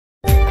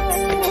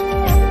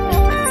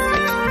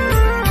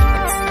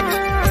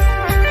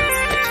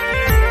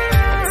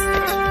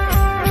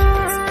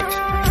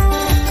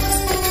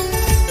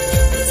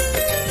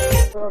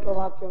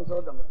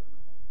చూద్దాము.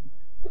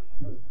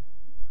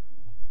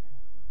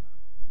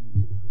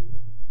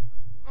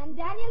 And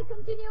Daniel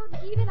continued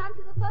even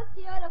unto the first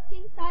year of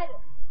King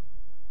Cyrus.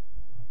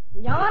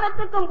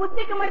 ஞானத்துக்கும்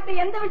புத்திக்கும் அடுத்து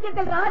எந்த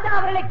விஷயத்தில் ராஜா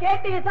அவர்களை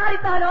கேட்டு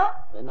விசாரித்தாரோ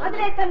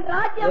அதிலே தன்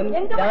ராஜ்யம்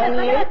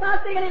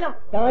சாஸ்திரிகளிலும்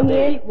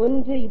தானியேல்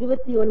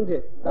 1:21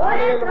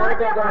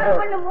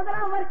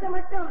 முதலாம் வருஷம்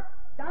மட்டும்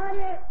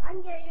தானியேல்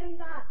அங்கே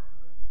இருந்தார்.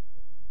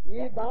 ఈ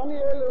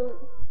దానియేలు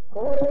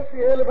కోరేషు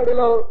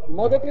ఏలుబడిలో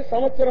మొదటి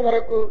సంవత్సరం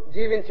వరకు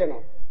జీవించెను.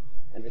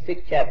 And the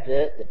 6th chapter,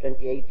 the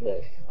 28th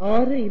verse.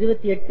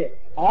 6:28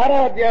 6వ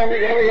అధ్యాయం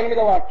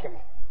 28వ వాక్యం.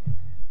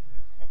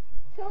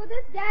 So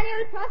this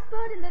Daniel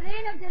prospered in the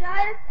reign of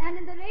Darius and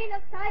in the reign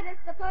of Cyrus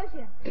the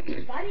Persian.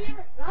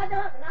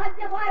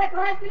 ராஜ்யபார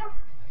காலத்திலும்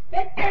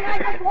பெற்ற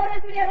நாட்ட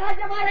கோரேசுடைய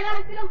ராஜ்யபார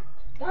காலத்திலும்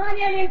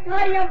தானியேலின்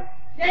காரியம்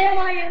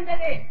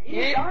ஜெயமாயிருந்தது. ఈ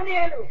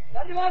దానియేలు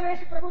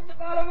దర్యావేశ ప్రభుత్వ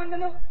కాలం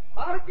అందును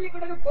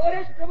భారతీయుడు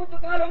కోరేష్ ప్రభుత్వ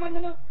కాలం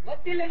అందును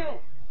వద్దిల్లను.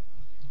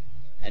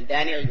 And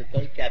Daniel, the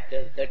 12th chapter,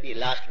 the 30th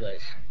last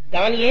verse.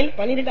 தானியேல்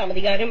 12ஆம்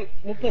அதிகாரம்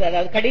 30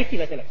 அதாவது கடைசி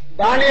வசனம்.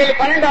 దానియేలు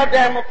 12వ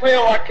అధ్యాయం 30వ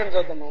వాక్యం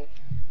చూద్దాము.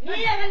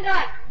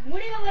 நீயவென்றால்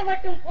முடிவவர்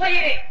மட்டும்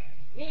போயிரு.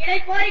 நீ இதை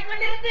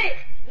கோரிக்கொண்டிருந்து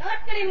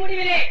நாட்களின்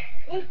முடிவிலே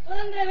உன்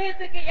சுதந்திர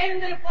வீரத்திற்கு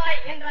எழுந்திருப்பாய்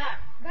என்றார்.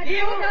 But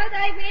do thou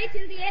thy way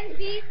till the end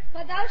be,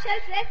 for thou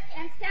shalt rest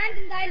and stand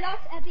in thy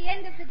lot at the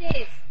end of the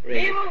days.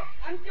 నీవు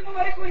అంతిమ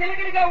వరకు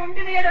నిలకడగా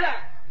ఉండిన ఎడల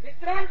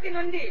విశ్రాంతి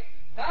నుండి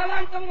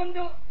కాలాంతం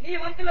ముందు నీ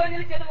వంతులో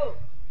నిలిచెదవు.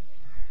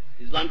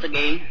 Once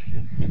again,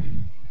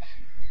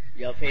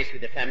 you are faced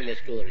with a familiar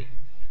story.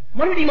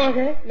 மறுபடியுமாக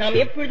நாம்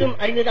எப்பொழுதும்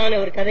அறிந்ததான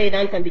ஒரு கதையை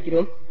தான்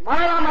சந்திக்கிறோம்.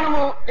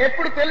 మనము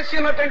ఎప్పుడు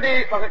తెలిసినటువంటి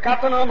ఒక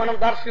కథను మనం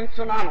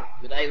దర్శించున్నాము.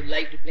 But I would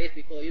like to place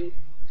before you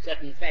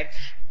certain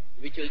facts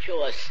which will show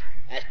us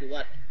as to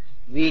what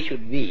we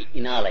should be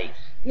in our lives.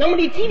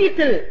 நம்முடைய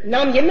ஜீவியத்தில்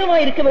நாம் என்னவா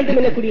இருக்க வேண்டும்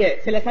எனக்கூடிய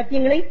சில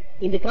சத்தியங்களை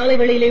இந்த காலை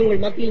வேளையிலே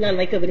உங்கள் மத்தியில் நான்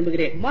வைக்க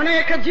விரும்புகிறேன். మన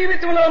యొక్క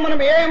జీవితంలో మనం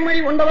ఏమై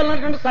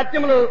ఉండవలనటువంటి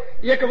సత్యములు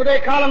ఈ యొక్క ఉదయ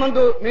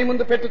కాలమందు మీ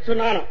ముందు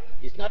పెట్టుచున్నాను.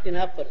 It's not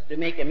enough for us to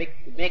make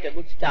a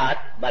good start,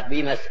 but we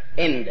must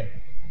end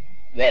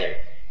well.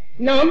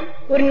 நாம்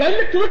ஒரு நல்ல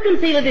துவக்கம்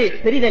செய்வது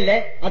பெரிதல்ல,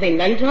 அதை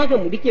நன்றாக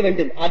முடிக்க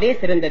வேண்டும், அதே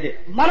சிறந்தது.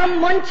 మనం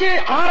మంచి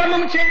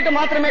ఆరంభం చేయటం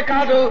మాత్రమే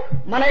కాదు,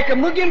 మన యొక్క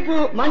ముగింపు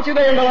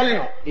మంచిదై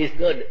ఉండవలెను. It's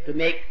good to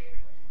make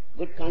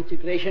good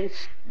consecrations,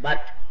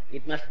 but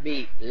it must be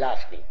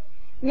lasting.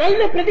 நல்ல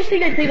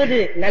பிரதிஷ்டைகள் செய்வது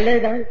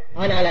நல்லதுதான்,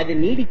 ஆனால் அது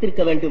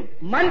நீடித்திருக்க வேண்டும்.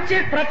 మంచి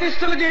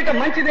ప్రతిష్టలు చేయటం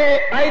మంచిదే,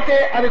 అయితే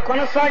అది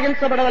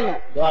కొనసాగించబడవలెను.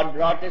 God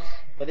brought us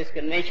for this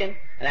convention,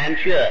 and I am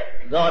sure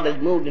God has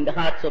moved in the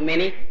hearts of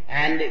many,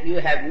 and you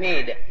have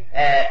made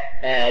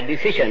a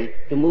decision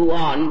to move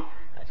on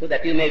so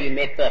that you may be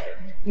made perfect.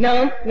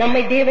 நாம்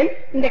நம்மை தேவன்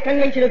இந்த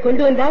கன்வென்ஷனை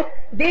கொண்டு வந்தார்.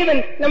 தேவன்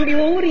நம்முடைய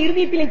ஒவ்வொரு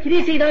இருதயத்திலும்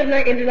கிரியை செய்தார்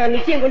என்று நான்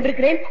நிச்சயம்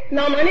கொண்டிருக்கிறேன்.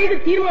 நாம் அநேக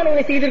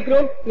தீர்மானங்களை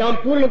செய்திருக்கிறோம். நாம்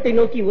பூரணத்தை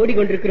நோக்கி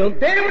ஓடிக்கொண்டிருக்கிறோம்.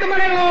 దేవుడు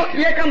మనల్ని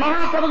ఈ యొక్క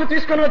మహాసభకు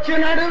తీసుకొని వచ్చి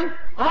ఉన్నాడు.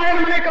 ఆయన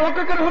మన యొక్క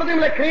ఒక్కొక్కరి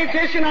హృదయంలో క్రియ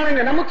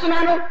చేసినాడని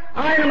నమ్ముతున్నాను.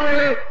 ఆయన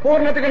మనల్ని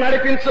పూర్ణతకు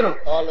నడిపించును.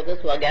 All of us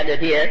who are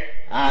gathered here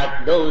are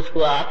those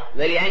who are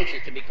very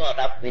anxious to be caught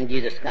up when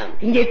Jesus comes.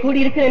 இங்கே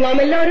கூடியிருக்கிற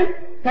நாம் எல்லாரும்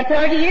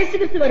கர்த்தராகிய இயேசு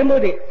கிறிஸ்து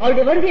வரும்போது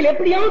அவருடைய வருகையில்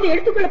எப்படியாவது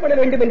எடுத்துக்கொள்ளப்பட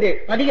வேண்டும் என்று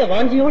அதிக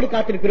வாஞ்சியோடு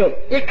காத்திருக்கிறோம்.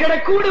 ఇక్కడ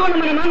కూడి ఉన్న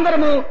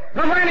మనమందరము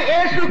ప్రభువైన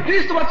యేసు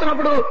క్రీస్తు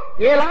వచ్చినప్పుడు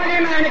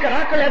ఎలాగైనా ఆయనకు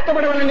రాకలు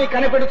ఎత్తబడవాలని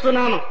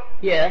కనిపెడుతున్నాము.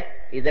 Here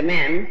is a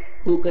man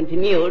who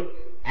continued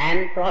and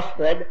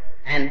prospered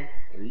and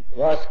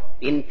was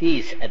in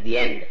peace at the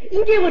end.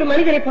 இங்கே ஒரு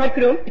மனிதனை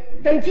பார்க்கிறோம்.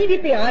 தன்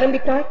ஜீவித்தை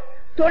ஆரம்பித்தார்,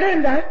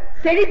 தொடர்ந்தார்,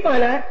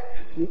 செழிப்பானார்,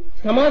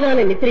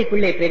 సమాధాన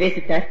నిద్రకుள்ளே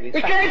ప్రవేశిస్తారు.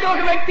 ఇక్కడైతే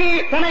ఒక వ్యక్తి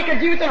తన యొక్క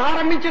జీవితం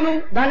ఆరంభించును,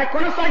 దాన్ని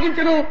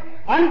కొనసాగించును,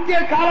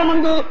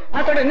 అంత్యకాలమందు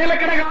అతడు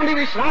నిలకడగా ఉండి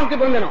విశ్రాంతి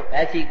పొందెను.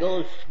 As he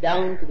goes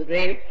down to the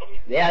grave,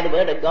 there the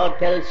word of God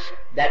tells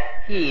that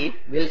he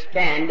will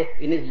stand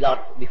in his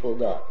lot before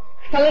God.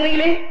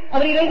 கல்லறையிலே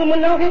அவர் இறங்கும்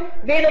முன்னாக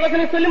வேத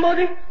வசனம் சொல்லும்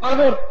போது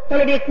அவர்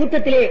தன்னுடைய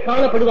கூட்டத்திலே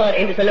காணப்படுவார்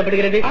என்று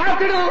சொல்லப்படுகிறது.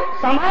 అతడు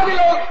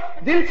సమాధిలో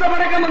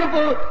దించబడక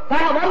మునుపు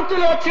తన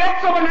వంతులో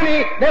చేర్చబడని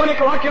దేవుని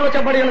యొక్క వాక్యంలో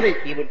చెప్పబడి ఉన్నది.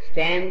 He would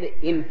stand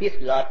in his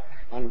lot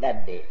on that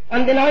day.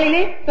 அந்த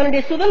நாளிலே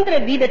தன்னுடைய சுதந்திர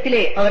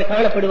வீதத்திலே அவர்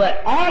காணப்படுவார்.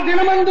 ఆ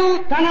దినమందు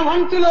తన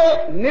వంతులో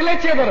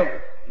నిలిచెదరు.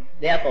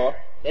 Therefore,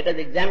 let us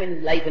examine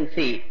his life and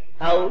see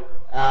how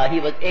he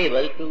was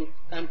able to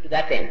come to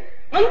that end.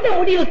 அந்த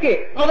முடிவுக்கு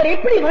அவர்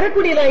எப்படி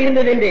வரக்கூடியதா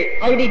இருந்தது என்று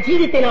அவருடைய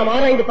ஜீவித்தை நாம்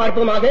ஆராய்ந்து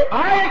பார்ப்போமாக.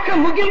 ఆ యొక్క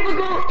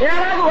ముగింపుకు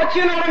ఎలాగ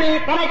వచ్చినాడని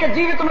తన యొక్క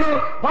జీవితమును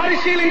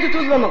పరిశీలించి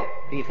చూద్దాము.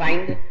 We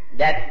find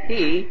that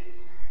he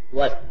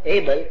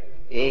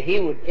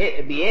would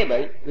be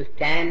able to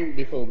stand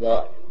before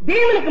God.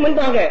 தேவனுக்கு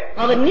முன்பாக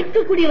அவர்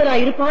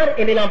நிற்கக்கூடியவராய் இருப்பார்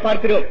என்று நாம்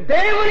பார்க்கிறோம்.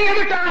 దేవుని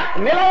ఎదుట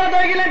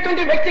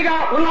నిలవదగినటువంటి వ్యక్తిగా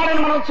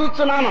ఉన్నాడని మనం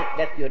చూస్తున్నాము.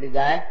 That's your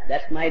desire,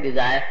 that's my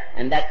desire,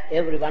 and that's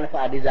every one of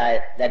our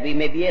desires, that we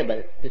may be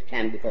able to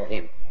stand before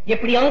him.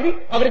 எப்படியாவது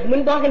அவருக்கு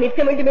முன்பாக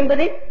நிற்க வேண்டும்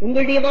என்பதே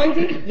உங்களுடைய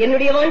வாஞ்சை,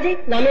 என்னுடைய வாஞ்சை,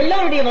 நாம்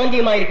எல்லாருடைய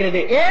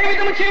வாஞ்சையுமாயிருக்கிறது. ఏ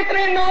విధము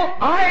చేతనైనా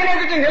ఆయన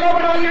ఎదుట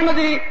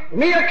నిలబడాలన్నది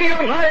మీ యొక్కయో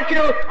నా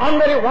యొక్కయో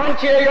అందరి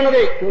వాంఛ అయి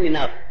ఉన్నది. True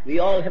enough, we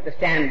all have to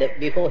stand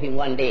before him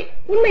one day.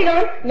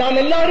 உண்மைதான், நாம்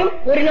எல்லாரும்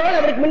ஒரு நாள்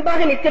அவருக்கு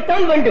முன்பாக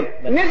நிற்கத்தான் வேண்டும்.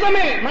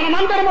 నిజమే,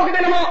 మనమందరం ఒక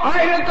దినము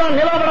ఆయనతో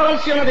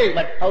నిలబడవలసి ఉన్నది.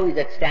 But how is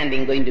that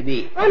standing going to be?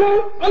 ஆனால்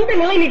அந்த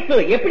நிலை நிற்பு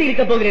எப்படி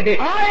இருக்க போகிறது?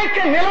 ఆ యొక్క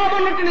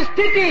నిలబడినటువంటి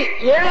స్థితి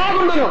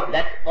ఎలాగుండును?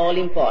 That's all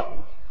important.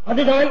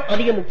 அதுதான்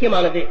அதிக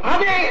முக்கியமானது.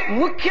 అదే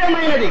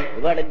ముఖ్యమైనది.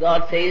 The word of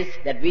God says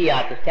that we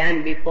are to stand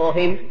before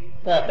him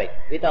perfect,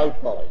 without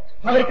fault.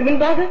 அவருக்கு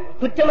முன்பாக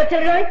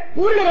குற்றமற்றவராய்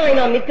பூர்ணராய்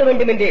நாம் நிற்க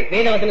வேண்டும் என்று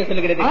வேதவசனம்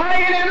சொல்கிறது.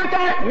 ఆయన ఎదుట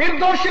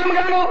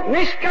నిర్దోషులుగాను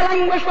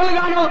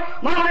నిష్కలంకుషులుగాను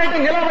మనం అయితే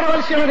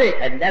నిలబడవలసి ఉన్నది.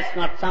 And that's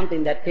not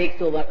something that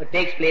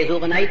takes place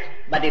overnight,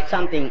 but it's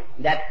something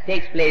that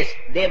takes place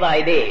day by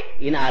day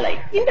in our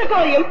life. இந்த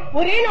காரியம்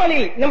ஒரே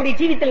நாளில் நம்முடைய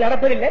ஜீவித்தில்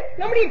நடப்பதில்லை.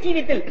 நம்முடைய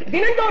ஜீவித்தில்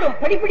தினந்தோறும்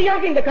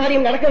படிப்படியாக இந்த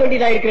காரியம் நடக்க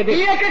வேண்டியதாக இருக்கிறது.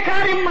 ఈ యొక్క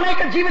కార్యం మన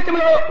యొక్క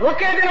జీవితంలో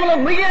ఒకే దినంలో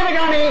ముగియదు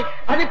గాని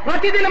అది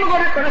ప్రతిదినం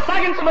కూడా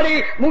కొనసాగించబడి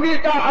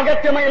ముగిట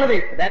అగత్యమైనది.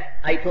 That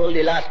I told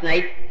you last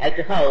night as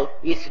to how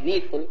it's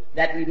needful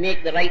that we make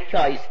the right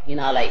choice in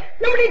our life.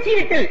 நம்முடைய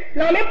ஜீவித்தில்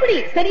நாம் எப்படி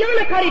சரியான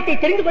காரியத்தை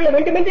தெரிந்து கொள்ள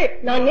வேண்டும் என்று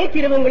நான்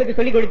நேற்றிரவு உங்களுக்கு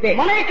சொல்லிக் கொடுத்தேன்.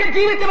 మన యొక్క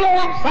జీవితంలో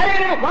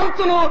సరైన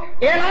వంతును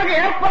ఎలాగ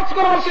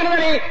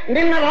ఏర్పరచుకోవాల్సినదని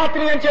నిన్న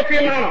రాత్రి నేను చెప్పి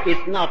ఉన్నాను.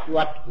 It's not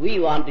what we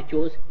want to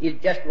choose, it's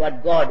just what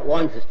God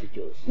wants us to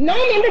choose.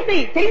 நாம் என்னத்தை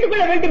தெரிந்து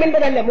கொள்ள வேண்டும்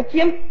என்பதல்ல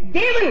முக்கியம்,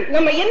 தேவன்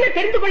நம்ம என்ன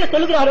தெரிந்து கொள்ள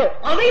சொல்கிறாரோ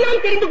அதை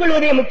நாம் தெரிந்து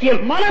கொள்வதே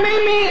முக்கியம்.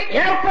 మనమేమి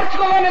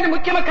ఏర్పరచుకోవాలనేది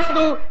ముఖ్యమే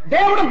కాదు,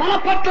 దేవుడు మన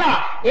పట్ల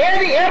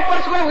ఏది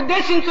ఏర్పరచుకోవాలని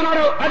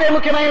ఉద్దేశించున్నారో అదే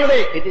ముఖ్యమైనది.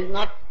 It is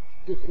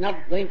not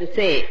going to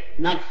say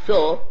not so,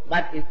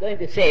 but it's going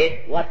to say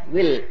what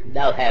will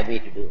thou have me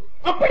to do.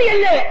 அப்படி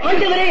அல்ல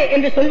ஆண்டவரே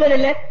என்று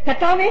சொல்வதல்ல,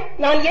 கர்த்தாவே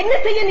நான் என்ன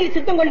செய்ய நீ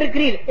சித்தம்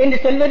கொண்டிருக்கிறீர் என்று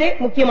சொல்வதே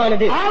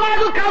முக்கியமானது.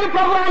 అలాగూ కాదు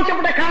ప్రభు అని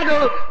చెప్పట కాదు,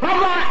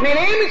 ప్రభు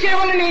నేనేమి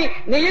చేయాలని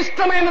నీ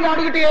ఇష్టమైనది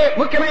అడుగుటే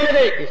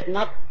ముఖ్యమైనది.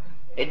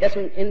 It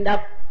doesn't end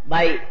up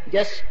by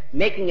just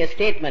making a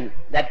statement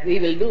that we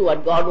will do what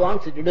God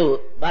wants us to do,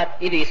 but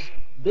it is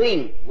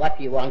doing what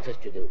he wants us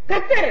to do.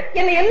 கர்த்தர்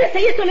என்னை என்ன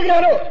செய்ய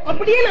சொல்கிறாரோ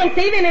அப்படியே நான்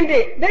செய்வேன் என்று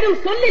வெறும்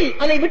சொல்லில்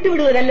அதை விட்டு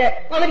விடுவதல்ல,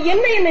 அவர்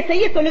என்ன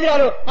செய்ய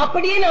சொல்கிறாரோ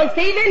அப்படியே நான்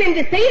செய்வேன்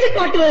என்று செய்து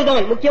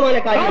காட்டுவதுதான் முக்கியமான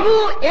காரியம். ప్రభు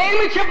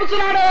ఏమి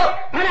చెప్పుచున్నాడో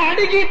అని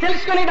అడిగి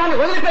తెలుసుకుని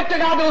దాన్ని వదిలిపెట్ట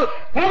కాదు,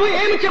 ప్రభు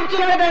ఏమి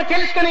చెప్తున్నాడో దాన్ని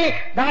తెలుసుకుని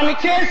దాన్ని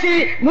చేసి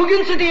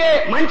ముగించుటే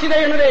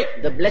మంచిదై ఉన్నది.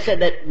 The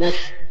blessedness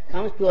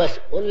comes to us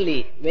only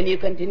when you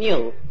continue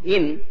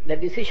in the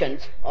decisions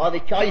or the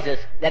choices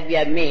that we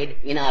have made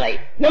in our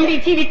life. நம்முடைய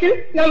ஜீவித்தில்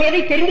நாம் எதை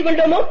தெரிந்து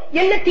கொண்டோமோ,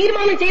 என்ன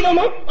தீர்மானம்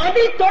செய்தோமோ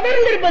அதில்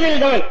தொடர்ந்து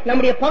இருப்பதில் தான்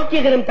நம்முடைய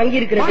பாக்கியகரம்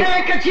தங்கியிருக்கிறது. మన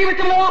యొక్క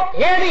జీవితంలో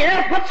ఏది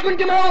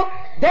ఏర్పరచుకుంటామో,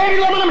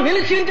 దేనిలో మనం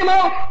నిలిచి ఉంటామో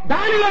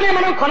దానిలోనే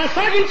మనం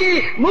కొనసాగించి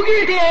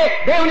ముగితే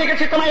దేవుని యొక్క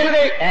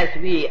చిత్తమైనది. As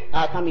we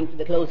are coming to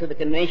the close of the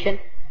convention,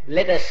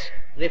 let us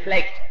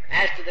reflect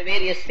as to the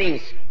various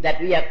things that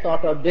we have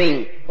thought of doing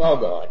for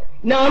God.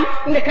 நாம்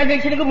இந்த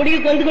கன்வென்ஷனுக்கு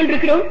முடிவுக்கு வந்து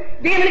கொண்டிருக்கிறோம்.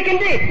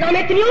 தேவனுக்கென்று நாம்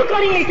எத்தனையோ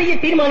காரியங்களை செய்ய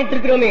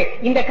தீர்மானித்திருக்கிறோமே,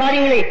 இந்த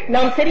காரியங்களை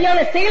நாம் சரியான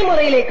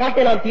செயல்முறையிலே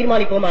காட்ட நாம்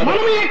தீர்மானிப்போமா?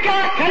 మనం యొక్క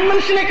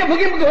కన్వెన్షన్ యొక్క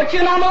ముగింపుకు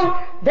వచ్చినాము.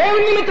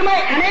 దేవుని నిమిత్తమై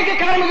అనేక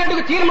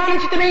కార్యములకు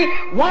తీర్మానించుకుని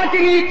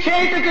వాటిని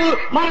చేయుటకు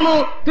మనము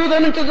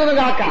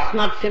తుదమించుదుగాక. It's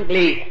not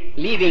simply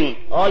leaving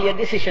all your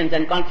decisions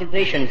and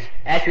concentrations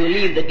as you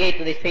leave the gate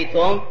to this faith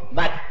home,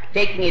 but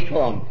taking it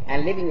home and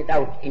living it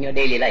out in your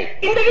daily life.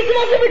 இந்த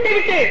விசுவாசம்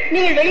விட்டு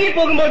நீங்கள் வெளியே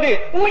போகும்போது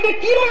உங்களுடைய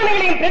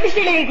தீர்மானங்களையும்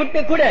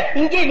பிரதிஷ்டைகளையும் கூட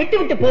இங்கே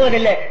விட்டு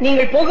போவதில்லை.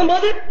 நீங்கள்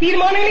போகும்போது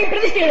தீர்மானங்களையும்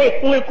பிரதிஷ்டைகளையும்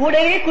உங்கள்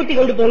கூடவே கூட்டிக்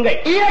கொண்டு போங்கள்.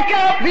 ఈ యొక్క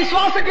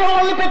విశ్వాసకు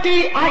వదిలిపెట్టి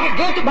ఆ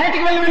గేట్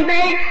బయటకు వెళ్ళండి.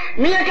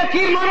 మీ యొక్క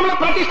తీర్మానంలో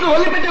ప్రతిష్ఠ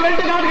వదిలిపెట్టి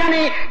వెళ్తూ కాదు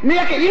కానీ మీ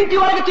యొక్క ఇంటి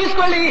వరకు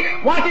తీసుకెళ్లి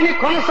వాటిని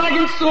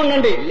కొనసాగిస్తూ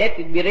ఉండండి. Let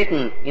it be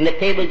written in the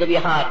tables of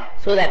your heart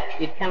so that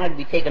it cannot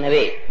be taken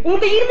away.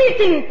 உங்களுடைய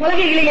இருதயத்தின்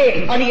பலகைகளிலே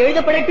அது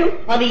எழுதப்படட்டும்,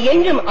 அது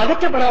என்றும்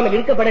அகற்றப்படாமல்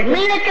இருக்கப்படட்டும்.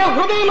 మీ యొక్క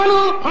హృదయమును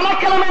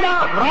పలకల మీద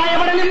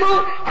వ్రాయబడనిమ్ము,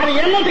 అది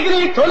ఎన్నటికీ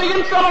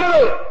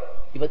తొలగించబడదు.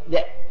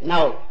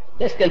 Now,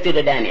 let's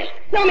consider Daniel.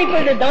 நாம்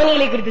இப்பொழுது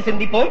தானியேலை குறித்து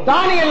சிந்திப்போம்.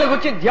 దానియేలు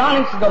గురించి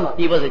ధ్యానించుదాము.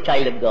 He was a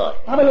child of God.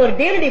 அவன் ஒரு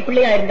தேவனுடைய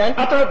பிள்ளையா இருந்தான்.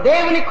 అతడు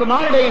దేవుని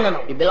కుమారుడై ఉన్నాడు.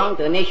 He belonged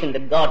to the nation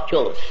that God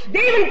chose.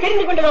 தேவன்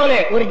தெரிந்து கொண்டதான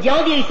ஒரு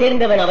ஜாதியை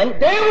சேர்ந்தவன் அவன்.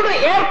 దేవుడు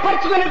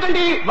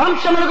ఏర్పరచుకున్నటువంటి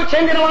వంశములకు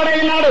చెందినవాడై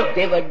ఉన్నాడు.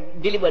 They were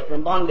delivered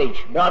from bondage,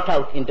 brought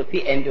out into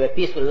a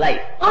peaceful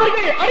life.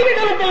 அவர்கள்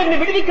அடிமைத்தனத்திலிருந்து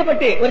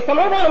விடுவிக்கப்பட்டு ஒரு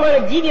சமாதானமான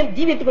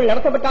ஜீவியத்துக்குள்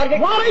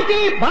நடத்தப்பட்டார்கள். వారైతే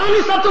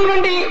బానిసత్వం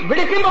నుండి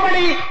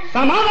విడిపింపబడి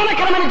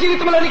సమాధానకరమైన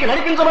జీవితంలోనికి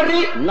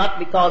నడిపించబడి, Not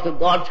because of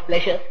God's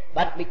pleasure,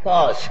 but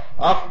because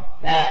of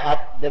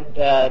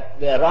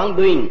the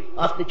wrongdoing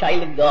of the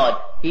child of God,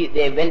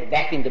 they went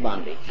back into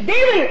bondage.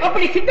 தேவன்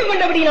அப்படி சித்தம்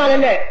கொண்டபடினால்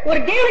அல்ல, ஒரு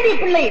தேவனுடைய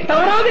பிள்ளை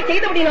தவறாக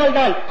செய்தபடினால்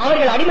தான்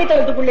அவர்கள்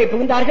அடிமைத்தனத்துக்குள்ளே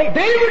புகுந்தார்கள்.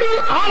 దేవుడు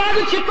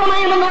ఆనాడు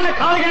చిత్తమైన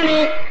కాదు కానీ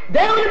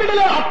దేవుని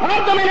బిడ్డలు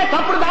అపార్థమైన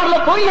తప్పుడు దారిలో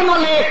పోయిన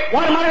వల్లే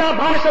వారు మరలా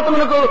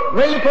బానిసత్వమునకు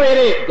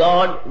వెళ్లిపోయారు.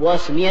 God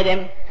was near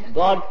them.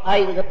 God's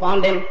eye was upon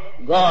them.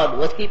 God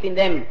was keeping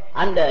them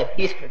under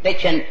His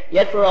protection.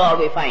 Yet for all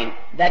we find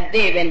that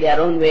they went their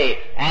own way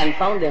and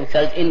found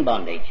themselves in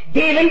bondage.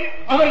 தேவன்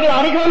அவர்கள்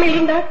அருகாமையில்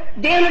இருந்தார்.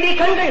 தேவனுடைய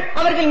கண்கள்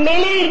அவர்கள்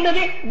மேலே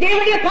இருந்தது.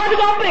 தேவனுடைய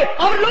பாதுகாப்பு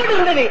அவர்களோடு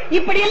இருந்தது.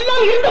 இப்படி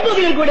எல்லாம் இருந்த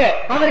போதிலும் கூட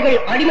அவர்கள்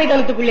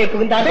அடிமைத்தனத்துக்குள்ளே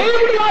புகுந்தார்கள்.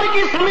 దేవుడి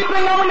వారికి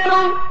సమీపంగా ఉండను,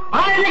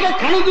 ఆయనకి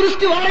కను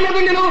దృష్టి వాళ్ళ మీద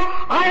ఉండను,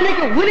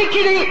 ఆయనకి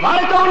ఉనికిని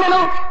వాళ్ళతో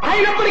ఉండను,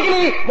 అయినప్పటికీ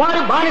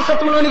వారు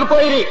బానిసత్వంలోనికి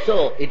పోయి. So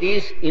it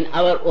is in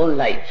our own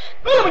lives.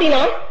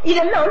 அப்படின்னா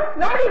இதெல்லாம்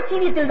நம்முடைய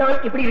ஜீவியத்தில் தான்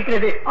இப்படி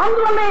இருக்கிறது.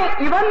 అందువల్లే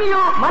ఇవన్నీ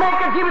మన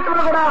యొక్క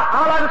జీవితంలో కూడా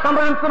అలాగే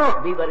సంభవించును.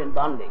 We were in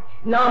bondage.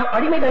 நாம்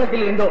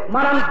அடிமைத்தனத்தில் இருந்தோம்.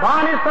 మనం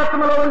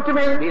బానిసత్వంలో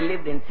ఉంటుమే. We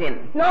lived in sin.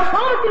 நாம்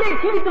பாவத்திலே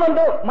ஜீவித்து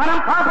வந்தோம். మనం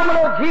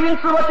పాపములో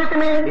జీవించు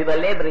వచ్చితిమి. We were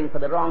laboring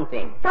for the wrong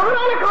thing.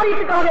 தவறான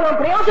காரியத்துக்காக நாம்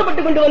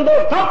பிரயாசப்பட்டுக் கொண்டு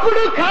வந்தோம்.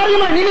 తప్పుడు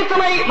కార్యముల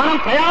నిమిత్తమై మనం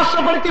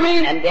ప్రయాసపడితిమి.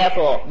 And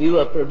therefore we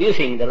were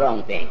producing the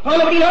wrong thing.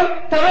 அப்படினால்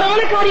தவறான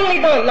காரியங்களை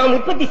தான் நாம்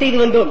உற்பத்தி செய்து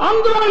வந்தோம்.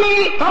 అందువలనే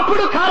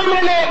తప్పుడు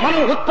కార్యములనే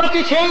మనం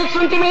ఉత్పత్తి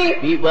చేయుచుంటిమి.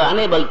 We were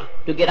unable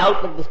to get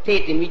out of the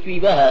state in which we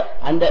were,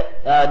 and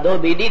though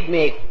we did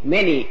make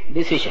many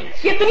decisions.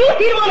 எத்தனையோ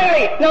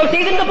தீர்மானங்களை நாம்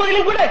செய்திருந்த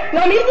போதிலும் கூட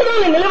நாம்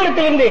இருந்ததான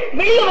நிலவரத்திலிருந்து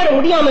வெளியே வர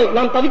முடியாமல்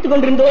நாம் தவித்துக்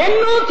கொண்டிருந்தோம்.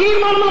 ఎన్నో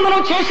తీర్మానాలు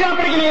మనం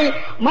చేసినప్పటికీ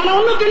మనం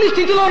ఉన్నటువంటి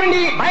స్థితిలో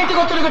నుండి బయటకు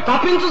వచ్చేందుకు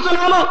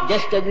తప్పించుతున్నాము.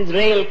 Just as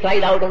Israel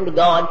cried out unto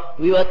God,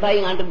 we were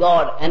crying unto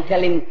God and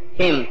telling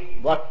Him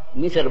what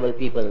miserable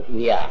people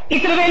we are.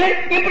 இஸ்ரவேலர்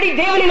எப்படி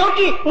தேவனை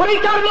நோக்கி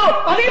முறையிட்டார்களோ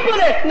அதே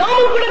போல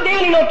நாமும் கூட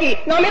தேவனை நோக்கி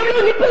நாம்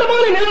எவ்வளவு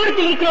நிர்பலமான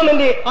நிலவரத்தில் இருக்கிறோம்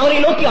என்று அவரை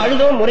நோக்கி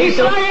அழுதோம்,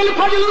 முறையிட்டோம். ఇశ్రాయేలు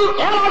ప్రజలు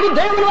ఎలాగ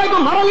దేవుని వైపు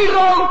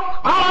మరలిడో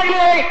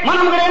అలాగే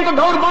మనం కూడా ఎంత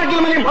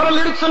దౌర్భాగ్యమని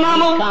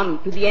మరలిడుచున్నాము. Come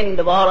to the end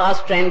of all our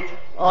strength,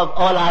 of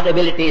all our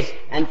abilities,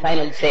 and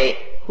finally say,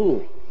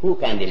 who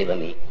can deliver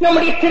me?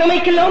 நம்முடைய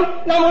திறமைக்கெல்லாம்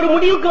நாம் ஒரு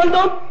முடிவுக்கு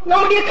வந்தோம்.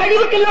 நம்முடைய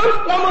கழிவுக்கெல்லாம்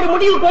நாம் ஒரு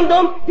முடிவுக்கு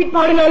வந்தோம்.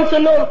 பிற்பாடு நான்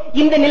சொன்னோம்,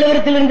 இந்த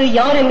நிலவரத்திலிருந்து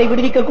யார் என்னை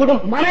விடுவிக்க கூடும்?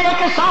 మన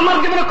యొక్క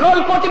సామర్థ్యమును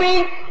కోల్పోతిమి,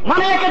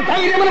 మన యొక్క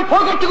ధైర్యమును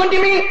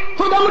పోగొట్టుకుంటిమి,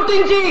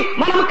 తుదముట్టించి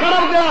మనం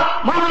కడవగా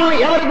మనం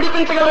ఎవరు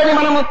విడిపించగలరని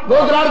మనము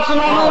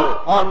గోగులాడుతున్నాము.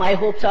 All my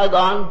hopes are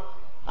gone.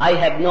 I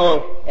have no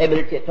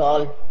ability at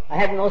all. I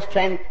have no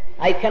strength.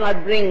 I cannot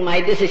bring my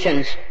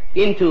decisions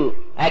into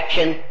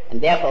action, and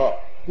therefore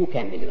who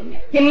can deliver me?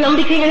 என்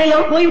நம்பிக்கைகள்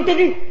எல்லாம்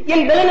போய்விட்டது,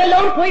 என் பலன்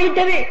எல்லாம்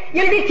போய்விட்டது,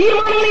 என்னுடைய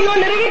தீர்மானங்களை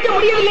நான் நிறைவேற்ற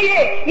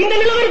முடியவில்லையே, இந்த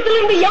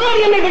நிலவரத்திலிருந்து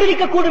யார் என்னை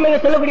விடுவிக்க கூடும் என்று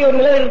சொல்லக்கூடிய ஒரு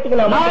நிலவரத்துக்கு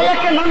நாம் నా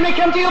యొక్క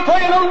నమ్మకంతో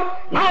పోయను,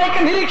 నా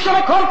యొక్క నిరీక్షణ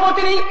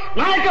కోల్పోతిని,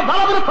 నా యొక్క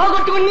బలమును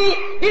పోగొట్టుకుని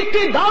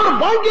ఇట్టి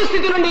దౌర్భాగ్య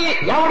స్థితి నుండి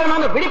ఎవడు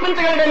నన్ను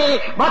విడిపించగలడని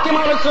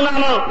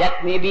బతిమాలుస్తున్నాను. That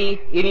may be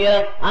in your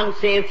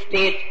unsaved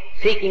state,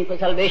 seeking for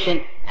salvation,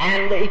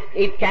 and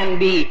it can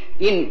be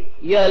in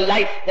your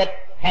life that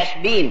has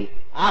been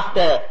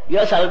after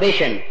your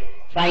salvation,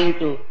 trying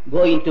to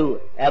go into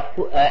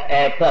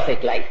a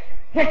perfect life.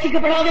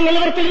 ரட்சிக்கப்படாத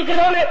நிலவரத்தில்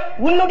இருக்கிறதான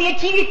உன்னுடைய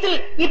ஜீவித்தில்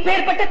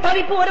இப்பேற்பட்ட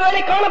தவிப்பு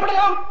ஒருவேளை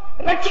காணப்படலாம்.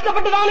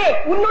 ரட்சிக்கப்பட்டதான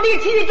உன்னுடைய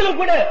ஜீவித்திலும்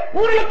கூட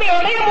பூரணத்தை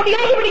அடைய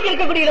முடியாதபடி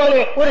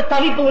இருக்கக்கூடியதான ஒரு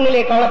தவிப்பு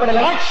உன்னிலே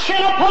காணப்படலாம்.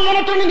 రక్షణ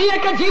పొందినటువంటి నీ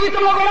యొక్క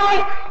జీవితంలో కూడా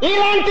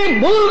ఇలాంటి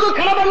మూలుగు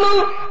కనబడను.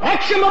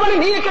 రక్షణ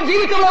నీ యొక్క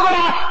జీవితంలో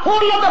కూడా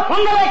పూర్ణత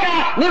పొందలేక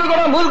నీవు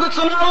కూడా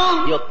మూలుగుతున్నావు.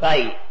 Your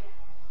cry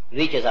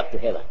reaches up to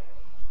heaven.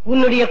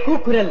 உன்னுடைய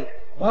கூக்குரல்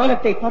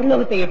வானத்தை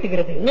பரலோகத்தை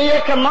எட்டுகிறது. నీ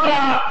యొక్క మొర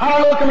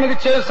పరలోకమునకు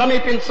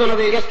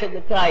సమీపించున్నది. Just as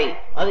the cry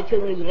of the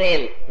children of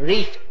Israel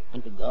reached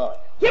unto God.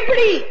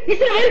 எப்படி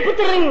இஸ்ரவேல்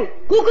புத்திரரின்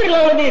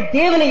கூக்குரலானது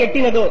தேவனை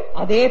எட்டினதோ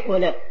அதே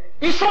போல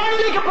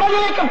ఇశ్రాయేలు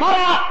ప్రజల యొక్క మొర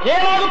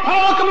ఏలాగ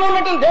పరలోకంలో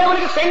ఉన్నటువంటి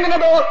దేవునికి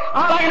చెందినదో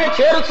అలాగనే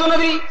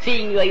చేరుచున్నది.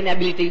 Seeing your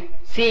inability,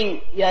 seeing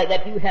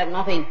that you have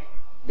nothing,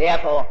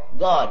 therefore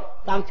God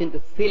comes in to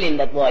fill in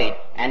that void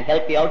and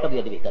help you out of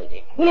your difficulty.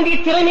 உன்னுடைய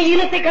திறமை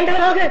ஈனத்தை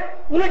கண்டவராக,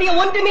 உன்னுடைய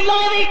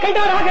ஒன்றுமில்லாததை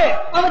கண்டவராக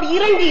அவர்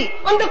இறங்கி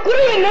அந்த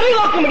குறையை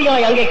நிறைவாக்க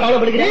முடியாது அங்கே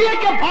காணப்படுகிறார். నీ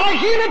యొక్క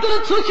బలహీనతను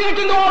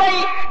చూసినటువంటి వాడై,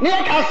 నీ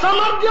యొక్క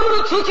అసామర్థ్యమును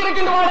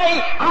చూసినటువంటి వాడై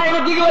ఆయన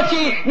దిగి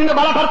వచ్చి నిన్ను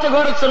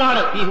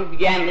బలపరచగోరుచున్నాడు. He who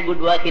began the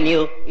good work in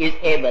you is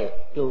able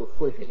to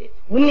fulfill it.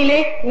 உன்னிலே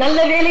நல்ல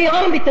வேலை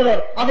ஆரம்பித்தவர்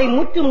அதை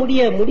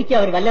முடிக்க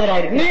அவர்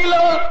வல்லவராயிருக்கிறார்.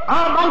 నీలో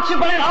ఆ మంచి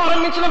పని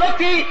ఆరంభించిన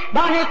వ్యక్తి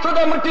దాన్ని తుద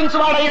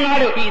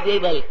ముట్టించువాడైనాడు. He is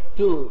able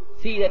to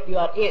see that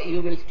you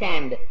will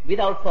stand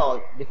without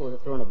fault before the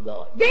throne of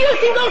God. தேவ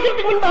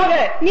சிங்காசனத்துக்கு முன்பாக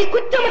நீ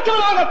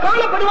குற்றமற்றவனாக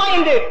காணப்படுவாய்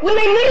என்று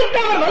உன்னை நிறுத்த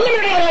அவர்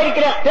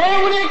வல்லமையுடையவராயிருக்கிறார்.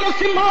 దేవుని యొక్క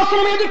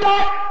సింహాసనం ఎదుట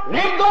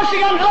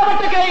నిర్దోషిగా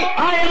నిలబెట్టకై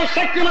ఆయన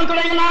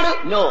శక్తిమంతుడైనాడు.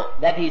 Know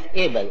that he is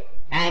able,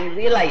 and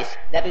realize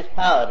that his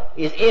power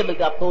is able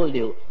to uphold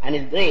you, and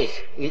his grace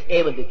is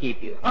able to keep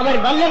you. அவர்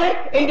வல்லவர்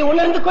என்று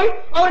உணர்ந்து கொள்.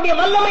 அவருடைய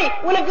வல்லமை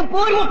உனக்கு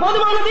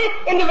போதுமானது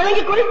என்று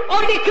விளங்கிக் கொள்.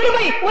 அவருடைய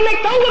கிருபை உன்னை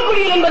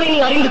தாங்கக்கூடியது என்பதை நீ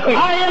அறிந்து கொள்.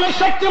 ఆయన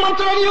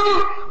శక్తిమంతుడనియు,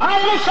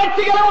 ఆయన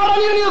శక్తి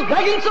గలవాడనియు నీవు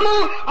గ్రహించుము.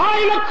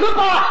 ఆయన కృప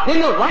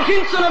నిన్ను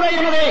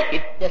వహించునదైనదే.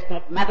 It does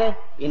not matter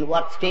in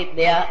what state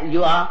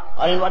you are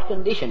or in what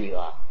condition you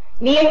are.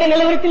 நீ எந்த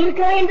நிலவரத்தில்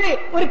இருக்கிறாய் என்று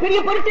ஒரு பெரிய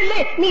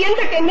பொருட்டில்லை. நீ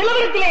எந்த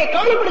நிலவரத்திலே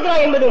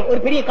காணப்படுகிறாய் என்பதும் ஒரு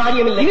பெரிய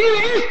காரியம் இல்லை. నీవు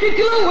ఏ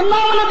స్థితిలో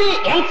ఉన్నావన్నది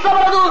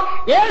ఎంచబడదు.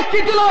 ఏ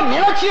స్థితిలో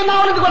నిలిచి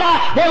ఉన్నావన్నది కూడా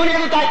దేవుని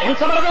ఎదుట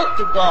ఎంచబడదు.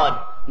 To God,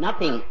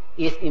 nothing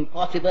is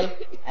impossible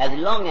as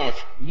long as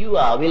you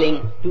are willing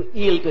to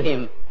yield to him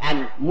and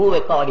move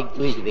according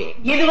to his way.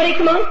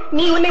 எதுவரைக்குமா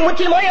நீ உன்னை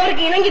முற்றிலுமாய்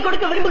அவருக்கு இணங்கி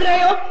கொடுக்க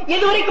விரும்புகிறாயோ,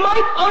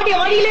 எதுவரைக்குமாய் அவருடைய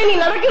வழியிலே நீ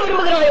நடக்க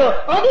விரும்புகிறாயோ,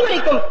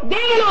 அதுவரைக்கும்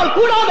தேவனால்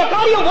கூடாத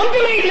காரியம்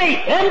ஒன்றுமே இல்லை.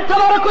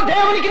 ఎంతవరకు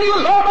దేవునికి నీవు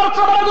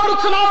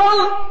లోపరచబడగొడుచున్నావు,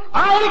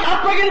 ఆయనకి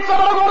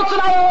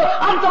అప్పగించబడగొడుచున్నావు,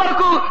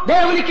 అంతవరకు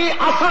దేవునికి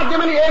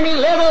అసాధ్యమని ఏమీ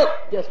లేదు.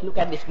 Just look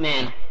at this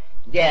man.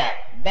 They are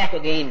back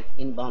again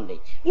in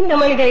bondage. இந்த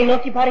மனிதரை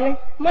நோக்கி பாருங்கள்,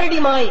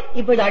 மறுபடியுமாய்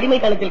இப்பொழுது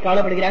அடிமைத்தனத்தில்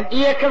காணப்படுகிறான். ఈ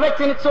యొక్క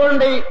వ్యక్తిని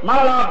చూడండి,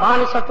 మరలా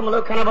బానిసత్వములో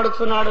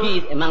కనబడుతున్నాడు. He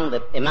is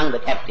among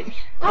the captives.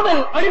 அவன்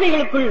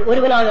அடிமைகளுக்குள்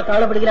ஒருவனாக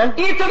காணப்படுகிறான்.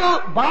 ఇతడు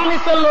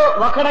బానిసల్లో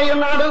ఒకడై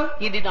ఉన్నాడు.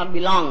 He did not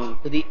belong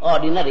to the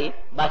ordinary,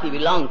 but he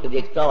belonged to the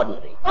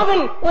extraordinary.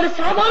 அவன் ஒரு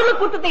சாதாரண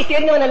கூட்டத்தை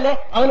சேர்ந்தவன் அல்ல,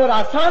 அவன் ஒரு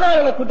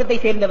அசாதாரண கூட்டத்தை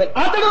சேர்ந்தவன்.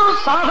 అతడు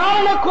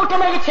సాధారణ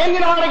కూటమికి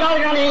చెందినవాడు కాదు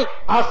కానీ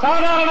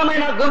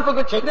అసాధారణమైన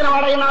గుంపుకు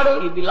చెందినవాడైనాడు.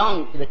 He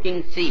belonged to the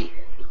king's seat.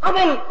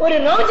 அவன் ஒரு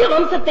ராஜ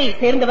வம்சத்தை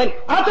சேர்ந்தவன்.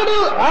 అతడు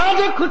రాజ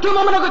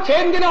కుటుంబమునకు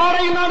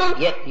చెందినవాడైనాడు.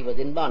 Yet he was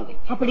in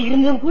bondage. அப்படி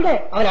இருந்தும் கூட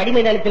அவன்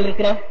அடிமைத்தனத்தில்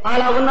இருக்கிறான்.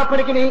 అలా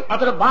ఉన్నప్పటికీ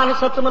అతడు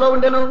బానిసత్వములో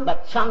ఉండెను.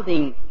 But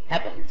something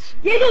happens.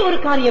 ஏதோ ஒரு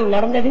காரியம்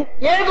நடந்தது.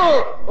 ఏదో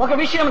ఒక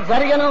విషయం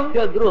జరిగను.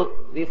 To a group,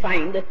 we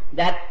find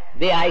that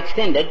they are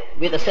extended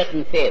with a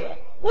certain favor.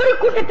 ஒரு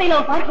கூட்டத்தை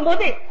நாம்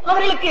பார்க்கும்போது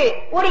அவர்களுக்கு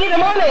ஒரு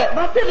விதமான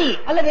வசதி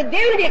அல்லது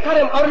தேவனுடைய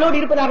கரம் அவர்களோடு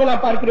இருப்பதாக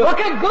நாம் பார்க்கிறோம்.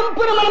 ఒక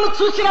గుంపును మనం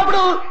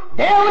చూసినప్పుడు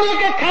దేవుని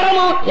యొక్క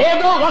కరము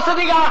ఏదో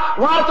వసతిగా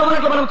వారితో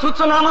ఉన్నట్లు మనం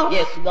చూస్తున్నాము.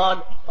 Yes, God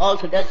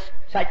also does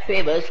such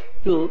favors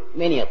to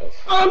many of us.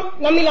 ஆம்,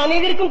 நம்மில்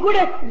அனைவருக்கும்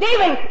கூட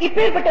தேவன்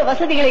இப்பேற்பட்ட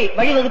வசதிகளை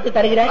வழிவகுத்து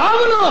தருகிறார்.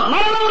 అవును,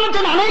 మనలో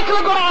ఉన్న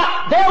అనేకులు కూడా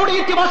దేవుడు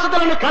ఇట్టి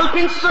వసతులను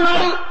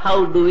కల్పిస్తున్నాడు. How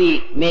do we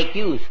make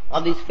use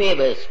of these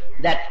favors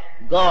that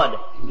God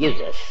gives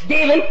us?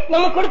 தேவன்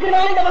நமக்கு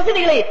கொடுக்கிறதான இந்த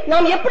வசதிகளை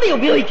நாம் எப்படி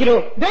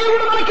உபயோகிக்கிறோம்?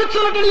 దేవుడు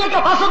మనకిచ్చినటువంటి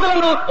యొక్క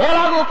వసతులను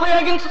ఎలాగ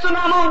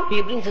ఉపయోగించుతున్నాము?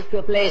 He brings us to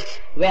a place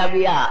where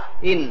we are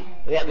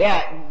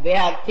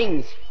where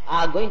things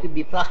are going to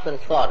be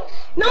prosperous for us.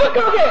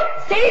 நமக்காக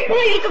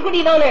செழிப்பாய்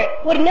இருக்கக்கூடியதான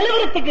ஒரு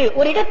நிலவரத்துக்கு,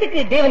 ஒரு இடத்துக்கு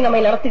தேவன்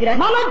நம்மை நடத்துகிறார்.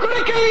 మన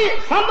కొరకై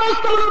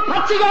సమస్తమును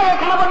పచ్చిగా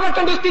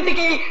కనబడినటువంటి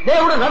స్థితికి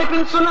దేవుడు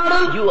నడిపిస్తున్నాడు.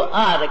 You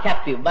are a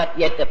captive, but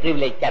yet a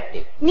privileged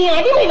captive. நீ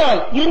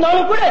அடிமைதான்,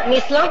 இருந்தாலும் கூட நீ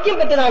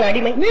ஸ்லாக்கியம் பெற்றதான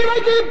அடிமை.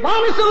 నీవైతే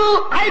బానిసవు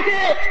అయితే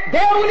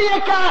దేవుని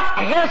యొక్క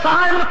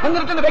సహాయం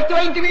పొందినటువంటి వ్యక్తి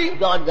అయినవి.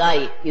 God's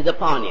eye is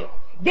upon you.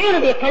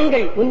 தேவனுடைய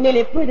கண்கள் உன்மேல்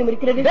எப்பொழுதும்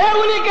இருக்கிறது.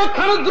 దేవుని యొక్క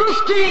కను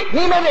దృష్టి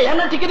నీ మీద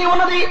ఎన్నటికీ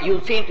ఉన్నది. You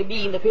seem to be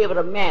in the favor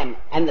of man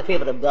and the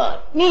favor of God.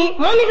 நீ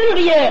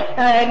மனிதனுடைய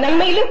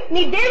நன்மையிலும்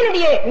நீ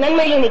தேவனுடைய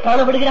நன்மையிலும் நீ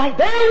காணப்படுகிறாய்.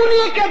 దేవుని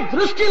యొక్క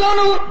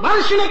దృష్టిలోను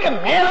మనుషుని యొక్క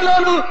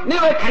మేలులోను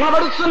నీవు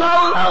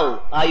కనబడుతున్నావు. How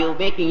are you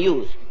making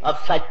use of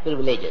such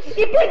privileges?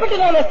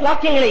 இப்பேற்பட்டதான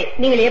ஸ்லாக்கியங்களை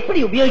நீங்கள்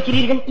எப்படி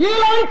உபயோகிக்கிறீர்கள்?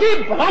 ఇలాంటి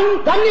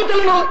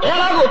ధన్యతలను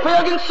ఎలాగ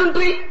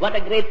ఉపయోగించుంటే? What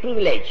a great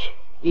privilege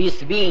is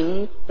being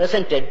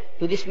presented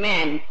to this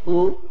man who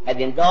has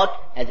been brought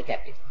as a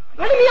captive.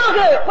 அடிமையாக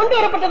கொண்டு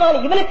வரப்பட்டதான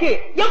இவனுக்கு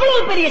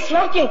எவ்வளவு பெரிய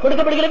ஸ்லாக்கியம்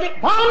கொடுக்கப்படுகிறது.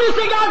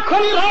 బానిసగా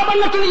కొని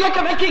రాబడినటువంటి యొక్క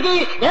వ్యక్తికి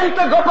ఎంత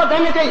గొప్ప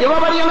ధన్యత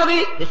ఇవ్వబడి ఉన్నది.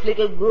 This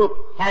little group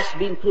has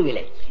been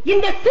privileged.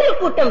 இந்த சிறு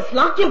கூட்டம்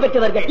ஸ்லாக்கியம்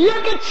பெற்றவர்கள். ఈ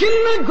యొక్క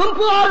చిన్న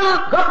గుంపు వారు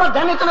గొప్ప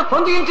ధన్యతను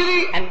పొందించింది.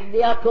 And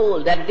they are told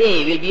that they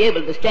will be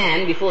able to stand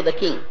before the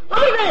king.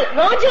 அவர்கள்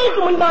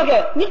ராஜாவுக்கு முன்பாக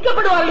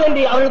நிற்கப்படுவார்கள்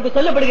என்று அவர்களுக்கு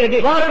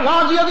சொல்லப்படுகிறது. వారు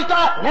రాజు ఎదుట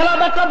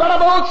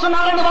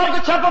నిలబెట్టబడబోతున్నారని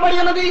వారికి చెప్పబడి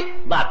ఉన్నది.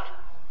 But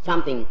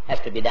something has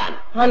to be done.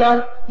 ஆனால்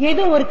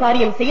ஏதோ ஒரு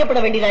காரியம் செய்யப்பட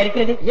வேண்டியதா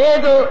இருக்கிறது.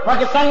 ఏదో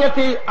ఒక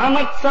సంగతి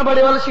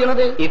అమర్చబడవలసి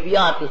ఉన్నది. If you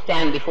are to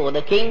stand before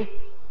the king,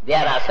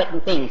 there are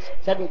certain things,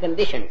 certain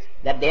conditions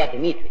that they have to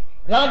meet with.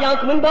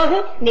 ராஜாவுக்கு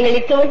முன்பாக நீங்கள்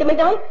நிற்க வேண்டும்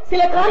என்றால்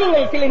சில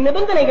காரியங்கள், சில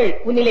நிபந்தனைகள்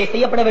உன்னிலே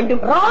செய்யப்பட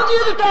வேண்டும். రాజు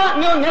ఎదుట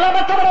నువ్వు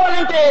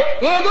నిలబెట్టబడాలంటే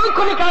ఏదో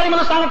కొన్ని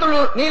కార్యముల సంగతులు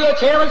నీలో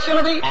చేయవలసి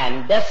ఉన్నది. And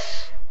thus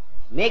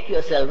make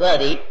yourself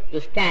worthy to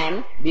stand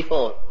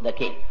before the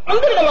king.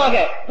 அந்த விதமாக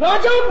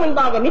ராஜாவுக்கு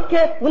முன்பாக நிற்க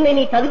உன்னை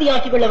நீ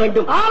தகுதியாக்கிக் கொள்ள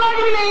வேண்டும்.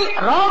 అలాగే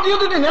రాజు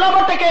ఎదుట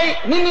నిలబట్టకై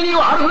నిన్ను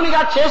నీవు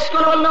అర్హునిగా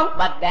చేసుకోవలను.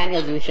 But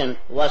Daniel's vision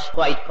was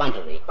quite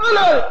contrary.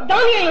 ஆனால்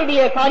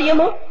தானிయేலுடைய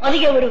காரியமோ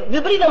அதிக ஒரு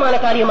விபரீதமான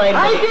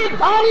காரியமாயிருந்தது. అయితే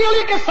దానియేలు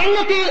యొక్క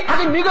సంగతి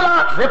అది మిగుల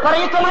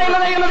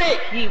విపరీతమైనది.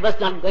 He was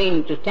not going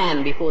to stand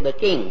before the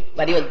king,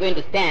 but he was going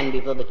to stand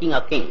before the King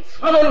of Kings.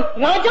 அவன்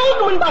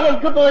ராஜாவுக்கு முன்பாக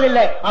நிற்க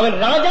போவதில்லை, அவன்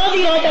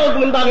ராஜாவுக்கு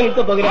முன்பாக நிற்க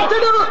போகிறான்.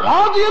 అతడు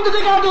రాజు ఎదుట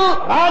కాదు,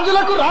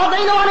 రాజులకు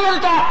రాజైన వాడి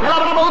ఎదుట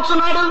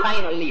నిలబడబోతున్నాడు.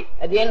 Finally,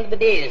 at the end of the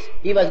days,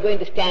 he was going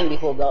to stand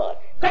before God.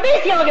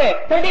 கடைசியாக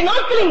தன்னுடைய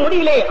நாட்களின்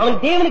முடிவிலே அவன்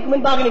தேவனுக்கு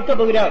முன்பாக நிற்க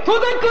போகிறான்.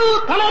 తుదకు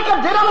తన యొక్క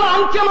దినముల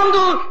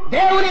అంత్యమందు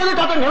దేవుని ఎదుట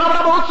అతడు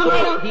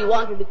నిలబడబోతున్నాడు. He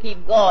wanted to keep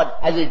God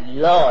as his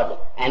Lord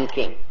and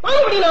King.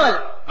 அப்படினால்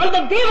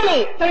அந்த தேவனை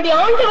தன்னுடைய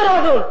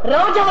ஆண்டவராகவும்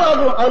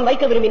ராஜாவாகவும் அவன்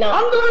வைக்க விரும்பினான்.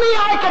 అందులోని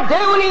ఆ యొక్క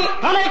దేవుని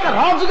తన యొక్క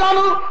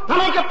రాజుగాను తన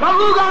యొక్క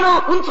ప్రభువుగాను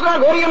ఉంచుగా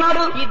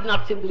కోరినాడు. He did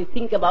not simply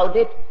think about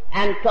it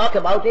and talk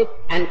about it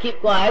and keep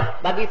quiet,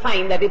 but we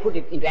find that he put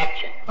it into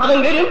action.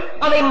 அவன் வெறும்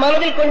அதை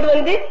மனதில் கொண்டு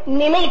வந்து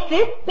நினைத்து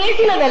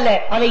பேசினதல்ல,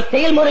 அதை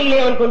செயல்முறையிலே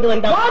அவன் கொண்டு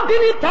வந்தான்.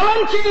 వాటిని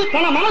తలంచి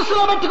తన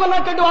మనసులో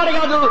పెట్టుకున్నటువంటి వాడు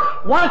కాదు,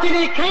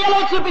 వాటిని క్రియలో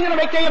చూపించిన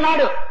వ్యక్తి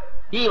అన్నాడు.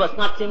 He was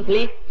not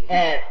simply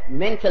a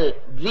mental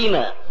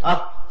dreamer of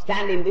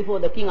standing before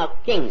the King of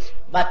Kings,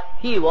 but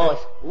he was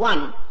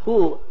one who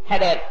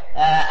had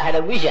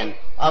a vision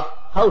of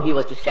how he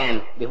was to stand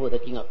before the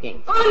King of Kings.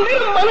 அவன்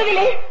வெறும்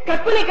மனதிலே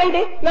கற்பனை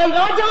கண்டு நான்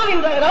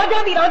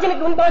ராஜாதி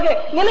ராஜனுக்கு முன்பாக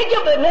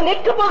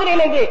நிற்க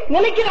போகிறேன் என்று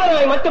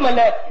நினைக்கிறவனாய்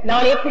மட்டுமல்ல,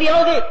 நான்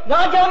எப்படியாவது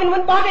ராஜாவின்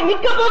முன்பாக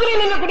நிற்க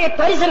போகிறேன் என்கூடிய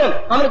தரிசனம்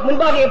அவனுக்கு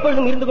முன்பாக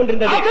எப்பொழுதும் இருந்து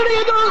கொண்டிருந்தது. అతడు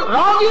ఏదో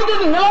రాజు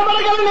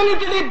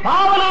నిలబడగలననేటువంటి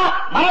భావన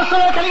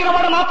మనసులో కలిగిన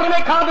వాడు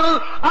మాత్రమే కాదు,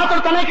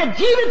 అతడు తన యొక్క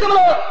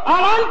జీవితంలో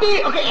అలాంటి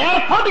ఒక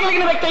ఏర్పాటు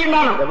కలిగిన వ్యక్తి అయి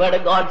ఉన్నాడు. The word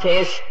of God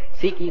says,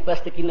 seek ye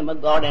first the kingdom of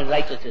God and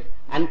righteousness,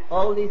 and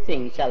all these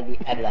things shall be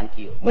added unto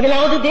you.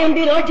 முதலாவது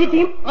தேவனுடைய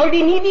ராஜ்யத்தையும்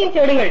அவருடைய நீதியும்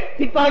தேடுங்கள்,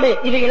 பிற்பாடு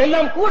இவைகள்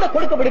எல்லாம் கூட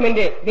கொடுக்கப்படும்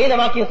என்று வேத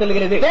வாக்கியம்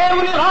சொல்லுகிறது.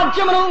 దేవుని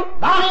రాజ్యమును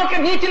దాని యొక్క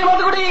నీతిని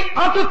వదుకుడి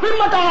అటు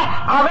పిమ్మట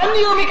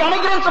అవన్నీ మీకు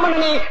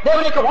అనుగ్రహించమని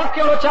దేవుని యొక్క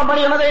వాక్యంలో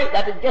చెప్పబడి ఉన్నది.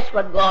 That is just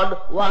what God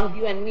wants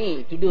you and me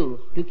to do,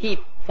 to keep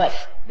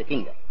first the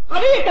kingdom.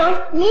 அதைத்தான்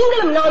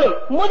நீங்களும் நானும்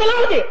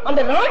முதலாவது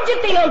அந்த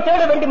ராஜ்யத்தை நாம்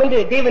தேட வேண்டும் என்று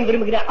தேவன்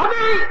விரும்புகிறார்.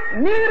 అదే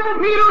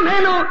మీరు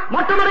నేను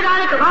మొట్టమొదటిగా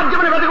ఆయన యొక్క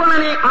రాజ్యమును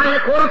వెతుకోవాలని ఆయన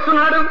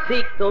కోరుతున్నాడు.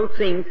 Seek those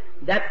things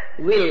that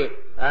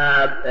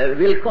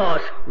will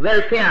cause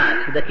welfare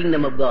to the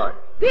kingdom of God.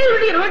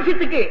 தேவனுடைய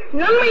ராஜ்யத்துக்கு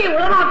நன்மையை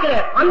உருவாக்குற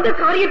அந்த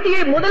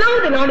காரியத்தையே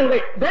முதலாவது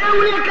நாடுங்கள்.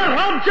 దేవుని యొక్క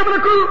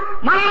రాజ్యమునకు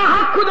మన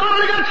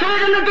హక్కుదారులుగా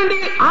చేయగలిగినటువంటి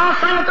ఆ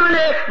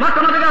సంగతులనే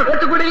మొట్టమొదటిగా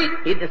వెతుకుడి.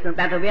 It doesn't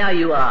matter where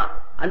you are,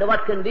 under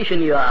what condition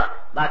you are,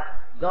 but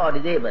God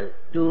is able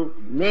to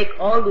make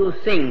all those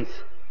things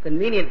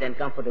convenient and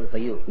comfortable for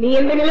you. நீ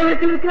எந்த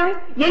நிலைமையில் இருக்கிறாய்,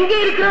 எங்கே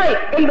இருக்கிறாய்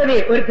என்பது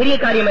ஒரு பெரிய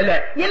காரியம் அல்ல.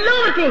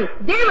 எல்லாவற்றையும்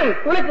தேவன்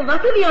உனக்கு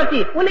வசதியாக்கி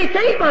உன்னை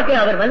செழிப்பாக்க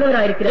அவர்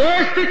வல்லவராயிருக்கிறார்.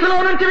 ఏ స్థితిలో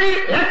నుంచివి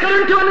ఎక్కడి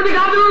నుంచి ఉన్నది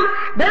కాదు,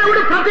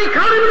 దేవుడు ప్రతి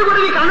కార్యమును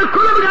కూడా నీకు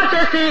అనుకూలముగా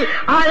చేసి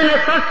ఆయన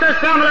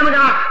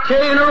సస్యశ్యామలముగా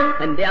చేయను.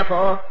 And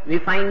therefore we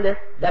find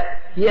that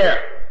here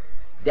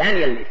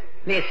Daniel is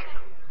placed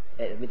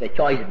with a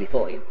choice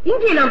before him.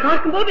 இங்கே நாம்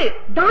பார்க்கும்போது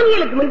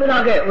தானியேலுக்கு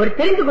முன்பதாக ஒரு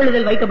தெரிந்து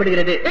கொள்ளுதல்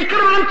வைக்கப்படுகிறது. ఇక్కడ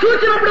మనం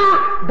చూసినప్పుడు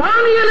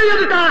దానియేలు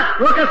ఎదుట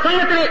ఒక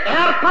సంగతిని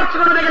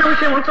ఏర్పరచుకున్నదగిన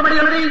విషయం ఉంచబడి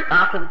ఉన్నది.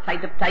 After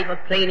the type of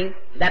training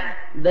that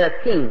the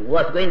king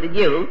was going to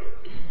give,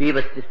 he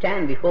was to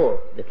stand before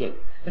the king.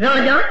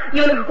 ராஜா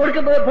இவனுக்கு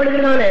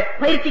கொடுக்கப்படுகிறதான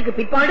பயிற்சிக்கு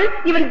பிற்பாடு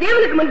இவன்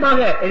தேவனுக்கு முன்பாக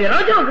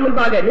ராஜாவுக்கு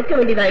முன்பாக நிற்க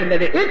வேண்டியதா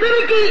இருந்தது.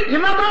 ఇతనికి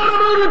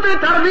ఇవ్వబడిన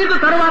తరబీదు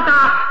తరువాత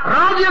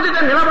రాజు ఎదుట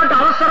నిలబడ్డ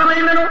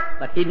అవసరమైనను.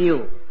 But he knew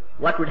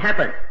what would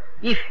happen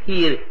if he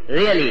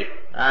really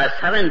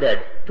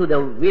surrendered to the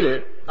will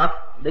of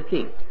the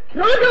king.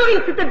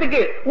 ராஜாவின்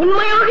சித்தத்துக்கு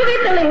உண்மையாகவே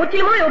தன்னை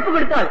முற்றிலுமாய் ஒப்புக்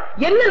கொடுத்தால்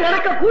என்ன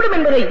நடக்கக்கூடும்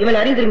என்பதை இவன்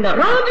அறிந்திருந்தான்.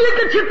 రాజు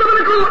యొక్క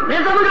చిత్తమునకు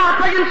నిజముగా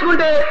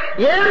అప్పగించుకుంటే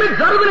ఏమి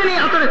జరుగునని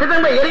అతడు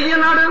సిద్ధంగా ఎరిగి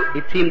ఉన్నాడు.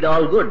 It seemed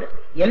all good.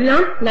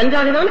 எல்லாம்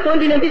நன்றாகதான்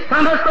தோன்றினது.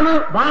 సమస్తము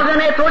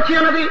బాగానే తోచి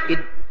ఉన్నది.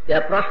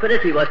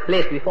 Prosperity was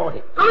placed before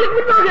him. அவனுக்கு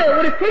முன்பாக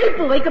ஒரு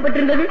செழிப்பு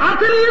வைக்கப்பட்டிருந்தது.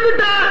 అతని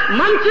ఎదుట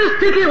మంచి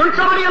స్థితి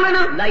ఉంచబడి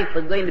ఉన్నది. Life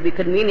was going to be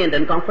convenient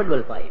and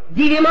comfortable for him.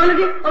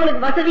 ஜீவியமானது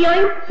அவனுக்கு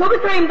வசதியாயும்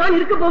சொகுசாயும் தான்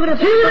இருக்க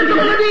போகிறது.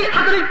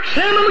 అతని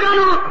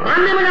క్షేమముగాను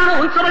రమ్యముగాను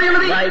ఉంచబడి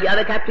ఉన్నది. While the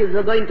other captives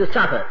were going to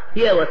suffer,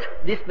 here was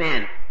this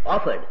man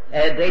offered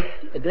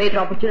a great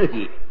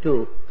opportunity to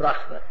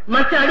prosper.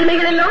 மற்ற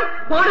அடிமைகள் எல்லாம்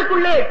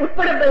பாடுக்குள்ளே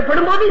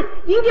உட்படப்படும்போது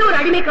இங்கே ஒரு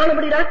அடிமை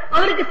காணப்படுகிறார்.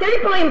 அவருக்கு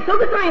செழிப்பாயும்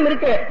சொகுசாயும்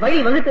இருக்க வழி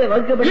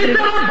வகுக்கப்படுகிறது.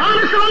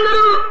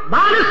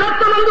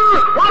 బానిసత్వమందు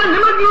వారు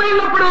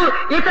నిమగ్నమైనప్పుడు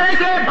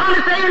ఇతనికే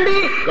బానిసేయండి,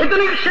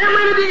 ఇతని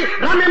క్షేమైనది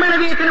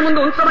రమ్యమైనది ఇతని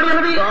ముందు ఉంచబడి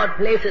ఉన్నది. God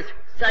places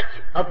such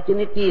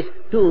opportunities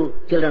to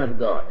children of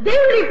God.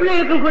 தேவனுடைய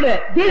பிள்ளைகளுக்கும் கூட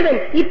தேவன்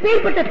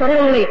இப்பேற்பட்ட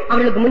தருணங்களை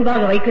அவர்களுக்கு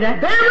முன்பாக வைக்கிறார்.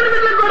 దేవుని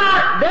మీద కూడా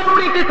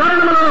దేవుడికి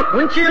తరుణమును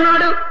ఉంచి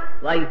ఉన్నాడు.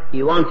 Why?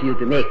 He wants you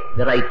to make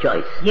the right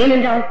choice.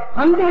 ஏனென்றால்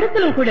அந்த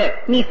இடத்திலும் கூட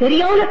நீ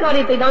சரியான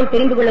காரியத்தை தான்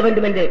தெரிந்து கொள்ள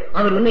வேண்டும் என்று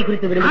அவர் உன்னை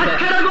குறித்து விரும்புகிறார்.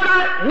 అక్కడ కూడా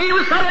నీవు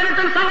సరైన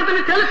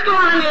సంగతిని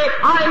తెలుసుకోవాలని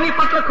ఆయన నీ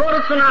పట్ల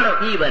కోరుతున్నాడు.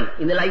 Even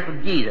in the life of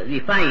Jesus,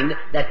 we find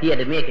that he had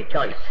to make a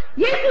choice.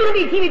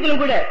 இயேசுவின்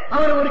ஜீவிதத்திலும் கூட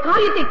அவர் ஒரு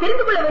காரியத்தை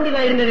தெரிந்து கொள்ள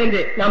வேண்டியதாக இருந்தது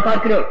என்று நாம்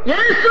பார்க்கிறோம்.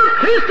 యేసు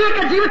క్రీస్తు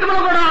యొక్క జీవితంలో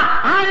కూడా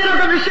ఆయన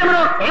ఒక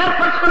విషయంలో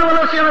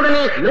ఏర్పరచుకోవలసి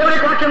ఉన్నదని దేవుని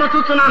వాక్యంలో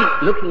చూస్తున్నాను.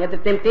 Looking at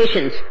the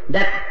temptations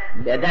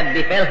that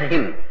befell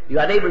him, you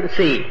are able to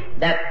see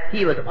that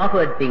he was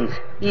offered things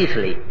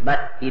easily, but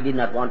he did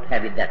not want to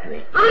have it that way.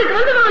 அவருக்கு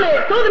வந்ததான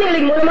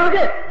சோதனைகளின்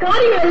மூலமாக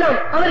காரியங்கள் எல்லாம்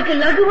அவருக்கு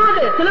லகுவாக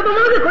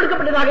சுலபமாக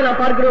கொடுக்கப்பட்டதாக நாம்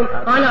பார்க்கிறோம்.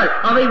 ஆனால்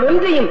அவை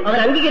ஒன்றையும்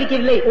அவர்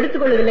அங்கீகரிக்கவில்லை,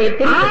 எடுத்துக்கொள்ளவில்லை.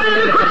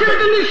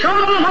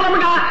 శోధన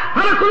మూలముగా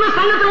మనకున్న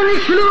సంగతులని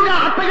సులువుగా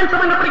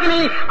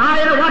అప్పగించబడినప్పటికీ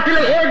ఆయన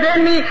వాటిలో ఏ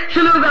దేన్ని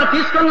సులువుగా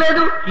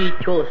తీసుకోలేదు. He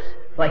chose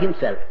for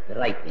himself the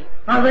right thing.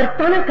 அவர்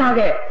தனக்காக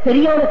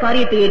சரியான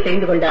காரியத்தையே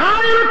தெரிந்து கொண்டார்.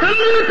 ఆయన తన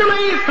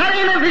నిమిత్తమై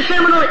సరైన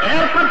విషయమును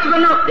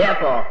ఏర్పరచుకున్నాడు.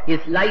 Therefore,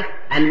 his life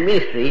and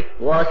ministry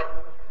was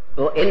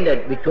ended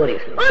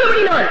victoriously.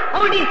 மறுபடியும்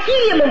அவருடைய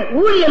ஜீவியமும்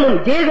ஊழியமும்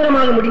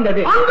ஜெயகரமாக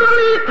முடிந்தது.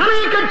 అందువల్ల తన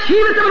యొక్క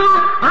జీవితము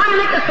ఆయన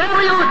యొక్క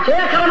సేవయు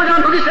జయకరముగా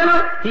ముగిసెను.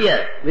 Here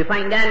we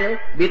find Daniel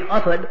being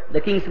offered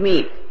the king's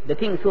meat, the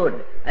king's food,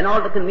 and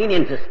all the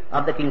conveniences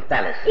of the king's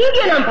palace.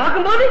 இங்கே நாம்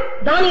பார்க்கும்போது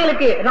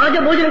தானியேலுக்கு ராஜ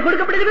போஜனம்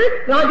கொடுக்கப்படுகிறது,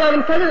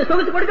 ராஜாவின்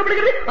சொகுசு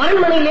கொடுக்கப்படுகிறது,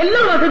 அரண்மனையில்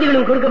எல்லா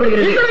வசதிகளும்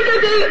கொடுக்கப்படுகிறது.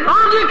 ఇక్కడికి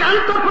రాజుకి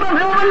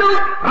అంతఃపురమును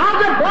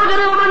రాజ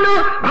భోజనమును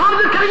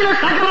రాజు కలిగిన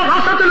సకల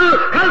వసతులు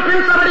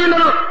కల్పించబడి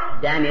ఉన్నను.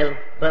 Daniel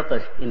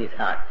purposed in his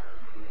heart.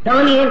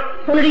 தானியேல்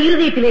தன்னுடைய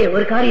இருதயத்திலே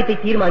ஒரு காரியத்தை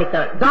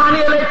தீர்மானித்தார்.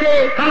 దానియేలు అయితే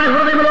తన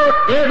హృదయంలో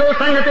ఏదో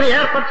సంగతిని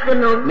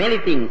ఏర్పరచుకున్నాడు. Many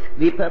things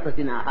we purpose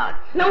in our heart.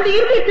 நம்முடைய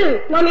இருதயத்தில்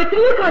நாம்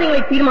எத்தனையோ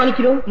காரியங்களை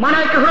தீர்மானிக்கிறோம். మన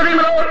యొక్క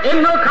హృదయంలో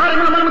ఎన్నో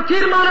కార్యములు మనం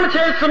తీర్మానం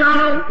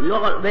చేస్తున్నాము.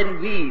 Lord, when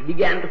we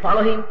began to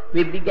follow him,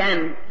 we began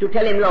to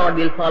tell him, Lord,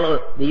 we'll follow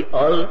thee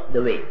all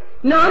the way.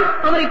 நாம்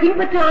அவரை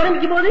பின்பற்ற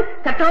ஆரம்பிக்கும் போது,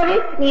 கர்த்தாவே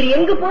நீர்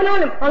எங்கு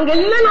போனாலும்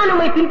அங்கெல்லாம் நான்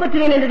உம்மை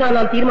பின்பற்றுவேன் என்று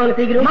நாம் தீர்மானம்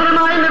செய்கிறோம். మనం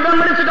ఆయన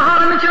వెంబడించడం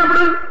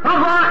ఆరంభించినప్పుడు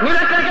ప్రభువా నీవు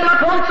ఎక్కడికి ఎలా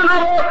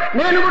పోతున్నావో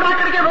నేను కూడా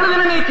అక్కడికి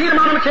వెళుదునని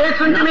తీర్మానం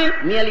చేస్తుంటిని.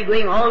 Merely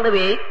going all the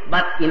way,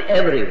 but in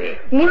every way.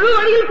 முழு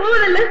வழியில்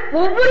போவதல்ல,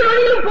 ஒவ்வொரு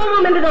வழியிலும்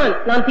போவோம் என்றுதான்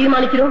நாம்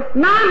தீர்மானிக்கிறோம்.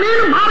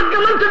 నేను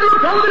మార్గమంతటూ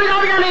పోవుదును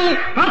కాదు కానీ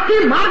ప్రతి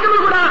మార్గము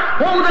కూడా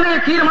పోవుదనే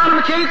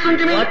తీర్మానం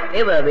చేస్తుంటిని.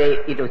 Whatever way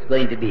it was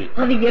going to be.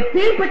 அது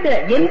எப்பேற்பட்ட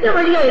எந்த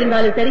வழியா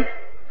இருந்தாலும் சரி,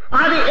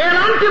 అది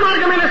ఎలాంటి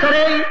మార్గమైనా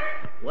సరే,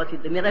 Was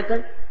it the miracle?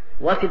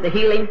 Was it the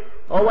healing?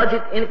 Or was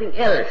it anything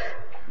else?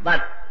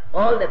 But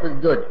all that was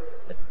good,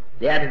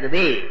 that is the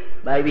way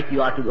by which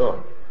you are to go.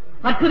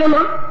 அற்புதமா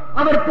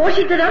அவர்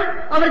போஷித்ததா,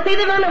 அவர்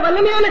செய்ததான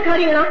வல்லமையான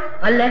காரியங்களா?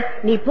 அல்ல,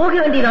 நீ போக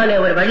வேண்டியதான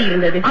ஒரு வழி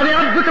இருந்தது. అది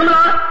అద్భుతమా,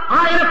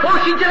 ఆయన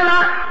పోషించినదా,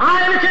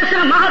 ఆయన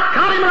చేసిన మహత్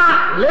కార్యములా?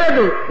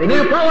 లేదు,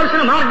 నీవు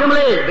పోవలసిన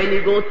మార్గములే. When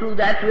you go through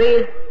that way,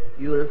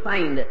 you will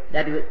find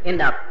that you will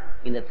end up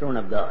in the throne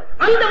of God.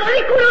 அந்த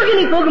வழிக்குள்ளாக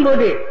நீ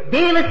போகும்போது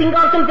தேவ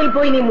சிங்காசனத்தில்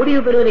போய் நீ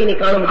முடிவு பெறுவதை நீ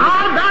காண முடியும்.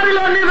 ఆ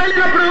దారిలో నీ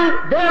వెళ్ళినప్పుడు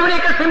దేవుని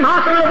యొక్క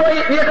సింహాసనంలో పోయి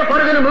నీ యొక్క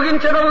పరుగును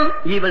ముగించడం.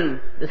 Even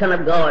the Son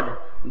of God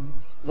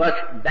was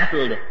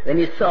baffled when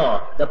he saw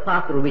the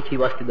path through which he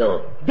was to go.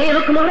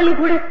 தேவகுமாரனும்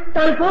கூட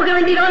தான் போக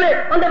வேண்டியதான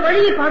அந்த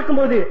வழியை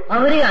பார்க்கும்போது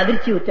அவரே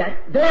அதிர்ச்சி உற்றார்.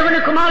 దేవుని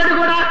కుమారుడు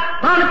కూడా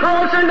తాను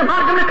పోవలసిన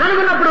మార్గం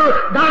కనుగొన్నప్పుడు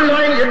దానిలో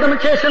ఆయన యుద్ధం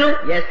చేసెను.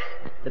 Yes,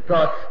 the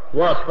cross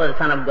was for the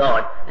Son of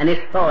God, and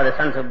it's for the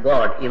sons of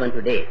God even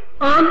today.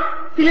 ஆம்,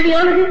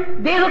 சிலுவையானது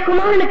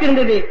தேவகுமாரனுக்கு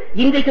இருந்தது.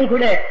 இன்றைக்கும்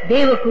கூட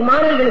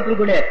தேவகுமாரர்களுக்கும்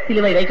கூட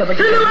சிலுவை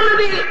வைக்கப்பட்டது.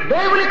 సిలువన్నది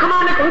దేవుని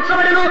కుమారునికి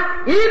ఉంచబడిను.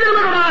 ఈ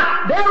దినము కూడా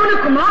దేవుని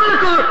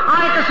కుమారునికి ఆ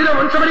యొక్క సిలువ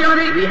ఉంచబడి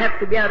ఉన్నది. We have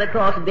to bear the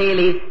cross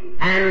daily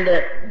and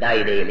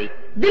die daily.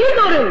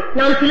 தினந்தோறும்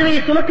நாம்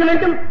சிலுவையை சுமக்க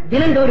வேண்டும்,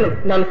 தினந்தோறும்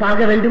நாம்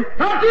சாக வேண்டும்.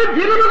 ప్రతి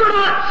దినము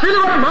కూడా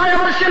సిలువ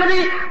మాయవలసి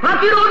ఉన్నది,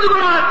 ప్రతిరోజు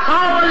కూడా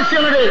సావలసి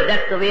ఉన్నది.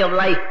 That's the way of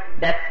life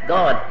that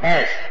God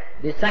has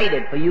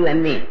decided for you and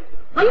me.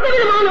 அந்த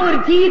விதமான ஒரு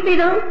ஜீவித்தை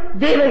தான்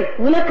தேவன்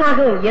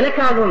உனக்காகவும்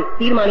எனக்காகவும்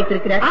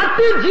தீர்மானித்திருக்கிறார்.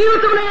 అతి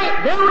జీవితమే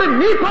దేవుడు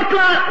నీ పట్ల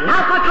నా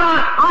పట్ల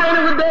ఆయన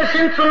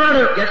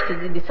ఉద్దేశించున్నాడు. Just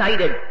as he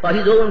decided for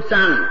his own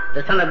son,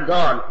 the Son of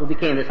God, who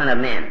became the Son of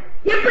Man.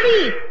 எப்படி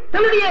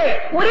தன்னுடைய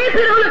ஒரே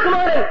பேரான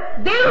குமாரன்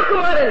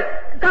தேவகுமாரன்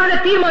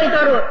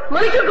தீர்மானித்தாரோ,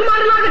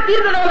 மனுஷகுமாரனாக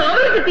தீர்ந்ததான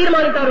அவருக்கு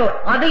தீர்மானித்தாரோ,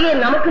 அதையே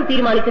நமக்கும்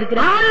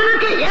தீர்மானித்திருக்கிறார்.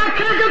 ఆయనకి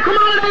ఏకైక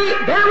కుమారుడై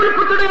దేవుని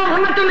పుత్రుడిగా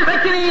ఉన్నటువంటి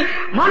వ్యక్తిని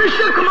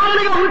మనుష్య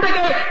కుమారునిగా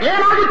ఉంటకే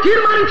ఏనాడు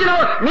తీర్మానించినో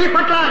నీ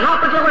పట్ల నా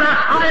పట్ల కూడా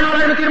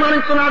ఆయన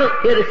తీర్మానిస్తున్నాడు.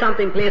 Here is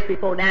something placed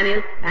before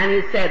Daniel, and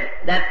he said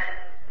that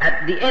at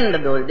the end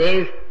of those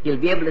days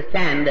he'll be able to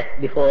stand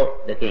before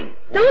the king.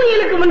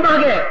 தானியேலுக்கு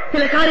முன்பாக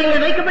சில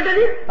காரியங்கள்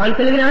வைக்கப்பட்டது. அவன்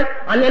சொல்கிறான்,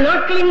 அந்த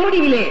நாட்களின்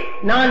முடிவிலே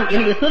நான்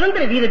என்னுடைய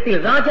சுதந்திர வீரத்தில்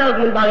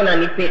ராஜாவுக்கு முன்பாக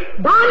நான் நிற்பேன்.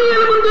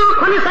 దానియేలు ముందు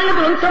కొన్ని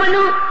సంగతులు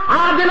ఉంచమను.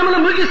 ఆ దినములు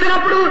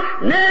ముగిసినప్పుడు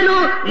నేను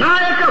నా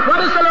యొక్క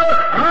వరుసలో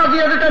రాజు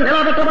ఎదుట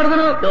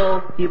నిలబెట్టబడదును. Though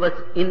he was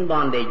in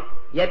bondage,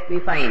 yet we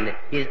find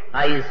his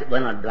eyes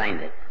were not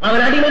blinded.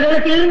 அவன்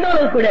அடிமைதனத்தில்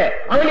இருந்தாலும் கூட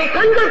அவனுடைய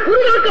கண்கள்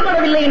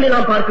குறிவைக்கப்படவில்லை என்று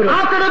நாம் பார்க்கிறோம்.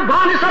 అతడు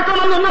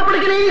బానిసత్వంలో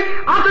ఉన్నప్పటికీ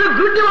అతడు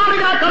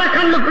గుడ్డివాడిగా తన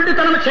కళ్ళు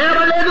గుడ్డితనం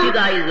చేయబడలేదు. His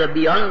eyes were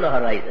beyond the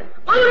horizon.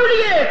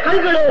 அவனுடைய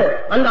கண்களோ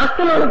அந்த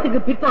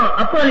அஸ்தமானத்துக்கு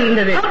அப்பால்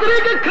இருந்தது.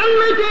 అతనికి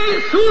కళ్ళైతే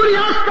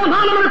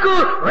సూర్యాస్తమానములకు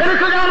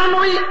వెనుకగా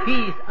ఉన్నవి.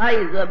 His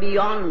eyes were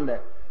beyond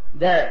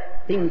the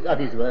things of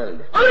this world.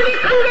 அவனுடைய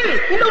கண்கள்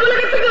இந்த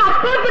உலகத்துக்கு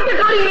அப்பாற்பட்ட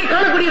காரியங்களை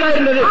காணக்கூடியதாக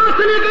இருந்தது.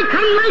 అతనికి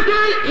కళ్ళైతే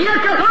ఈ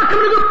యొక్క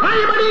వాక్యములకు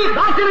పైబడి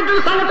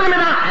దాచినటువంటి సంగతుల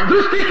మీద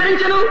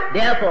దృష్టీకరించను.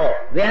 Therefore,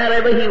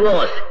 wherever he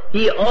was,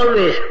 he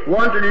always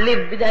wanted to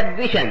live with that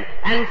vision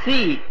and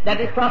see that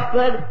he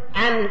prospered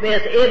and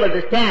was able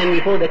to stand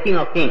before the King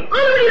of Kings.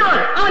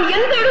 அவன்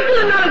எந்த இடத்தில்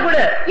இருந்தாலும் கூட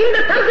இந்த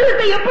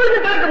தரிசனத்தை எப்பொழுது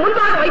தனக்கு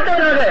முன்பாக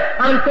வைத்தவராக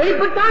அவன்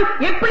செயல்பட்டான்.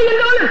 எப்படி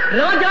என்றாலும்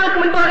ராஜாவுக்கு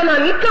முன்பாக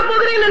நான் நிற்க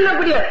போகிறேன்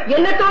என்னக்கூடிய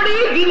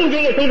எண்ணத்தோடையே ஜீவியம்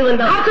செய்து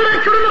வந்தான். అతడు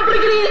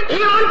చూడనప్పటికీ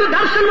ఇలాంటి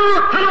దర్శనం దర్శనము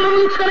తనను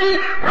ఉంచుకొని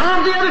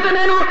రాజు ఎదుట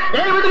నేను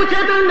ఏ విధము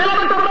చేతులను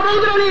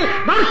నిలబెట్టబడబోదునని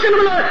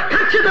దర్శనములో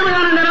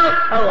ఖచ్చితంగా నేను.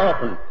 How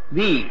often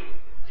we,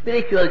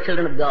 spiritual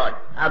children of God,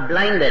 are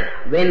blinded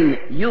when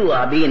you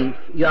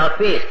are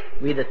faced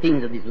with the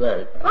things of this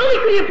world.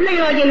 ஆவிக்குரிய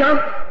பிள்ளைகளாகிய நாம்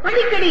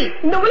அடிக்கடி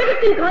இந்த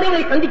உலகத்தின்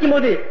காரியங்களை சந்திக்கும்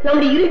போது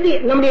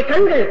நம்முடைய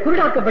கண்கள்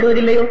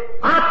குருடாக்கப்படுவதில்லையோ?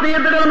 ఆత్మీయ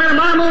బిడ్డలమైన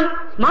మనము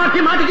మాటి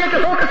మాటికి యొక్క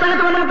లోక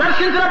సంగతులను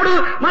దర్శించినప్పుడు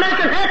మన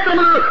యొక్క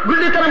నేత్రములు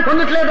గుడ్డితనం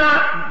పొందట్లేదా?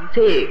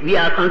 Say, we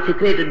are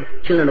consecrated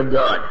children of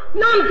God.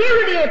 நாம்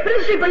தேவனுடைய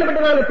பிரதிஷ்டை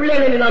பண்ணப்பட்டதான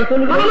பிள்ளைகள் என்று நாம்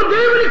சொல்லுவோம். మనము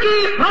దేవునికి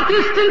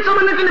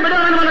ప్రతిష్ఠించమన్నటువంటి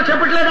బిడ్డలని మనం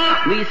చెప్పట్లేదా?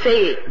 We say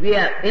we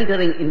are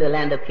entering in the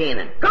land of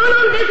Canaan.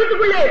 கானான்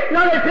தேசத்துக்குள்ளே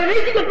நாங்கள்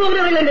பிரவேசிக்கப்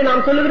போகிறவர்கள் என்று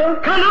நாம் சொல்லுகிறோம்.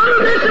 కనాను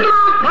దేశంలో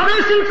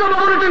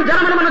ప్రవేశించబోతున్న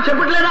జనమని మనం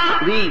చెప్పట్లేదా?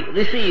 We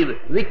receive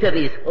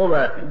victories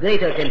over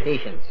greater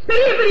temptations.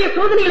 பெரிய பெரிய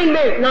சோதனைகளின்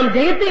மேல் நாம்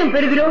ஜெயத்தையும்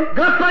பெறுகிறோம்.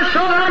 గొప్ప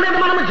శోధన మీద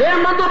మనం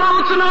జయం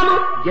పొందబోతున్నాము.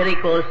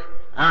 Jerichos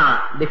are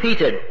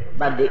defeated,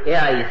 but the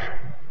Ai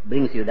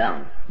brings you down.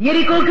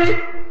 எரிகோக்கள்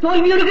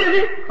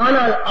தோல்வியுறுகிறது,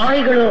 ஆனால்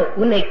ஆய்களோ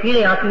உன்னை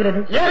கீழே ஆக்குகிறது.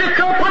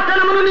 ఎరికో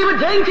పట్టణమును నీవు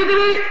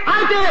జయించితివి,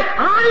 అయితే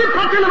ఆయి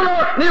పట్టణంలో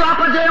నీవు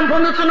అపజయం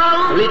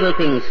పొందుతున్నావు. Little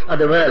things of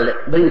the world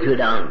brings you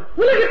down.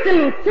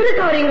 உலகத்தின் சிறு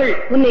காரியங்கள்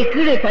உன்னை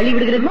கீழே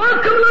தள்ளிவிடுகிறது.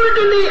 లోకములో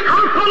నుండి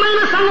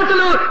అల్పమైన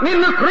సంగతులు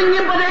నిన్ను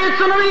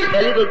కృంగింపజేస్తున్నవి.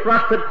 A little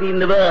prosperity in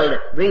the world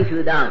brings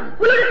you down.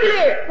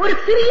 உலகத்திலே ஒரு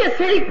சிறிய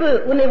செழிப்பு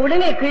உன்னை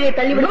உடனே கீழே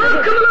தள்ளிவிடுகிறது.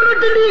 లోకములో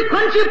నుండి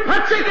కొంచెం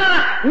పచ్చిక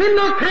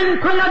నిన్ను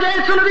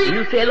కృంగజేస్తున్నది.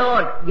 You say,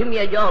 Lord, give me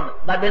a job,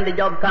 but when the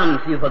job comes,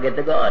 you forget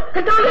the God.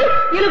 கர்த்தாவே,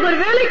 எனக்கு ஒரு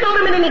வேலை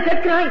காணும் என்று நீ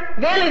கேட்கிறாய்,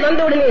 வேலை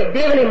வந்தவுடனே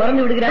தேவனை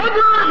மறந்து விடுகிறாய்.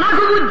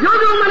 నాకు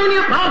ఉద్యోగం అని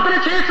నీవు ప్రార్థన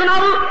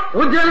చేస్తున్నావు,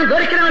 ఉద్యోగం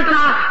దొరికిన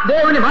వెంటనే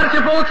దేవుని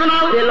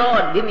మర్చిపోతున్నావు. Say,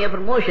 Lord, give me a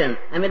promotion,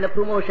 and when the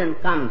promotion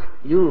comes,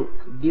 you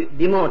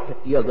demote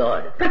your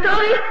God.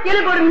 கர்த்தாவே,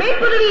 எனக்கு ஒரு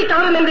மேற்பதவியை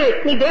தாரும் என்று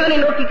நீ தேவனை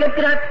நோக்கி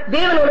கேட்கிறாய்,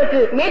 தேவன்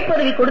உனக்கு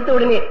மேற்பதவி கொடுத்த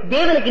உடனே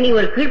தேவனுக்கு நீ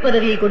ஒரு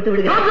கீழ்ப்பதவியை கொடுத்து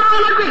விடுகிறாய்.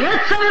 నాకు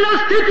హెచ్చైన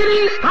స్థితిని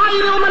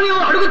స్థాయిలో మరియు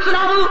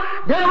అడుగుతున్నావు,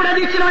 దేవుడు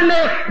అది ఇచ్చినంటే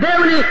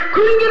దేవుని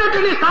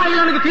కృంగినటువంటి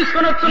స్థాయిలోనికి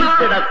తీసుకొని వస్తున్నావు.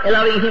 Instead of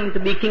allowing him to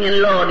be king and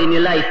Lord in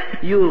your life,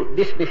 you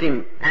dismiss him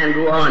and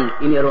go on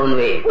in your own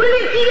way.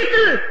 உன்னுடைய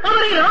ஜீவித்தில்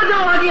அவரை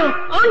ராஜாவாகியும்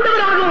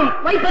ஆண்டவராகவும்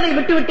வைப்பதை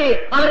விட்டுவிட்டு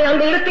அவரை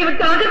அந்த இடத்தை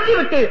விட்டு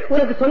அகற்றிவிட்டு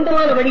உனக்கு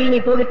சொந்தமான வழியில் நீ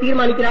போக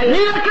தீர்மானிக்கிறாய்.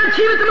 నీ యొక్క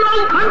జీవితంలో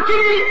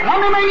మంచిది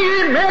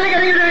రమణమైనది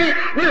మేలుగలిగినది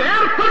నీవు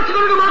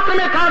ఏర్పరచుకున్నది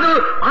మాత్రమే కాదు,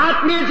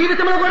 ఆత్మీయ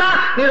జీవితంలో కూడా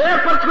నీవు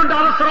ఏర్పరచుకుంటే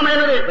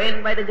అవసరమైనది. When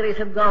by the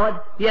grace of God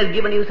he has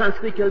given you some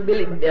spiritual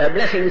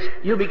blessings,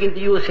 you begin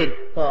to use it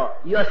for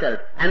yourself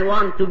and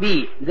want to be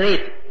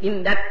great in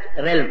that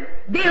realm.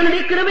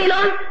 தேவனுடைய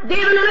கிருபையினால்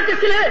தேவன் உனக்கு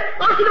சில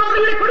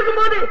ஆசீர்வாதங்களை கொடுக்கும்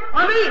போது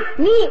அவை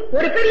நீ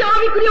ஒரு பெரிய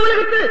ஆவிக்குரிய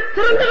உலகத்தில்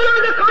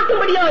சிறந்தவனாக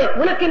காட்டும்படியாய்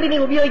உனக்கு என்று நீ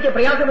உபயோகிக்க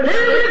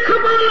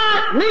பிரயாசப்படுகிறாய்.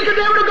 నీకు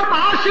దేవుడు గొప్ప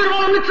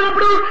ఆశీర్వాదం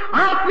ఇచ్చినప్పుడు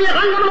ఆత్మీయ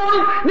రంగంలో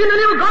నిన్ను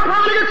నీవు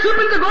గొప్పవాడిగా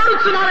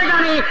చూపించగోరుచున్నారే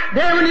గాని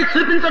దేవుని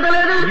చూపించడం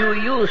లేదు. You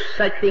use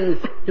such things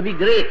to be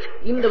great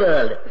in the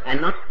world and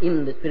not in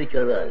the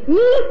spiritual world.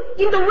 நீ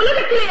இந்த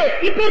உலகத்திலே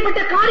இப்பேற்பட்ட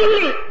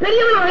காரியங்களில்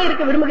பெரியவனாக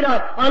இருக்க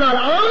விரும்புகிறார், ஆனால்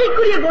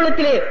ஆவிக்குரிய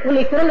கோலத்திலே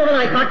உன்னை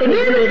சிறந்தவனாய் காட்ட நீ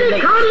விரும்புவதில்லை.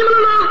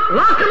 కార్యములలో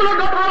లోకములో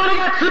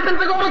గొప్పవాడిగా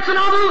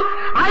చూపించగోరుచున్నావు,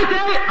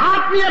 అయితే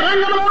ఆత్మీయ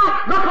రంగంలో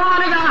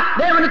గొప్పవాడిగా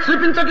దేవుని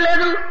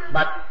చూపించట్లేదు.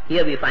 But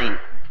here we find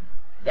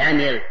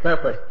Daniel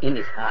purpose in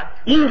his heart.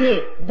 இங்கே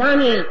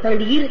தானியேல்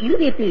தன்னுடைய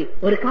இருதயத்தில்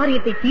ஒரு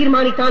காரியத்தை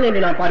தீர்மானித்தான்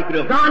என்று நாம்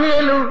பார்க்கிறோம்.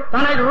 దానియేలు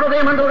తన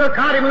హృదయం అందు ఒక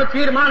కార్యమును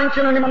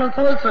తీర్మానించనని మనం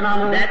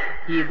చూస్తున్నాము. That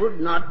he would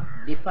not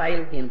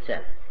defile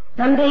himself.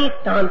 தன்னை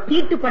தான்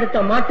தீட்டுப்படுத்த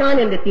மாட்டான்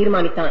என்று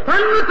தீர்மானித்தான்.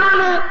 తన్ను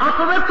తాను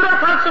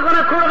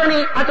అపవిత్రపరచుకొనకూడదని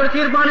అతడు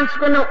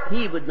తీర్మానించుకున్నావు.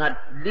 He would not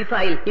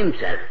defile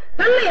himself.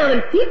 தன்னை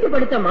அவன்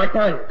தீட்டுப்படுத்த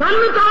மாட்டான்.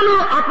 తన్ను తాను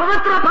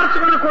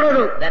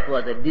అపవిత్రపరచుకొనకూడదు. That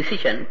was a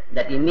decision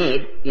that he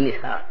made in his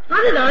heart.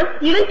 அதுதான்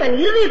இவன் தன்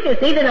இருதயத்தை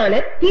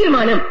செய்ததான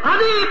தீர்மானம்.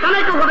 అది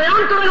తనకు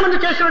హృదయాంతరంగ ముందు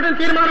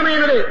చేసినటువంటి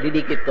తీర్మానమైనది. Did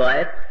he keep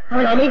quiet?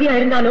 அவன் அமைதியா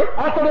இருந்தானோ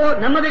అతడు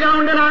నెమ్మదిగా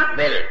ఉండనా?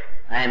 Well,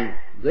 I am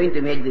going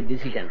to make the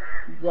decision.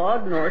 God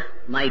knows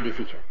my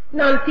decision.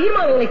 நான்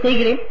தீர்மானங்களை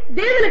செய்கிறேன்,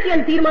 தேவனுக்கு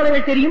என்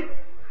தீர்மானங்கள் தெரியும்.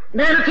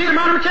 నేను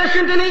తీర్మానం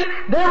చేసింది,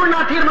 దేవుడు నా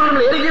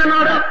తీర్మానంలో ఎరిగి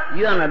ఉన్నాడు.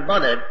 You are not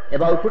bothered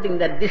about putting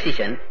that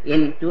decision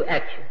into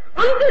action.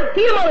 அந்த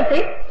தீர்மானத்தை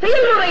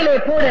செயல்முறையிலே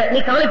போட நீ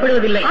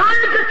கவலைப்படுவதில்லை. ఆ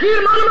యొక్క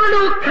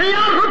తీర్మానములను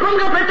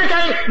క్రియారూపంగా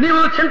పెట్టకై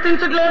నీవు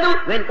చింతించట్లేదు.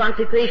 When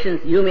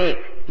consecrations you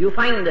make, you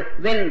find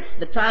when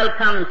the trial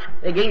comes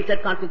against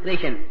that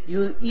consecration,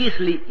 you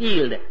easily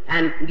yield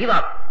and give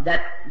up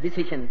that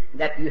decision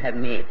that you have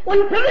made.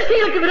 உன்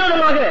பிரதிஷ்டைகளுக்கு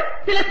விரோதமாக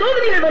சில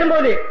சோதனைகள்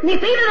வரும்போது நீ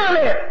செய்ததான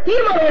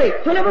தீர்மானங்களை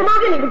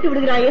சுலபமாக நீ விட்டு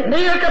விடுகிறாயே.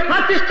 నీ యొక్క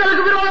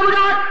ప్రతిష్టలకు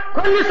విరోధముగా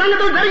కొన్ని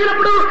సంగతులు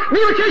జరిగినప్పుడు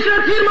నీవు చేసిన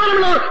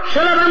తీర్మానంలో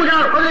సులభంగా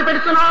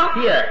వదిలిపెడుతున్నావు.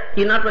 Here,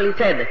 he not only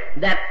said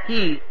that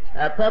he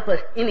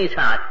purposed in his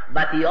heart,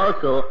 but he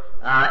also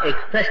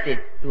expressed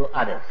it to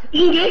others.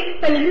 இங்கே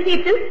தன்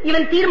இருதயத்தில்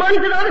இவன்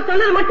தீர்மானித்ததாக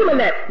சொன்னது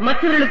மட்டுமல்ல,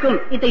 மற்றவர்களுக்கும்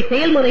இதை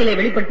செயல்முறையிலே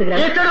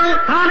வெளிப்படுத்துகிறார். ఇతడు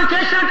తాను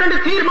చేసినటువంటి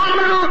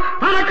తీర్మానములను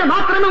తనకు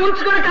మాత్రమే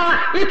ఉంచుకొనక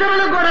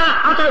ఇతరులకు కూడా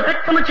అతడు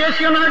వ్యక్తము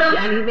చేసి ఉన్నాడు.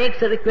 And he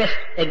makes a request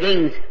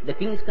against the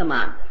king's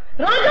command.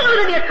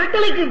 ராஜாவினுடைய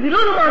கட்டளைக்கு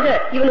விரோதமாக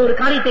இவன் ஒரு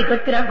காரியத்தை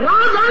கேட்கிறான்.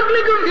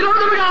 రాజాజ్ఞకు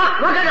విరోధముగా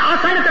ఒక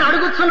ఆసనத்தை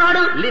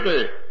అడుగుతున్నాడు.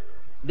 Little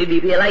did he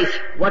realize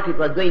what it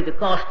was going to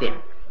cost him.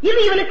 இது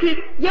இவனுக்கு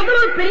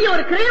எவ்வளவு பெரிய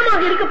ஒரு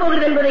கிரயமாக இருக்க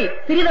போகிறது என்பதை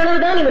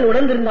சிறிதளவுதான் இவன்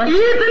உணர்ந்திருந்தான்.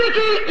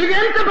 ఈతనికి ఇది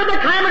ఎంత పెద్ద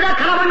ఖాయముగా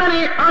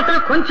కనబడని అతను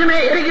కొంచెమే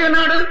ఎరిగి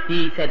ఉన్నాడు.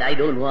 He said, I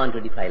don't want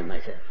to defile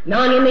myself.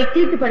 நான் என்னை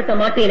தீட்டுப்படுத்த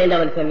மாட்டேன் என்று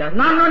அவன் சொன்னான்.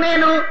 నన్ను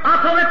నేను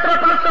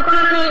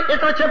అపవిత్రపరచుకున్నానని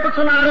ఇతను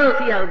చెప్పుచున్నాడు.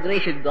 See how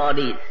gracious God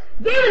is.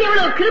 தேவன்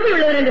எவ்வளவு கிருபை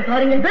உள்ளவர் என்று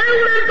பாருங்கள்.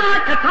 దేవుడంతా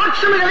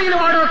కటాక్షము కలిగిన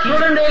వాడు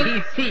చూడండి. He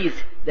sees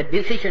the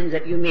decisions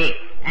that you make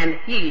and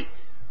he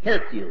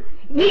helps you,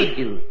 leads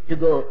you to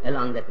go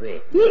along that way.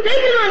 நீ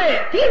செய்கிறதான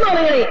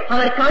தீர்மானங்களை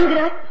அவர்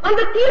காண்கிறார்.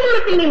 அந்த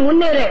தீர்மானத்தில் நீ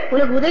முன்னேற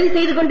உனக்கு உதவி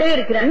செய்து கொண்டே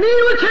இருக்கிறார்.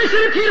 నీవు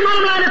చేసిన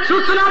తీర్మానం ఆయన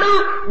చూస్తున్నాడు.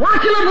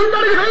 వాటిలో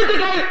ముందడుగు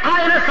వేయటకై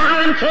ఆయన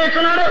సహాయం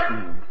చేస్తున్నాడు.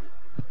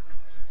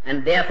 And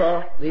therefore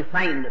we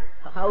find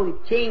how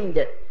it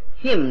changed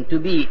him to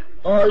be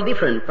all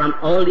different from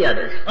all the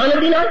others.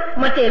 ஆனதினால்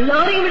மற்ற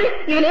எல்லாரையும் விட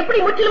இவன் எப்படி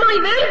முற்றிலுமாய்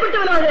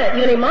வேறுபட்டவனாக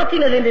இவனை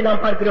மாற்றினது என்று நாம்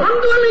பார்க்கிறோம்.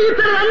 అందువల్ల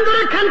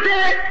ఇతరులందరి కంటే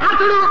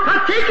అతడు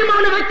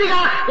ప్రత్యేకమైన వ్యక్తిగా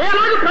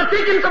ఎలాగ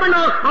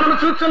ప్రత్యేకించబడినో మనం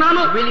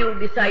చూస్తున్నాము. Will you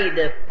decide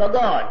for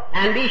God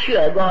and be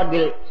sure God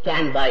will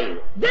stand by you?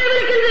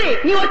 தேவனுக்கென்று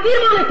நீ ஒரு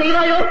தீர்மானம்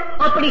செய்வாயோ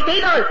அப்படி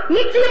செய்தால்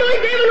நிச்சயமாய்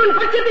தேவன் உன்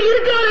பட்சத்தில்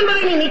இருக்கிறார்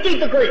என்பதை நீ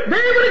நிச்சயித்துக் கொள்.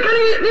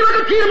 దేవుడికని నీవు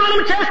ఒక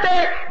తీర్మానం చేస్తే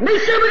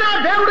నిశ్చయముగా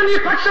దేవుడు నీ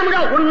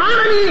పక్షముగా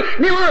ఉన్నాడని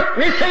నీవు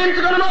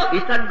నిశ్చయించుకొను.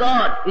 It's not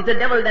God, it's the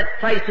devil that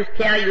tries to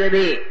scare you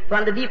away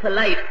from the deeper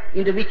life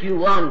into which you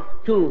want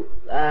to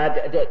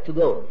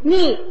go.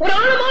 நீ ஒரு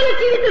ஆழமான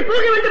ஜீவித்தில்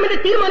போக வேண்டும் என்று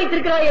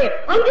தீர்மானித்திருக்கிறாயே,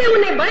 அங்கே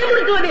உன்னை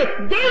பயமுறுத்துவது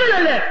தேவன்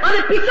அல்ல, அது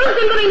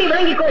பிசாசு என்பதை நீ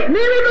விளங்கிக்கொள்.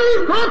 నీవు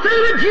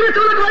గోచైన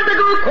జీవితంలోకి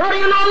వెళ్ళటకు కోరి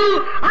ఉన్నావు.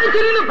 అయితే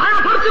నిన్ను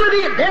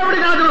భయపరుచున్నది దేవుడు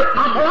కాదు,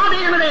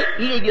 అపవాదమైనది.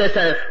 Yield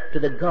yourself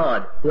to the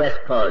God who has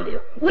called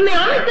you. உன்னை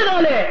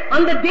அழைத்ததான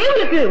அந்த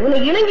தேவனுக்கு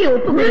உன்னை இணங்கி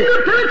ஒப்புக்கொள். నిన్ను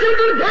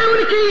పిలిచిన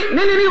దేవునికి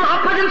నిన్ను నీవు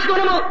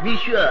అప్పగించుకోను. Be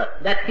sure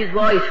that his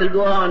voice will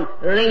go on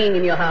ringing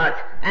in your heart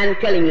and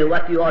telling you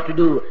what you ought to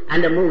do and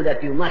the move that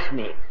you must make.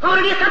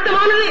 அவருடைய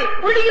சத்தமானது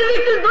உன்னுடைய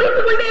இதயத்தில்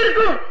தொனித்துக் கொண்டே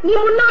இருக்கும். நீ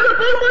முன்னாக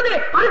போகும்போது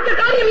அடுத்த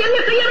காரியம் என்ன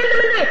செய்ய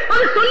வேண்டும் என்று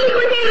அது சொல்லிக்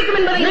கொண்டே இருக்கும்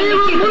என்பதை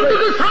నీవు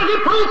ముందుకు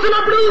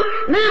సాగిపోతున్నప్పుడు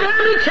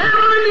నీవేమి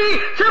చేయాలని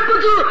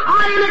చెప్పుచు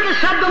ఆయనకి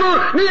శబ్దము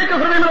నీ యొక్క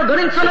హృదయంలో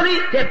ధ్వనించున్నది.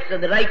 Steps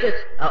of the righteous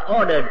are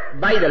ordered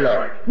by the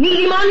Lord.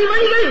 நீதிமான்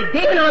வழிகள்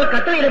தேவனால்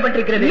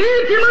கட்டளையிடப்பட்டிருக்கிறது.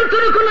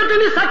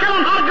 నీతిమంతుడుకున్నటువంటి సకల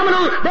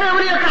మార్గములు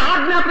దేవుని యొక్క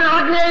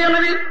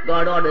ఆజ్ఞేయున్నది.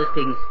 God orders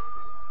things.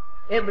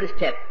 Every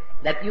step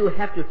that you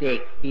have to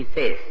take, he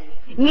says.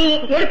 நீ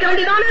ஏற்க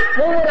வேண்டியதான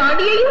ஒவ்வொரு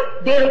அடியையும்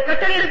தேவன்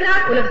கட்டளை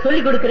இருக்கிறார், உனக்கு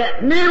சொல்லிக் கொடுக்கிறார்.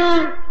 నీవు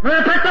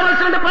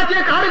పెట్టవలసిన ప్రతి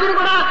అడుగును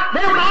కూడా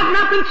దేవుడు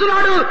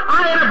ఆజ్ఞాపించున్నాడు,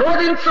 ఆయన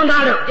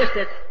బోధించున్నాడు. Just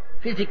as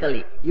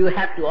physically, you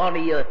have to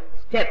order your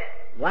step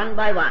one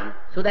by one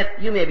so that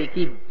you may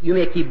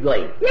keep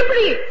going.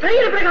 எப்படி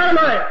சரீர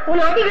பிரகாரமாக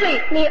உன் அடிகளை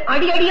நீ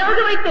அடியடியாக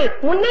வைத்து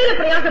முன்னேற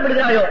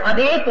பிரயாசப்படுகிறாயோ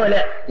அதே போல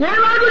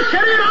ఏలాగూ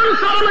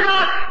శరీరానుసారముగా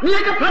నీ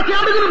యొక్క ప్రతి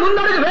అడుగును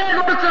ముందడుగు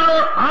వేయగొచ్చావో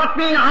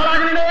ఆత్మీయ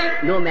అలాగనే.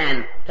 No man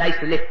tries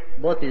to lift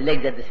both his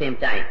legs at the same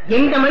time.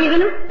 எந்த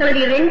மனிதனும்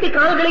தன்னுடைய 2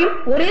 கால்களையும்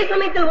ஒரே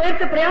சமயத்தில்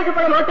உயர்த்த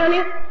பிரயாசப்பட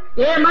மாட்டானே.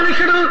 ఏ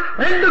మనుషుడు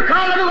 2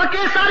 కాళ్ళను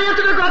ఒకేసారి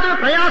ఎత్తుటకు అతడు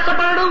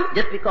ప్రయాసపడడు.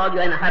 Just because you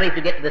are in a hurry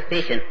to get to the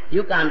station,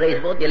 you can't raise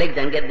both your legs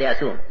and get there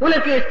soon.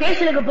 உனக்கு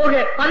ஸ்டேஷனுக்கு போக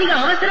அதிக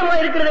அவசரமா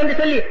இருக்கிறது என்று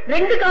சொல்லி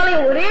 2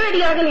 காலையும் ஒரே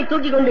அடியாக நீ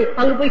தூக்கி கொண்டு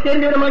அங்கு போய்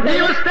சேர்ந்து விட மாட்டேன்.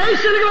 నీవు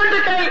స్టేషన్ కి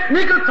వెళ్ళటకై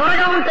నీకు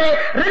త్వరగా ఉంటే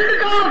 2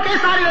 కాళ్ళు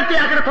ఒకేసారి ఎత్తి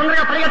అక్కడ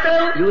తొందరగా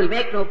పరిగెత్తవు. You will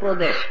make no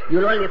progress. You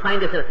will only find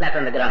yourself flat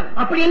on the ground.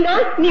 அப்படி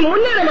என்றால் நீ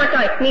முன்னேற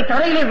மாட்டாய், நீ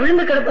தரையிலே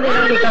விழுந்து கிடப்பதை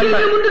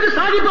ముందుకు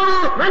సాగిపోవు,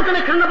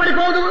 వెంటనే కింద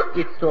పడిపోదు.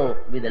 It's so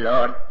with the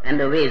Lord and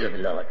the ways of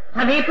the Lord.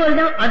 அதே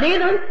போல்தான்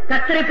அதேதான்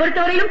கர்த்தரை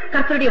பொறுத்தவரையிலும்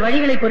கர்த்தருடைய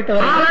வழிகளை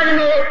பொறுத்தவரையிலும்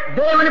అలాగనే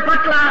దేవుని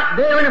పట్ల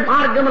దేవుని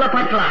మార్గముల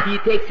పట్ల He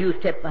takes you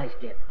step by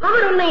step.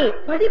 அவர் உன்னை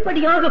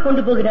படிப்படியாக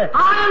கொண்டு போகிறார்.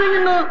 ఆయన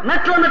నిన్ను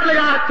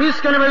మెట్లుగా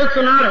తీసుకుని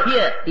వెళుతున్నాడు.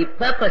 Here he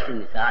purposed in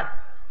his heart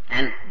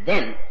and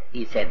then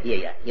he said,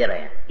 here I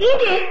am.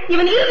 இங்கே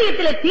இவன்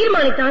இருதயத்திலே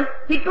தீர்மானித்தான்,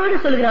 பிற்போடு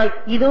சொல்கிறான்,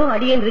 இதோ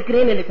அடியேன்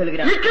இருக்கிறேன் என்று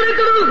சொல்கிறான்.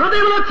 ఇక్కడికడు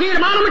హృదయంలో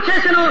తీర్మానం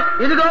చేసెను,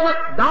 ఇదిగో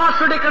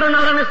దాసుడు ఇక్కడ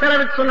ఉన్నాడని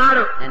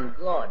సెలవిస్తున్నాడు. And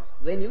God,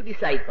 when you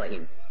decide for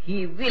him, he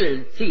will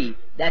see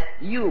that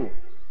you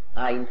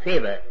are in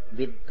favor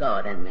with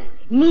God and man.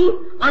 நீ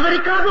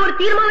அவருக்காக ஒரு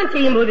தீர்மானம்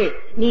செய்யும் போது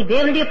நீ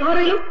தேவனுடைய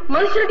பார்வையிலும்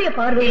மனுஷனுடைய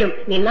பார்வையிலும்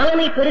நீ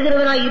நலனை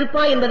பெறுகிறவராய்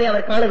இருப்பாய் என்பதை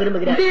அவர் காண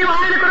விரும்புகிறார். నీవు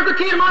ఆయన కొరకు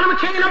తీర్మానం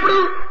చేయనప్పుడు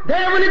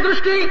దేవుని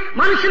దృష్టి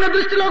మనుషుల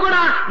దృష్టిలో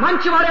కూడా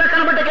మంచివాడే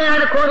కనబడకే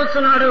ఆయన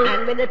కోరుతున్నాడు.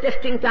 And when the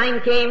testing time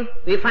came,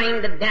 we find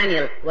that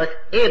Daniel was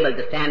able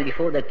to stand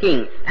before the king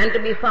and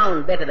to be found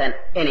better than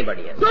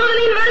anybody else.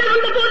 சோதனையின் வேலை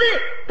வந்தபோது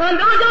தான்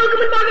ராஜாவுக்கு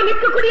முன்பாக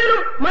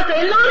நிற்கக்கூடியவனும் மற்ற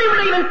எல்லாரையும்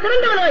விட இவன்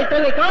சிறந்தவனாய்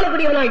தன்னை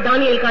காணக்கூடியவனாய்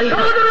தானியேல்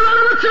காண்கிறான்.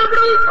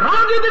 వచ్చినప్పుడు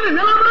రాజు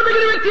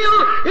నిలబడదగిన వ్యక్తి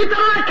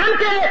ఇతరుల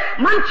కంటే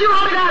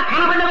మంచివాడుగా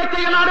కనబడిన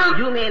వ్యక్తి ఉన్నాడు.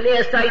 You may lay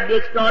aside the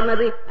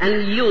extraordinary and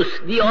use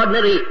the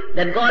ordinary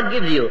that God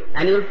gives you,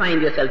 and you will find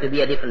yourself to be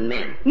a different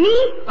man. நீ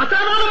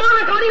அசாதாரணமான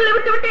காரியங்களை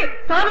விட்டுவிட்டு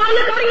சாதாரண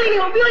காரியங்களை நீ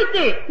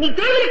உபயோகித்து நீ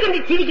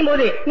தேவனுக்கு ஜீவிக்கும்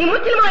போது நீ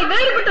முற்றிலுமாய்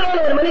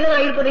வேறுபட்டவனான ஒரு மனிதன்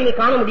மனிதனாக இருப்பதை நீ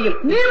காண முடியும்.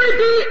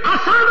 నీవైతే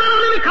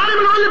అసాధారణమైన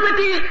కార్యములు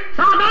వదిలిపెట్టి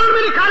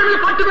సాధారణమైన కార్యములు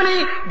పట్టుకుని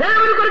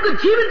దేవుని కొరకు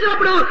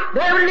జీవించినప్పుడు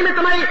దేవుని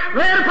నిమిత్తమై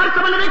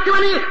వేరుపరచబడిన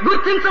వ్యక్తిని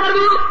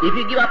గుర్తించబడదు. If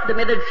you give up the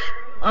methods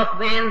of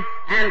man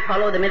and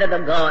follow the method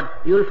of God,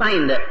 you will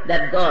find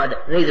that God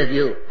raises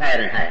you higher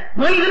and higher.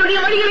 மனிதனுடைய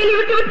வழிகளை நீ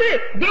விட்டுவிட்டு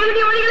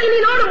தேவனுடைய வழிகளை நீ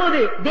நாடும்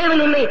போது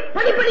தேவன் உன்னை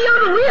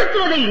படிப்படியாக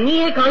உயர்த்துவதை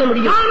நீயே காண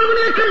முடியும்.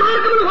 దేవుని యొక్క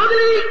మార్గములు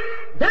వదిలి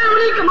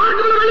దేవుని యొక్క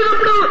మార్గములు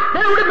వెళ్ళినప్పుడు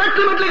దేవుడు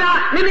మెట్లు మెట్లుగా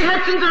నిన్ను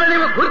హెచ్చించడం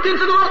నీవు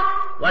గుర్తించదు.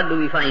 What do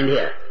we find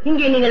here?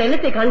 இங்கே நீங்கள்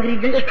என்னத்தை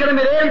காண்கிறீர்கள்? ఇక్కడ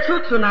మీరేం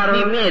చూస్తున్నారు?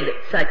 He made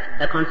such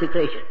a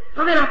consecration.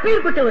 அவன்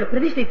அப்பேற்பட்ட ஒரு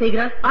பிரதிஷ்டை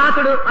செய்கிறான்.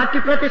 అతడు అట్టి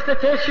ప్రతిష్ఠ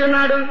చేసి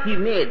ఉన్నాడు. He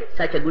made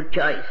such a good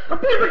choice.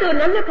 அப்பேற்பட்ட ஒரு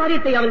நல்ல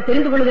காரியத்தை அவன்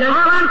தெரிந்து கொள்கிறான்.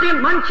 అలాంటి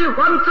మంచి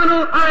వంతును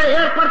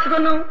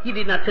ఏర్పరచుకును. He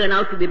did not turn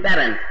out to be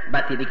barren,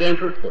 but he became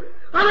fruitful.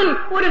 அவன்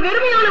ஒரு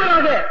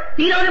வெறுமையானவனாக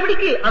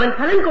தீராதபடிக்கு அவன்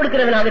பலன்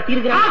கொடுக்கிறவனாக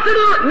தீர்கிறான்.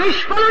 అతడు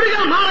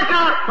నిష్ఫలుడిగా మారక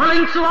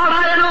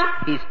ఫలించువాడాయను.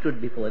 He stood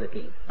before the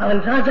king. அவன்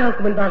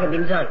ராஜாவுக்கு முன்பாக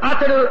நின்றான்.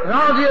 అతడు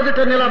రాజు ఎదుట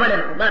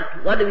నిలబడను. But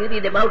what do we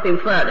read about him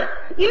further?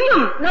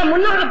 இன்னும் நாம்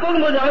முன்னாக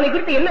போகும்போது அவனை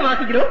குறித்து என்ன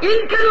வாசிக்கிறோம்?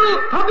 ఇంకను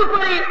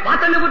తదుపరి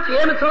అతని గురించి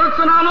ఏమి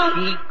చూస్తున్నాము?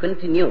 He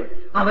continued.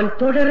 அவன்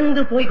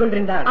தொடர்ந்து போய்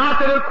கொண்டிருந்தான்.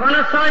 అతడు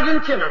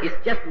కొనసాగించను.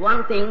 It's just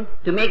one thing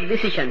to make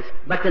decisions,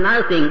 but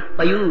another thing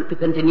for you to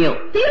continue.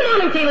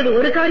 தீர்மானம் செய்வது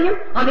ஒரு காரியம்,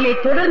 அதிலே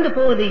தொடர்ந்து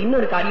போவது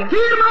இன்னொரு காரியம்.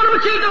 తీర్మానం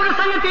చేయడం ఒక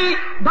సంగతి,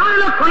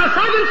 దానిలో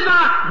కొనసాగించిన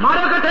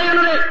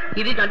మరొకటైనది.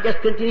 He did not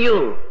just continue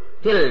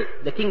till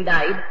the king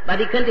died, but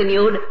he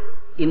continued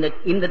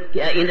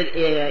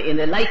in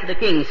the life of the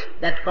kings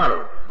that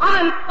followed.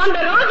 அவன் அந்த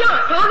ராஜா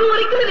சாகு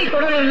வரைக்கும் இதை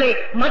தொடரவில்லை.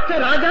 மற்ற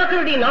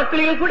ராஜாக்களுடைய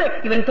நாட்களிலும் கூட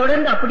இவன்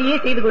தொடர்ந்து அப்படியே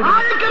செய்து கொண்டான்.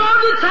 ఆ యొక్క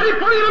రాజు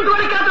చనిపోయినంత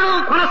వరకు అతను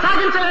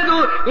కొనసాగించలేదు.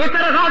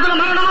 ఇతర రాజుల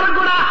మరణం వరకు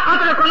కూడా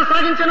అతను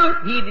కొనసాగించను.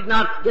 He did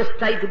not just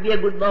try to be a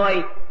good boy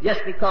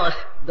just because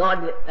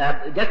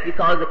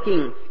the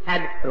king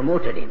had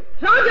promoted him.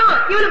 ராஜா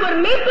இவனுக்கு ஒரு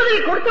மேற்பதவி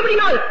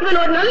கொடுத்தபடினால்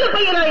இவன் ஒரு நல்ல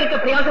பையனாக இருக்க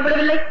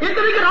பிரயாசப்படவில்லை.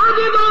 ఇతనికి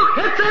రాజు ఏదో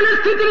హెచ్చైన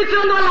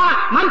స్థితినిచ్చినందువల్ల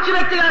మంచి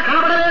వ్యక్తిగా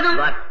కనబడలేదు.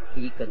 But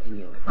he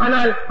continued.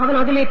 ஆனால் அவன்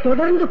அதிலே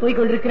தொடர்ந்து போய்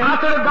கொண்டிருக்கிறான்.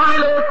 అతడు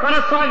దానిలో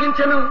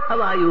కొనసాగించను. How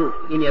are you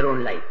in your own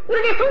life?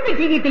 உன்னுடைய சொந்த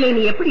ஜீவியத்திலே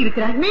நீ எப்படி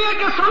இருக்கிறாய்? నీ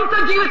యొక్క సొంత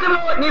జీవితంలో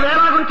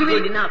నీవెలాగుంటుంది?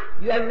 Good enough.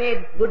 You have made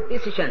good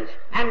decisions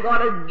and God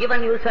has given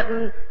you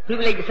certain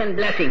privileges and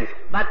blessings.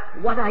 But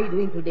what are you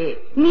doing today?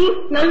 நீ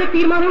நல்ல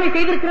தீர்மானங்களை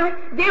செய்திருக்கிறாய்.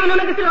 தேவன்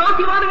உனக்கு சில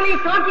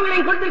ஆசீர்வாதங்களையும்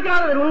சாட்சியங்களையும்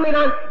கொடுத்திருக்கிறார். அது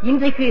உண்மைதான்.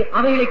 இன்றைக்கு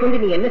அவைகளை கொண்டு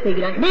நீ என்ன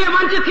செய்கிறாய்? నీ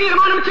మంచి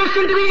తీర్మానం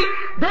చేసింటివి.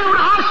 దేవుడు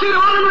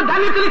ఆశీర్వాదము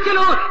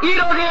ధన్యతలిచ్చెను. ఈ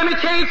రోజు ఏమి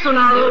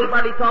చేయిస్తున్నావు?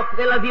 Everybody talks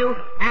well of you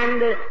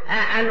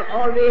and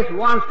always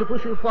wants to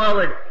push you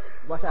forward.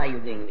 What are you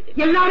doing with it?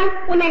 எல்லாரும்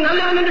உன்னை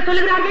நல்லவன் என்று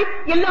சொல்லுகிறார்கள்.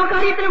 எல்லா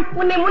காரியத்திலும்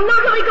உன்னை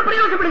முன்னாக வைக்க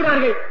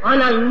பிரயாசப்படுகிறார்கள்.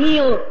 ஆனால்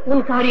நீயோ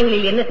உன்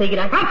காரியங்களில் என்ன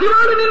செய்கிறாய்?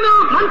 ప్రతివాడు నిన్ను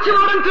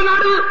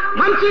మంచివాడంటున్నాడు.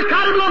 మంచి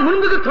కార్యంలో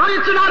ముందుకు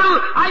తోయిస్తున్నాడు.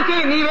 అయితే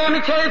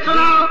నీవేమి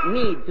చేస్తున్నావు?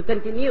 Need to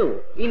continue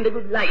in the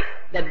good life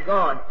that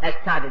God has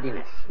started in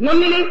us.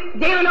 நம்மிலே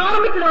தேவன்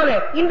ஆரம்பித்ததான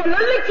இந்த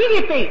நல்ல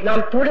ஜீவியத்தை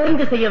நாம்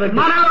தொடர்ந்து செய்ய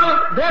வேண்டும். మనలో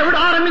దేవుడు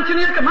ఆరంభించిన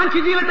యొక్క మంచి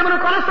జీవితమును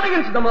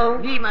కొనసాగించదము.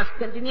 We must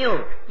continue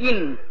in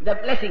the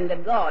blessing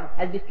that God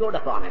has bestowed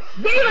upon us.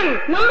 தேவன்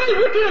நம்மை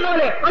ஊற்றியதான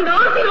அந்த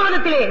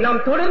ஆசீர்வாதத்திலே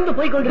நாம் தொடர்ந்து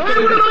போய் దేవుడు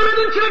கொண்டிருக்கிறோம்.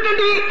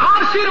 మనమిచ్చినటువంటి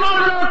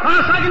ఆశీర్వాదమును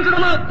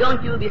కొనసాగించదము.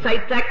 Don't you be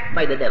sidetracked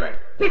by the devil.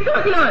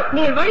 பிசாசினால்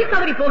நீங்கள் வழி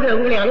தவறி போக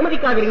உங்களை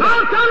அனுமதிக்காதீர்கள்.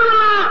 సాతాను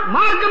వల్ల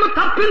మార్గము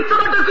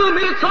తప్పించబట్టకు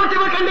మీరు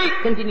చోటివ్వకండి.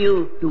 Continue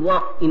to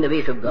walk in the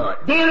ways of God.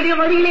 தேவனுடைய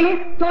வழியிலே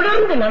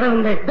தொடர்ந்து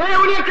நடவுங்கள்.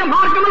 దేవుని యొక్క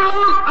మార్గములో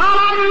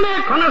అలాగే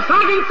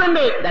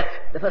కొనసాగించండి. That's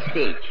the first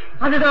stage.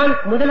 அதுதான்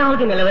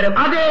முதலாவது நிலவரம்.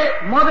 అదే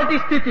మొదటి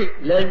స్థితి.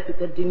 Learn to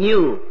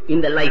continue in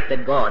the life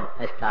that God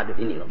has started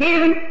in you.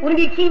 தேவன்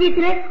உன்னுடைய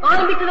ஜீவியத்திலே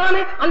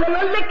ஆரம்பித்ததான அந்த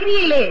நல்ல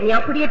கிரியையிலே நீ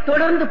அப்படியே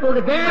தொடர்ந்து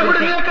போக దేవుడు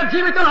నీ యొక్క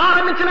జీవితం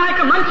ఆరంభించిన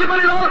యొక్క మంచి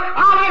పనిలో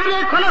అలాగే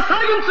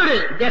కొనసాగించుడి.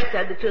 Just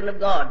as the children of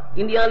God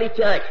in the early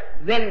church,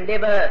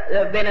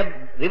 when a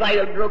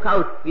revival broke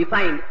out, we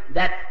find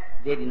that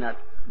they did not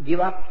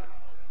give up,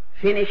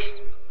 finished,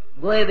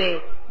 go away,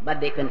 but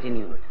they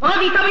continued.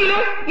 ஆதி சபையிலே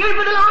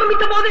எழுப்புதல்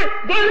ஆரம்பித்த போது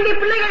தேவனுடைய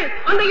பிள்ளைகள்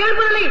அந்த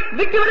எழுப்புதலை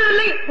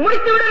விட்டுவிடவில்லை,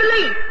 முடித்து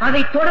விடவில்லை.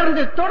 அதை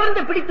தொடர்ந்து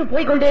தொடர்ந்து பிடித்து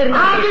போய்கொண்டே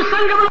இருந்தார்கள். ఆది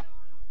సంఘము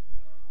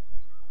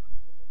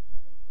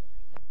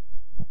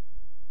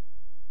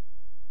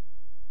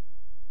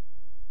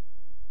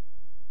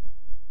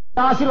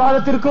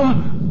ஆசீர்வாதத்திற்கும்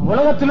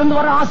உலகத்திலிருந்து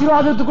வர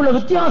ஆசீர்வாதத்துக்குள்ள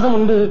வித்தியாசம்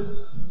உண்டு.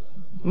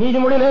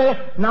 நீதிமொழியிலே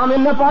நாம்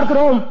என்ன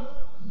பார்க்கிறோம்?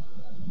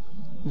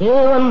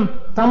 தேவன்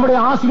தம்முடைய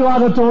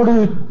ஆசீர்வாதத்தோடு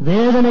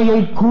வேதனையை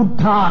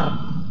கூட்டார்.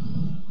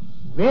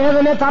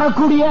 வேதனை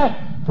தரக்கூடிய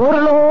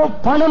பொருளோ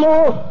பணமோ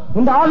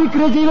இந்த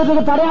ஆவிக்குரிய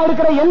ஜீவிதத்துக்கு தடையா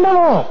இருக்கிற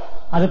எண்ணமோ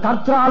அது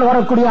கர்த்தரால்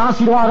வரக்கூடிய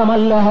ஆசீர்வாதம்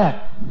அல்ல.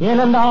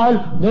 ஏனென்றால்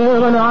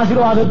தேவன்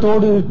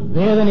ஆசீர்வாதத்தோடு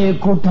வேதனையை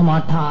கூட்ட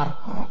மாட்டார்.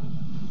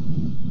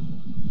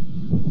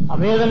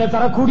 வேதனை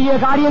தரக்கூடிய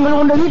காரியங்கள்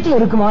உங்க வீட்டில்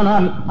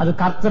இருக்குமானால் அது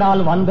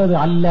கர்த்தரால் வந்தது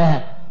அல்ல.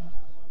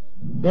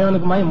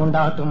 தேவனுக்கு மகிமை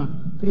உண்டாகட்டும்.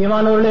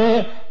 பிரியமானவர்களே,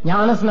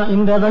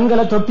 இந்த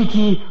வெண்கல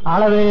தொட்டிக்கு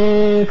அளவே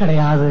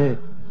கிடையாது.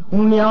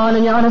 உண்மையான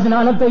ஞான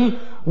ஸ்நானத்தை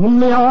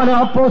உண்மையான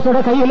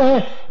அப்போஸ்தலர் கையில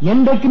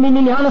என்றைக்கு நீ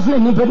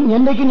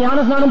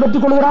ஞானஸ்நானம்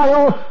பெற்றுக்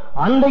கொள்கிறாயோ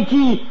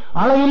அன்றைக்கு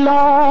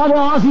அளவில்லாத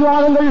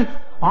ஆசீர்வாதங்கள்,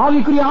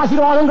 ஆவிக்குரிய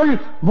ஆசீர்வாதங்கள்,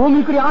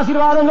 பூமிக்குரிய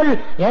ஆசீர்வாதங்கள்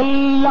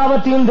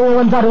எல்லாவற்றையும்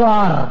தேவன்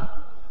தருவார்.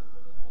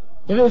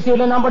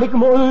 எபேசியரிலே நாம்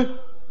படிக்கும்போது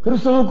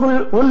கிறிஸ்துவுக்குள்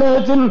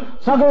உலகத்தின்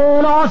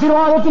சகல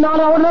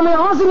ஆசீர்வாதத்தினால் அவர் நம்மை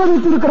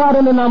ஆசீர்வதித்திருக்கிறார்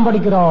என்று நாம்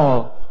படிக்கிறோம்.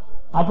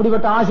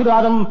 அப்படிப்பட்ட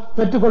ஆசீர்வாதம்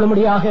பெற்றுக்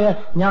கொள்ளும்படியாக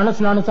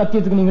ஞானஸ்நான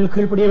சத்தியத்துக்கு நீங்கள்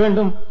கீழ்ப்படிய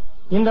வேண்டும்.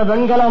 இந்த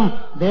வெண்கலம்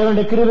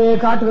தேவனுடைய கிருபையை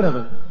காட்டுகிறது.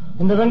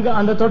 இந்த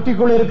அந்த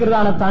தொட்டிக்குள்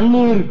இருக்கிறதான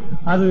தண்ணீர்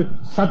அது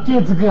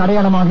சத்தியத்துக்கு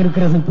அடையாளமாக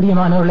இருக்கிறது.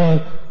 பிரியமானவர்களே,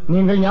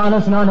 நீங்கள்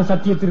ஞானஸ்நான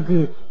சத்தியத்திற்கு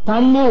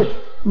தண்ணீர்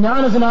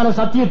ஞானஸ்நான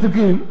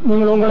சத்தியத்துக்கு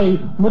நீங்கள் உங்களை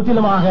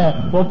முற்றிலுமாக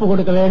ஒப்புக்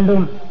கொடுக்க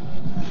வேண்டும்.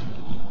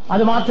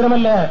 அது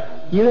மாத்திரமல்ல,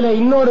 இதுல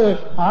இன்னொரு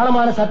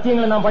ஆழமான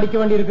சத்தியங்களை நாம் படிக்க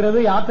வேண்டியிருக்கிறது.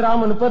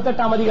 யாத்திராகமம்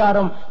 38ஆம்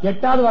அதிகாரம்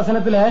 8வது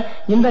வசனத்துல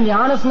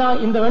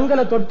இந்த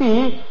வெண்கல தொட்டி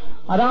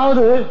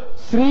அதாவது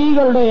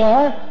ஸ்ரீகளுடைய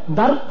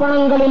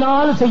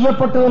தர்ப்பணங்களினால்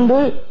செய்யப்பட்டது என்று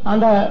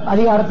அந்த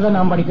அதிகாரத்துல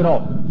நாம்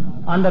படிக்கிறோம்.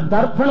 அந்த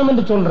தர்ப்பணம்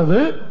என்று சொல்றது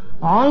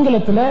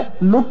ஆங்கிலத்தில்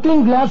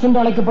லுக்கிங் கிளாஸ்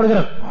என்று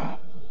அழைக்கப்படுகிறது.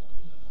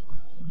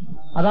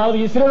 அதாவது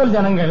இஸ்ரவேல்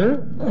ஜனங்கள்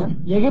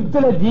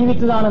எகிப்தில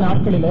ஜீவித்ததான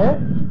நாட்களிலே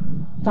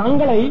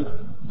தங்களை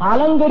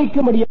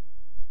அலங்கரிக்கும்படியாக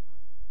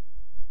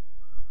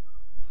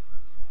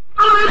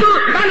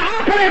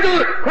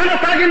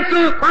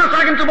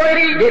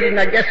They did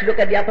not just look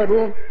at the upper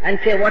room and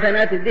say, what on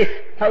earth is this?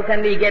 How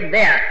can we get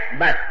there?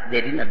 But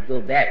they did not go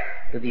back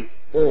to the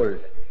old,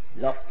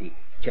 lofty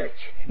church.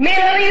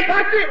 மேலாவையை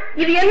பார்த்து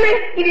இது என்ன,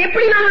 இது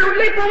எப்படி நாங்கள்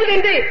உள்ளே போவது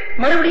என்று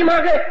மறுபடியும்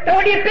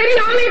தன்னுடைய பெரிய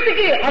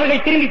ஆலயத்துக்கு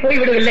அவர்கள் திரும்பி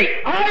போய்விடவில்லை.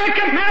 ఆలయక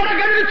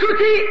మేడగదిని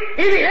చూసి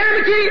ఇది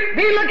ఏమిటి,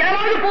 వీళ్ళకి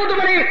ఎలాగ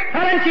పోదుమని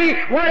తలంచి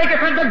వారికి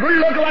పెద్ద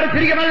గుళ్ళోకి వారు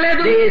తిరిగి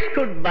వెళ్ళలేదు. They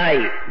stood by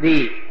the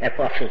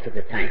apostles at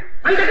the time.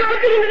 அந்த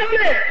காலத்தில்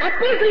இருந்ததான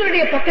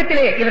அப்போஸ்தலருடைய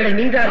பக்கத்திலே இவர்கள்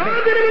நின்றார்கள்.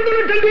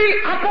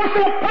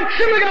 అపోస్తల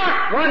పక్షముగా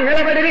వారు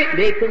నిలబడి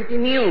They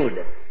continued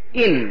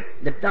in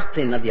the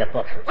doctrine of the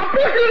apostles.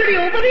 அப்போஸ்தலருடைய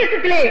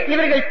உபதேசத்திலே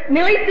இவர்கள்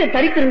நிலைத்து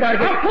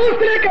தரித்திருந்தார்கள்.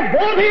 అపోస్తల యొక్క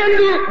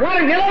బోధయందు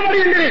వారు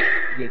నిలబడి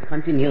They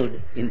continued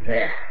in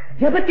prayer.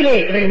 ஜெபத்திலே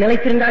இவர்கள்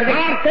நிலைத்திருந்தார்கள்.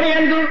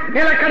 ప్రార్థనయందు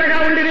నిలకడగా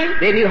ఉండిరి.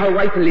 They knew how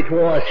vital it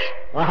was,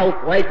 or how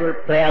vital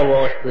prayer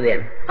was to them.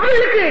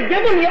 அவர்களுக்கு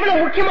ஜெபம் எவ்வளவு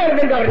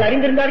முக்கியமானது என்று அவர்கள்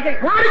அறிந்திருந்தார்கள்.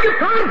 వారికి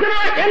ప్రార్థన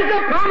ఎంత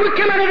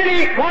ప్రాముఖ్యమైనదని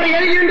వారు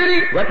ఎరిగి ఉండిరి.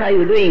 What are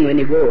you doing when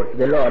you go to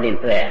the Lord in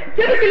prayer?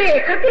 ஜெபத்திலே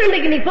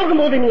கர்த்தருடைக்கு நீ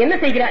போகும்போது நீ என்ன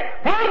செய்கிறாய்?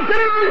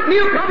 ప్రార్థన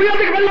నీవు ప్రభు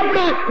యొద్దకు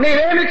వెళ్ళినప్పుడు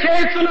నీవేమి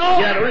చేస్తున్నావు?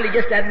 You are only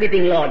just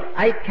admitting, Lord,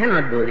 I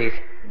cannot do this.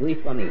 Do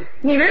it for me.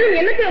 நீ வெறும்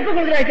என்னத்தை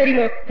ஒப்புக்கொள்கிறாய்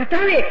தெரியுமோ?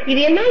 கர்த்தாவே, இது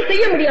என்னால்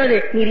செய்ய முடியாது,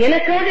 நீர்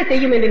எனக்காக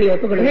செய்யும் என்று நீ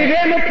ஒப்புக்கொள்கிறாய்.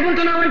 నీవేం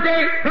ఒప్పుకుంటున్నావంటే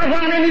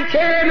ప్రభువా నేను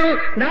చేయను,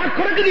 నా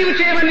కొరకు నీవు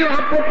చేయమని నీవు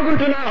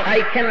ఒప్పుకుంటున్నావు.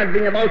 I cannot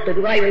bring about the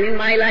revival in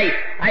my life.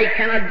 I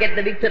cannot get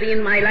the victory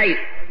in my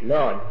life.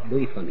 Lord, do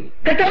it for me.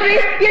 கர்த்தாவே,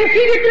 என்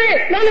ஜீவியத்திலே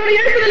நான் ஒரு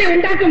எழுப்புதலை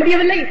உண்டாக்க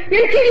முடியவில்லை,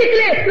 என்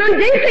ஜீவியத்திலே நான்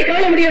ஜெயத்தை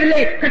காண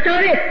முடியவில்லை.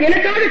 கர்த்தாவே,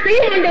 எனக்காக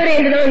செய்ய மாட்டவரே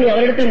என்றுதான் நீ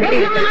அவரிடத்தில் నా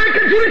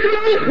యొక్క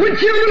జీవితంలో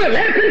ఉద్యోగులు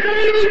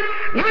లేఖించలేను,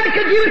 నా యొక్క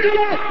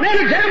జీవితంలో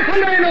నేను జయం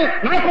పొందలేను,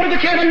 నా కొరకు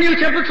చేయమని నీవు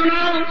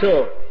చెప్పుతున్నావు. So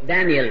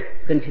Daniel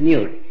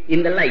continued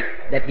in the life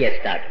that he had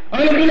started.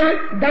 ஆனபடினால்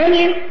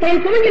தானியேல்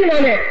தான்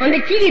துவங்கினதான அந்த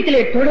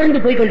ஜீவியத்திலே தொடர்ந்து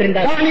போய்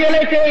கொண்டிருந்தார்.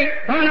 దానియేలైతే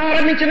తాను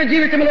ఆరంభించిన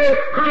జీవితంలో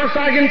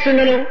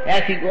కొనసాగించుండెను.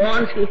 As he goes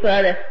on still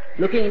further,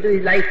 looking into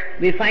his life,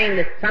 we find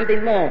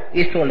something more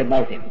is told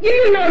about him.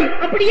 இன்னும் நாம்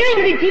அப்படியே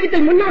இந்த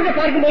ஜீவிதத்தில் முன்னாக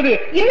பார்க்கும்போது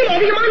இன்னும்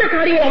அதிகமான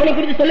காரியங்கள் அவனை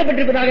குறித்து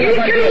சொல்லப்பட்டிருப்பதாக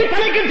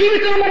తనకి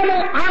జీవితం మనము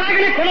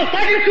అలాగనే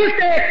కొనసాగి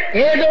చూస్తే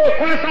ఏదో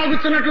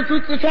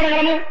కొనసాగుతున్నట్టు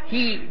చూడగలము.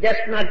 He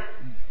does not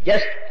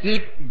just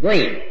keep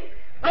going,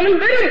 அவன்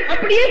வெறும்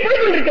அப்படியே போய்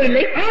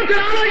கொண்டிருக்கவில்லை, అతను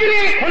అలాగనే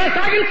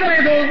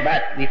కొనసాగించలేదు.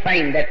 but we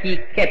find that he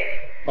kept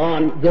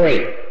on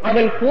going.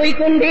 அவன்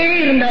போய்கொண்டே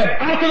இருந்தான்.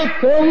 అతను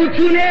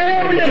పోవుతూనే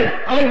ఉండను,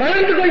 அவன்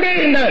வளர்ந்து கொண்டே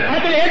இருந்தான்.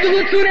 అతను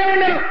ఎదుగుతూనే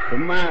ఉండను.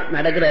 சும்மா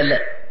நடக்கிற இல்ல,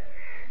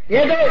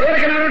 ఏదో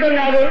ఊరికి నడవడం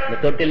కాదు, இந்த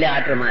தொட்டிலே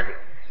ஆட்டுற மாதிரி.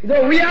 ఇదో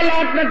ఉయ్యాల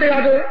ఆటినట్టు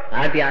కాదు.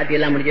 ஆட்டி ஆட்டி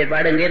எல்லாம் முடிஞ்ச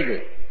பாடு எங்க இருக்கு?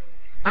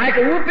 ఆ యొక్క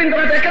ఊపిన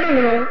తర్వాత ఎక్కడ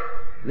ఉండను?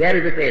 வேற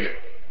இது பேரு.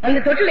 அந்த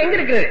தொட்டில் எங்க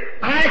இருக்கு?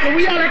 ఆ యొక్క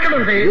ఉయ్యాల ఎక్కడ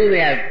ఉంది? You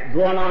have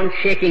gone on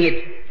shaking it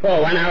for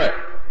 1 hour.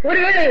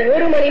 ஒருவேளை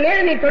 1 மணி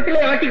நேரம் நீ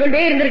தொட்டிலை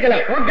ஆட்டிக்கொண்டே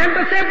இருந்திருக்கலாம். ఒక గంట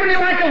సేపు నీ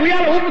వాటి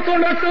ఉయ్యాల ఊపుతూ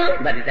ఉండొచ్చు.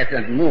 But it has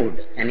not moved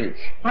an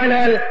inch.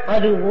 ஆனால்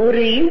அது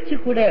 1 இன்ச்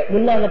கூட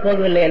முன்னாக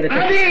போகவில்லை என்று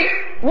అది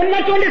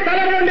ఉన్నటువంటి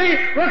స్థలం నుండి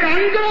ఒక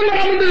అంగుళం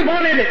కూడా ముందుకు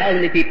పోలేదు. How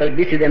many people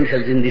busy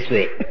themselves in this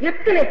way?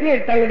 எத்தனை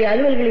பேர் தங்களுடைய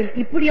அலுவல்களில்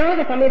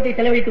இப்படியாக சமயத்தை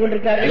செலவழித்துக்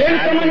கொண்டிருக்கிறார்கள்?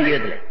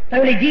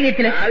 தங்களுடைய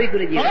ஜீவியத்தில்,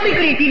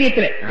 ஆவிக்குரிய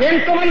ஜீவியத்தில்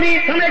ఎంతమంది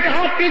తమ యొక్క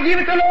ఆత్మీయ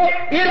జీవితంలో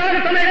ఈలాగ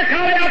తమ యొక్క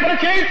కార్యాపన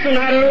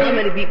చేయిస్తున్నారు. How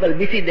many people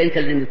busy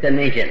themselves in this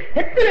convention?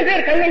 எத்தனை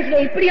பேர்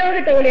கன்வென்ஷன் இப்படியாக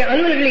தங்களுடைய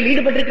அலுவல்களில்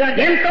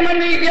ஈடுபட்டிருக்கிறார்கள்?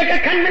 ఎంతమంది ఈ యొక్క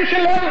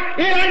కన్వెన్షన్ లో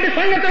ఇలాంటి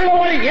సంగతుల్లో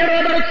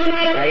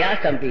ఏర్పడుతున్నారు. I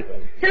asked some people,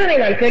 சிலரை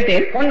நான்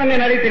கேட்டேன், కొంత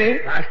నేను అడిగితే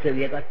Pastor,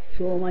 we have got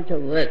so much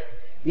of work.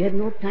 We had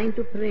no time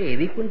to pray.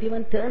 We couldn't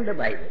even turn the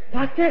Bible.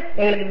 Pastor,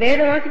 எங்களுக்கு வேத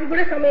வாசிக்க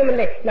கூட சமயம்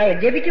இல்லை, நாங்க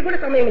ஜெபிக்க கூட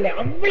சமயம் இல்லை,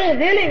 அவ்வளவு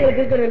வேலை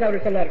எங்களுக்கு இருக்கிறது என்று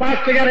அவர் சொன்னார்.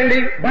 పాస్టర్ గారండి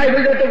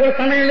బైబిల్ చదివే కూడా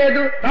సమయం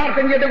లేదు,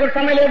 ప్రార్థన చేయడం కూడా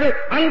సమయం లేదు,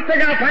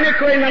 అంతగా పని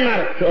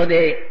ఎక్కువైందన్నారు. So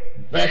they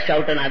burst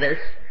out on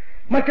others.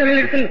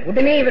 மற்றவர்களுக்கு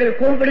உடனே இவர்கள்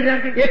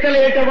கோபப்படுகிறார்கள். ఇతరులు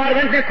ఏటో వారు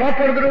వెంటనే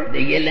కోపడుదురు.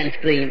 They yell and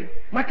scream.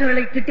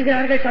 மற்றவர்களை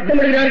திட்டுகிறார்கள்,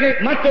 சத்தமிடுகிறார்கள்.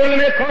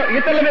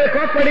 ఇతరుల మీద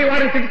కోపడి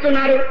వారిని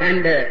తిట్టుతున్నారు.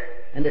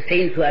 And the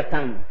saints who have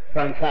come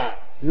from far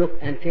look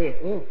and say,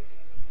 oh,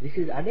 this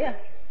is Adya.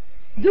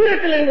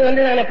 தூரத்திலிருந்து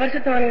வந்ததான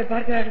பரிசுத்தவான்கள்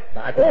பார்க்கிறார்கள்,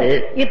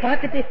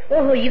 பார்த்துட்டு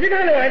ஓஹோ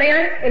இதுதான்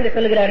அடையார் என்று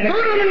சொல்லுகிறார்கள்.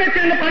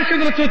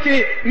 పరిశుద్ధులు చూచి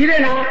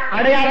ఇదేనా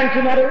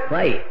అడయాలంటున్నారు.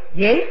 Why?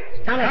 ஏன்?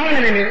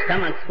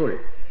 Stomach full.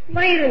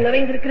 வயிறு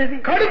நிறைந்திருக்கிறது,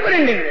 కడుపు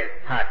నిండింది,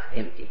 heart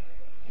empty.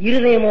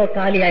 இருதயமோ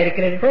காலியா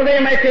இருக்கிறது.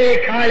 హృదయం అయితే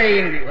ఖాళీ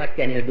అయింది. What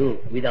can you do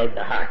without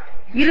the heart?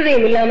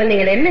 இருதயம் இல்லாமல்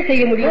நீங்கள் என்ன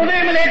செய்ய முடியும்?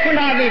 హృదయం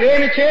లేకుండా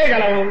నీవేమి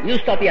చేయగలవు? You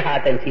stop your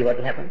heart and see what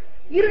will happen.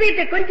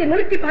 இருதயத்தை கொஞ்சம்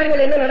நிறுத்தி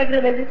பாருங்கள் என்ன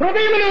நடக்கிறது என்று.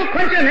 హృదయమును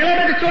కొంచెం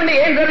నిలబెట్టి చూడండి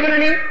ఏం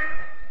జరుగునని.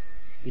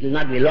 It will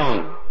not be long.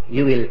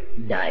 You will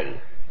die.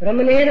 ரொம்ப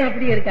நேரம்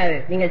அப்படியே இருக்காது,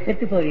 நீங்கள்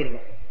செத்து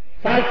போவீர்கள்.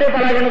 చాలాసేపు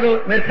అలాగనదు,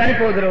 మీరు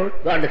చనిపోదురు.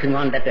 God doesn't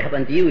want that to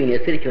happen to you in your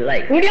spiritual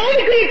life.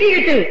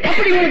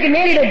 அப்படி உங்களுக்கு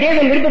நேரிட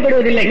தேவன்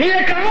விருப்பப்படுவதில்லை. మీ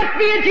యొక్క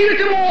ఆత్మీయ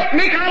జీవితంలో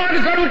మీకు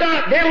అలాంటి జరుగుట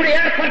దేవుడు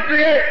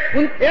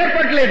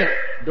ఏర్పడలేదు.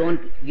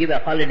 Don't give a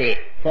holiday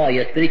for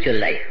your spiritual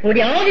life.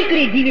 உங்களுடைய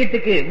ஆவிக்குரிய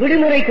ஜீவியத்துக்கு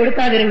விடுமுறை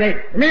கொடுக்காதிருங்கள்.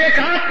 మీ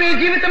యొక్క ఆత్మీయ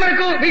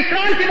జీవితమునకు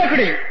విశ్రాంతి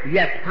ఇవ్వకుడి. You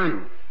have come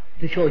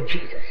to show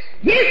Jesus.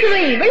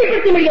 இயேசுவை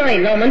வெளிப்படுத்தும்படியாய்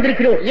நாம்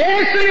வந்திருக்கிறோம்.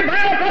 యేసుని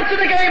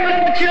బయలుపరచుటకై మనం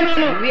వచ్చి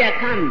ఉన్నాము. We have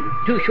come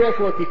to show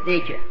forth His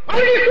nature.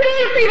 அவருடைய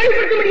சுபாவத்தை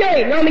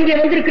வெளிப்படுத்தும்படியாய் நாம் இங்கே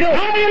வந்திருக்கிறோம்.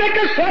 ఆయన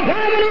యొక్క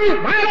స్వభావమును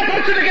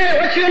బయలుపరచుటకై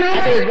వచ్చి ఉన్నాము.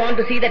 Others want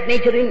to see that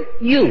nature in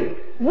you.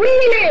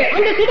 உண்மையிலே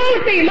அந்த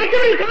சுபாவத்தை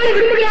மற்றவர்கள் காண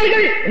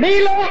விரும்புகிறார்கள்.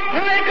 మీలో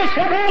ఆ యొక్క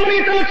స్వభావమును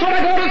ఇతరులు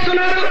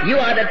చూడగోరుస్తున్నారు. You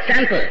are that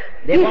sample.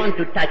 They want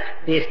to touch,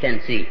 taste and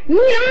see.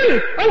 நீதான்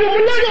அங்கு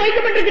முன்னாக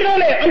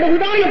வைக்கப்பட்டிருக்கிறானே அந்த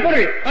உதாரண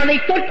பொருள், அதை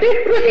தொட்டு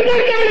ருசி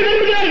பார்க்க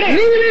விரும்புகிறார்கள்.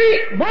 నీవి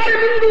వారి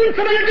ముందు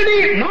ఉంచబడినది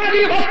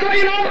మాదిరి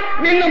వస్తువైన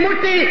నిన్ను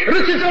ముట్టి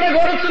రుచి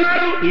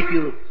చూడగోరుస్తున్నారు. If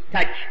you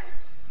touch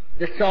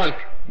the salt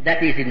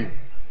that is in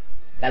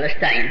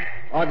Palestine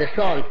or the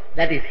salt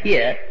that is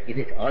here, it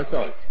is all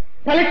salt.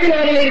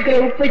 பலஸ்தீனாவில் இருக்கிற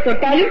உப்பை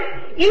தொட்டாலும்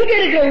இங்க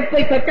இருக்கிற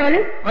உப்பை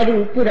தொட்டாலும் அது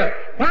உப்பு தான்.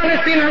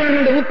 పాలస్తీనాలో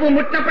నుండి ఉప్పు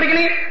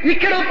ముట్టినప్పటికీ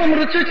ఇక్కడ ఉప్పు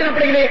రుచి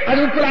వచ్చినప్పటికీ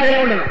అది ఉప్పులాగానే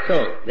ఉండదు. So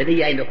whether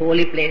you are in the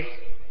holy place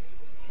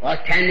or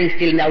standing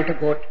still in the outer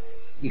court,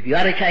 if you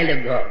are a child of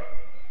God,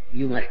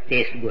 you must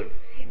taste good.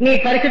 நீ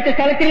பரிசுத்த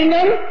ஸ்தலத்தில்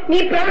இருந்தாலும் நீ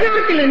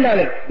பிராகாரத்தில்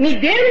இருந்தாலும் நீ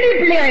தேவனுடைய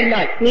பிள்ளையா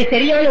இருந்தால் நீ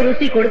சரியான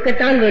ருசி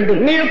கொடுக்கத்தான்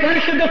வேண்டும். నీవు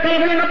పరిశుద్ధ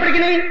స్థలంలో ఉన్నప్పటికీ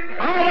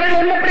ఆవరణ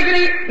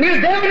ఉన్నప్పటికీ నీవు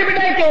దేవుని బిడ్డ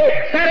అయితే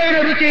సరైన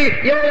రుచి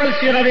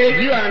ఇవ్వవలసి ఉన్నది.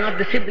 You are not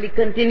to simply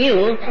continue,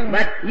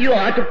 but you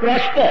are to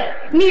prosper.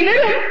 நீ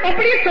வெறும்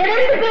அப்படியே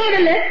தொடர்ந்து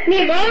போவதில்லை, நீ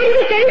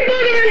வாழ்ந்து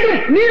செழிப்பாக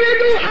வேண்டும்.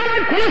 నీవేదు అలా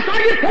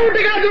కొనసాగి పోవుట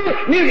కాదు,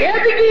 నీవు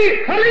ఎదిగి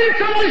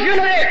ఫలించవలసి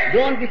ఉన్నది.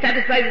 Don't be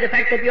satisfied with the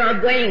fact that you are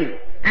going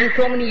and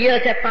so many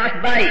years have passed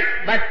by,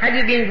 but have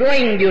you been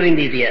growing during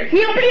these years?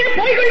 நீ அப்படியே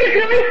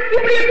போய்கொண்டிருக்கிறாய்,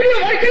 இப்படி எப்படியோ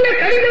வருஷங்கள்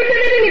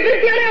கழிந்துவிட்டது, நீ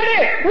திருப்தி அடையாதே.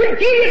 உன்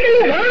ஜீவியத்தில்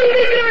நீ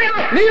வாழ்ந்திருக்கிறாயா?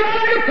 నీవు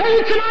అలాగే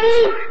పోవచ్చున్నావు.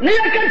 నీ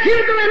యొక్క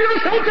జీవితం ఎన్నో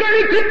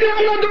సంవత్సరాలు తృప్తి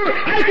అన్నదు,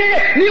 అయితే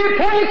నీవు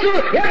పోవచ్చు,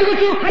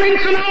 ఎదుగుతూ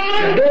ఫలించున్నావు.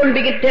 Don't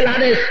begin to tell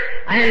others,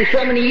 I am so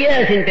many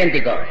years in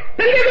Pentecost.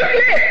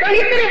 நான்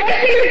இத்தனை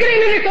வருஷம்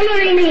இருக்கிறேன் என்று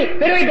சொல்வதில் நீ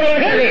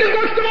பெருமைப்படுவதில்லை.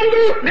 పెంటెకోస్తు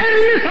నేను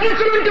ఇన్ని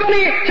సంవత్సరం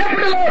ఉంటుని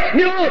చెప్పడంలో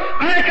నీవు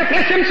ఆ యొక్క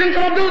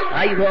ప్రశంసించవద్దు.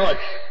 I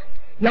was.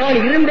 நான்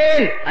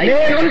இருந்தேன்,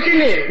 నేను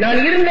ఉంటిని, நான்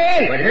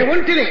இருந்தேன், నేను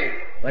ఉంటిని.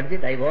 What is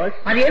it? I was?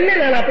 அது என்ன?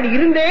 நான் அப்படி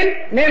இருந்தேன்,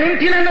 నేను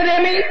ఉంటిని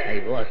అన్నదేమి?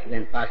 I was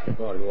when Pastor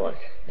Paul was.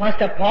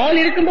 Pastor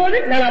பால் இருக்கும்போது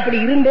நான் அப்படி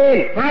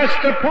இருந்தேன்.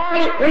 పాస్టర్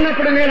పాల్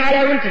ఉన్నప్పుడు నేను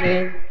అలా ఉంటిని.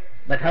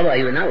 But how are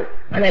you now?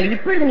 ஆனால்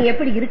இப்பொழுது நீ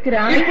எப்படி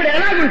இருக்கிறாய்? ఇప్పుడు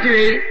ఎలా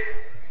ఉంటివి?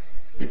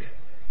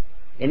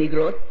 Any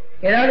growth?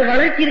 ஏதாவது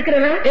வளர்ச்சி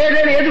இருக்கிறதா?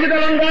 ఏదైనా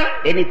ఎదుగుదల ఉందా?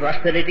 Any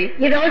prosperity?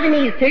 ஏதாவது நீ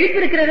செழிப்பு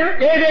இருக்கிறதா?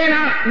 ఏదైనా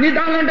నీ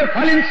దానిలో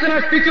ఫలించిన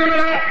స్థితి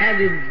ఉన్నదా? Have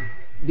you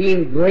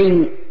been growing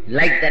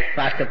like that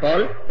Pastor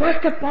Paul?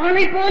 Pastor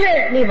பாலை போல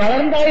நீ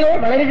வளர்ந்தாயோ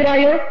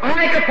வளர்கிறாயோ? ఆ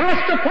యొక్క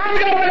పాస్టర్ పాల్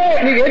గారు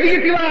నీవు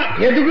ఎదిగితివా,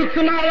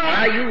 ఎదుగుతున్నావా?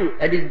 Are you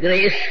at His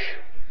grace?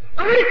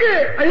 அவருக்கு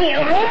நீ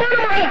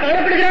அவமானமாக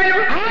காணப்படுகிறாயோ?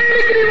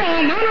 ఆయనకి నీవు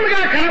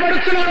అవమానముగా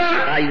కనబడుతున్నావా?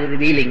 Are you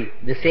revealing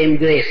the same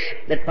grace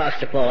that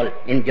Pastor Paul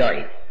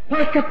enjoyed?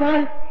 Pastor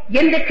பால்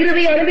எந்த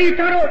கிருபையை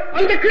அனுபவித்தாரோ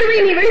அந்த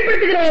கிருபையை நீ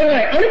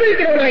வெளிப்படுத்துகிறவனாய்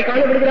அனுபவிக்கிறவனாய்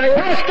காணப்படுகிறாயோ?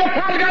 పాస్టర్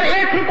పాల్ గారు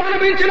ఏ కృప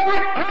అనుభవించినో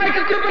ఆ యొక్క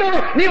కృపను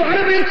నీవు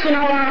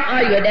అనుభవిస్తున్నావా?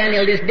 Are you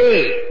Daniel this day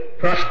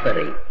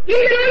prospering?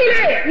 இந்த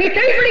நாளிலே நீ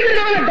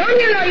செயல்படுகிறதான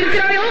தானியேலா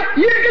இருக்கிறாயோ?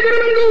 ఈ యొక్క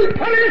దినమందు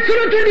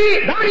ఫలించున్నటువంటి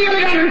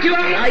దానియేలుగా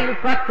నుంచివా? Are you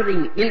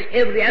prospering in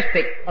every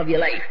aspect of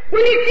your life?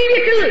 உன்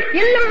ஜீவியத்தில்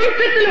எல்லா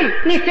அம்சத்திலும்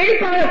நீ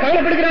செழிப்பாக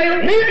காணப்படுகிறாயோ?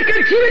 నీ యొక్క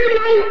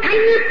జీవితంలో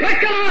అన్ని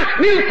ప్రక్కల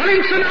నీవు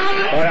ఫలించున్నావా?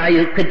 Or are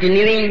you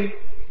continuing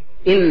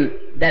in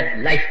that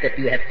life that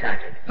you have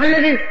started.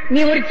 அல்லது நீ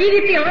ஒரு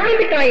ஜீவியத்தை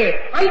ஆரம்பித்தாயே,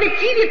 அந்த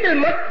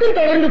ஜீவியத்தில் மட்டும்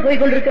தொடர்ந்து போய்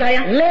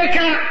கொண்டிருக்கிறாயா? లేక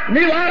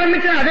నీవు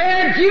ఆరంభించిన అదే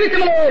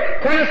జీవితంలో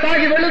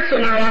కొనసాగి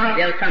వెళుతున్నావా?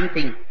 There was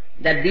something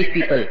that these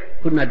people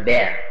could not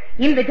bear.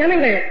 இந்த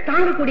ஜனங்கள்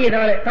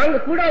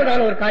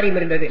தாங்கக்கூடாதான ஒரு காரியம்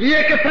இருந்தது. ఈ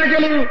యొక్క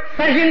ప్రజలు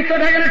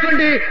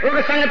సహించదగినటువంటి ఒక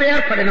సంగతి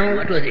ఏర్పడను.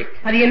 What was it?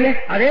 அது என்ன?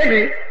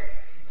 అదేమి?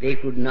 They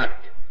could not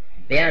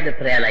bear the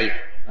prayer life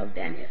of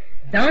Daniel.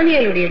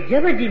 தானியேலுடைய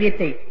ஜெப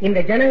ஜீவியத்தை இந்த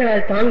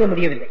ஜனங்களால் தாங்க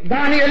முடியவில்லை.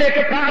 దానియేలు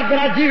యొక్క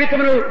ప్రార్థనా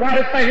జీవితమును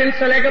వారు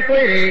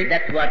సహించలేకపోయి.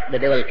 That's what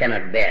the devil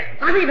cannot bear.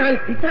 அதைதான்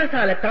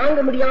பிசாசால தாங்க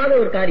முடியாத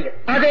ஒரு காரியம்.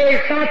 అదే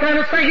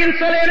సాతాను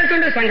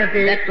సహించలేనటువంటి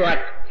సంగతి. That's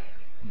what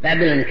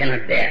Babylon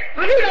cannot bear.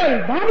 அதுதான்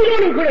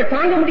பாபிலோனும் கூட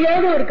தாங்க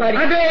முடியாத ஒரு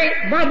காரியம். అదే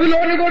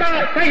బబులోను కూడా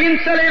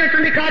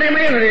సహించలేనటువంటి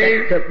కార్యమైనది.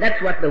 That's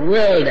what the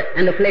world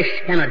and the flesh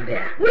cannot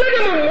bear.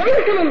 உலகமும்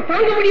மனுஷனும்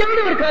தாங்க முடியாத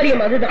ஒரு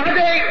காரியம் அதுதான்.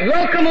 అదే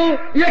లోకము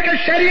ఈ యొక్క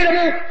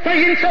శరీరము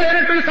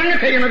సహించలేనటువంటి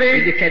సంగతి అయినది.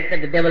 It is said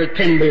that the devil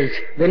trembles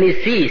when he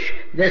sees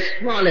the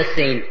smallest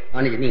saint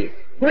on his knees.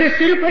 ஒரு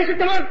சிறு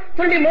பரிசுத்தவான்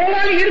தன்னுடைய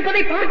மோனாலி இருப்பதை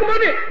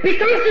பார்க்கும்போது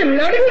பிசாசு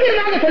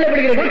நடுங்குகிறதாக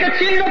சொல்லப்படுகிறது. ఒక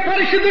చిన్న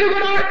పరిశుద్ధుడు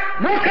కూడా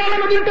మోకాళ్ళ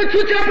మీద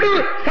చూసినప్పుడు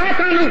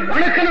సాతాను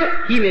వణకను.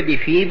 He may be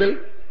feeble,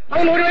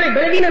 அவன் ஒருவேளை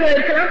பலவீனமாக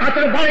இருக்கலாம்,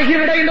 అతడు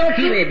బలహీనుడై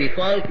he may be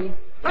faulty,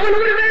 அவன்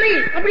ஒருவேளை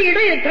அப்படி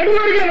இடையே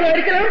தடுமாறுகிறவனாக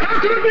இருக்கலாம்,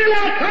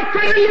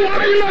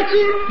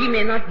 he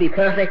may not be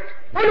perfect.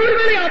 அவன்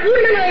ஒருவேளை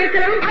அபூர்ணனாக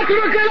இருக்கலாம்,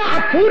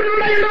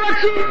 అపూర్ణుడై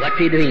ఉండవచ్చు.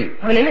 What's he doing?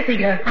 அவன் என்ன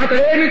செய்கிறான்?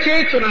 అతడు ఏమి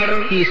చేస్తున్నాడు?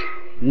 He is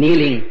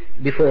kneeling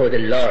before the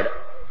Lord.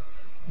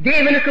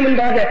 தேவனுக்கு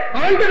முன்பாக,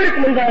 ஆண்டவருக்கு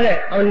முன்பாக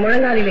அவன்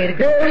முழங்காலிலே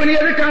இருக்கு. దేవుని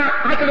ఎదుట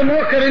అతడు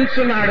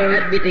మోకరించున్నాడు.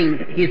 Admitting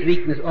his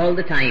weakness all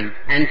the time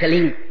and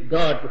telling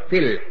God to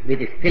fill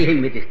him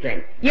with his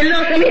strength. எல்லா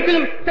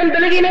சமயத்திலும் தன்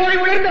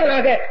பலவீனமாய்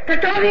உணர்ந்தவனாக,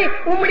 கர்த்தாவே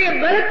உம்முடைய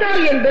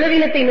பலத்தால் என்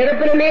பலவீனத்தை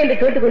நிரப்பணுமே என்று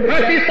ప్రతి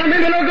கேட்டுக்கொண்டிருக்கிறான்.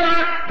 సమయంలో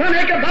తన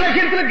యొక్క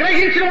బలహీనతను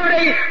గ్రహించిన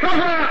వాడై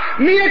ప్రభా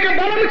నీ యొక్క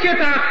బలము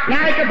చేత నా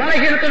యొక్క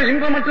బలహీనతను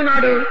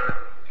నింపమంటున్నాడు.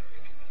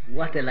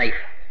 What a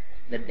life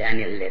that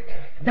Daniel led.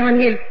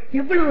 தானியேல்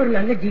எவ்வளவு ஒரு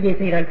நல்ல ஜீவியம்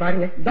செய்கிறான்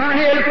பாருங்க.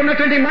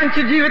 దానియేలుకున్నటువంటి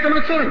మంచి జీవితం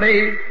చూడండి.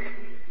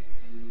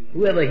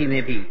 Whoever he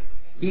may be,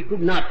 he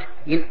could not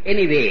in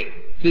any way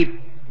keep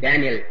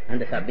Daniel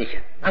under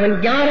submission. அவன்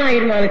யாரா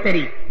இருந்தாலும்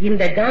சரி,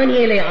 இந்த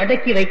தானியேலை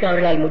அடக்கி வைக்க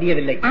அவர்களால்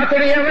முடியவில்லை.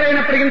 అతడు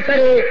ఎవరైనప్పటికీ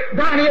సరే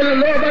దానియేలు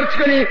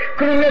లోబర్చుకుని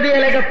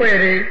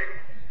కృంగదీయలేకపోయాడు.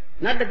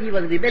 Not that he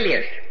was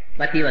rebellious,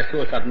 but he was so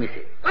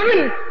submissive.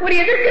 அவன் ஒரு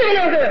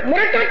எதிர்க்கிறவனாக,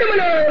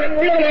 முரட்டாட்டவனாக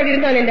உள்ளவனாக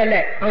இருந்தான் என்றல்ல,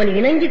 அவன்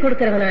இணங்கி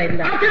கொடுக்கிறவனா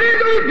இருந்தான்.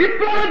 అతడేదో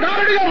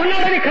విప్లవదారుడిగా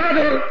ఉన్నాడని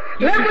కాదు,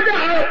 లేకపోతే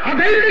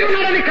అధైర్యంగా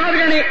ఉన్నాడని కాదు,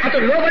 కానీ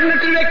అతడు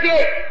లోబడినట్టు వ్యక్తి.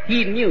 He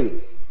knew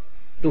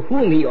to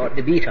whom he ought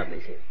to be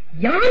submissive.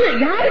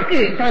 யாருக்கு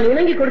தான்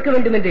இணங்கி கொடுக்க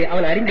வேண்டும் என்று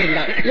அவன்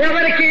அறிந்திருந்தான்.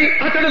 ఎవరికి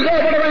అతడు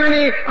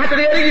లోబడవని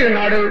అతడు ఎరిగి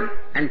ఉన్నాడు.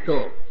 And so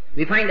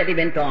we find that he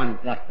went on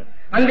prosper.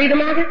 அந்த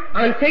விதமாக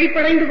அவன்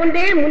செழிப்படைந்து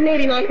கொண்டே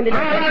முன்னேறினான் என்று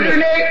நாம் பார்க்கிறோம்.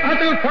 అలాగనే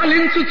అతడు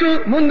ఫలించుచు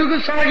ముందుకు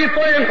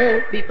సాగిపోయాడు.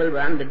 People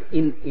were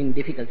in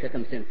difficult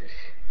circumstances.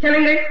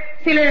 ஜனங்கள்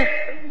சில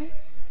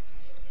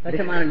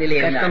கஷ்டமான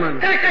நிலையில்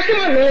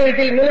கஷ்டமான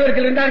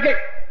நிலவரத்தில் இருந்தார்கள்.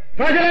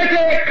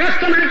 ప్రజలైతే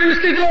కష్టమైన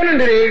స్థితిలో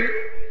నుండి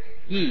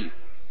he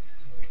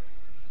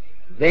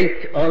went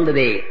all the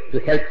way to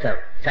help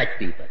such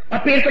people.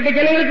 அப்பேற்பட்ட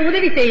ஜனங்களுக்கு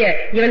உதவி செய்ய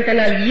இவன்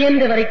தன்னால்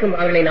இயன்ற வரைக்கும்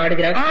அவர்களை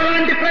நாடுகிறான்.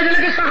 అలాంటి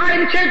ప్రజలకు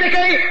సహాయం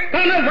చేయటకై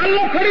తన వల్ల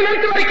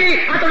పడినంత వరకు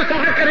అతడు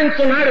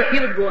సహకరించున్నాడు.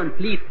 He would go and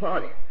plead for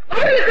them.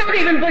 அவர்களுக்காக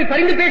இவன் போய்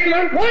பரிந்து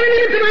பேசுவான். వారి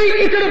నిమిత్తమై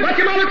ఇతడు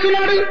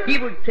బతిమాలుచున్నాడు. He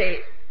would say,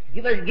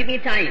 give me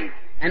time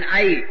and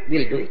I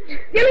will do it.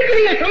 எனக்கு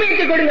நீங்க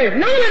சமயத்தை கொடுங்கள்,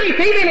 நான் அதை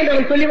செய்வேன் என்று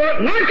அவன் சொல்லுவான்.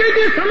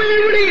 నాకైతే సమయం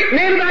ఇవ్వండి,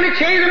 నేను దాన్ని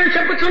చేయదని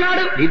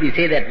చెప్పుచున్నాడు. Did he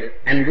say that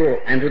and go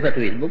and refer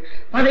to his books?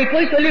 அதை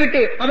போய்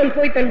சொல்லிவிட்டு அவன்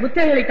போய் தன்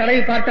புத்தகங்களை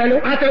தடவி பார்த்தானோ?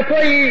 అతడు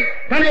పోయి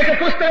తన యొక్క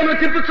పుస్తకం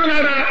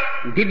తిప్పుచున్నాడా?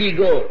 Did he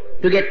go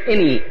to get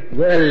any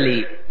worldly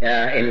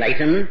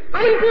enlightenment?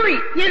 அவன் போய்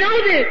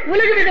ஏதாவது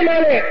உலக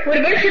விதமான ஒரு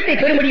வெளிச்சத்தை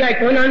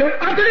பெறும்படியாய் போனானோ?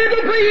 అతడేదో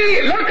పోయి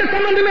లోక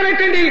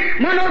సంబంధమైనటువంటి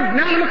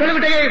మనోజ్ఞానము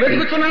కలుగుటయే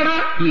వెతుకుచున్నాడా?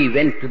 He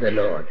went to the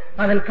Lord.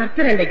 அவன்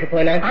கர்த்தர் அண்டைக்கு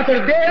போனான். అతడు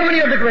దేవుని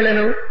యొద్దకు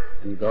వెళ్ళను.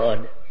 And God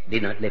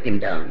did not let him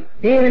down.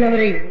 தேவன்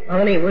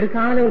அவனை ஒரு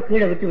காலம்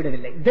கீழே விட்டு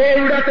விடவில்லை.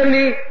 దేవుడు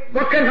అతన్ని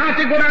ఒక్క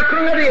నాటి కూడా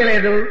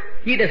కృంగదీయలేదు.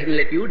 He doesn't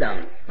let you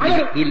down.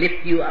 He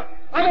lifts you up.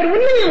 அவர்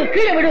உன்னையும்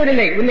கீழே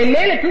விடுவதில்லை, உன்னை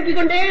மேலே தூக்கிக்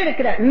கொண்டே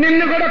இருக்கிறார்.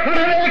 నిన్ను కూడా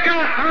పడలేక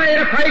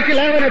ఆయన పైకి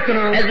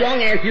లేవనెత్తును. As long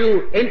as you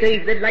enter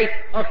into the life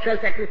of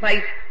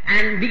self-sacrifice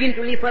and begin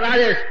to live for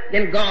others,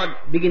 then God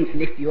begins to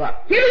lift you up.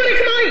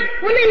 இதுவரைக்குமாய்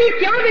உன்னை நீ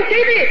தியாகம்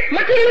செய்து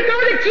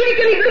மற்றவர்களுக்காக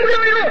ஜீவிக்க நீ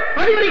விரும்புகிறாயோ,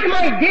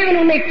 அதுவரைக்குமாய் தேவன்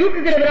உன்னை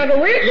தூக்குகிறவராக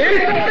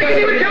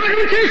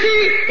త్యాగం చేసి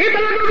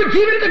ఇతరులకు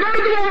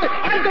జీవించకూడదు,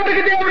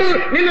 అంతవరకు దేవుడు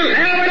నిన్ను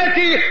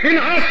లేవనెత్తి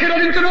నిన్ను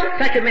ఆశీర్వదించును.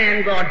 Such a man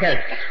God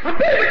helps.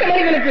 அப்பேற்பட்ட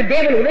மனிதனுக்கு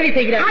தேவன் உதவி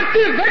செய்கிறார். అట్టి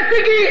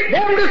వ్యక్తికి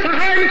దేవుడు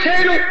సహాయం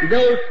చేయను.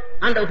 Those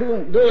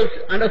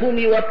under whom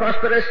you are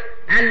prosperous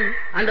and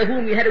under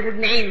whom you had a good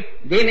name,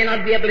 they may not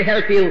be able to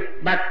help you,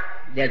 but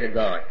there's a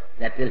God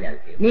That will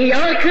help you. நீ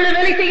யார் கீழே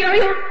வேலை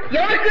செய்கிறாயோ,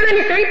 யார் கீழே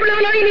நீ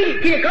கைப்பிள்ளவனாய் நீ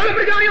கீழே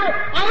காணப்படுகிறாயோ,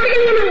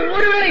 அவர்கள்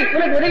ஒருவேளை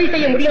உனக்கு உதவி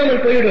செய்ய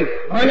முடியாமல் போயிடும்.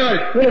 ஆனால்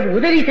உனக்கு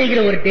உதவி செய்கிற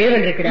ஒரு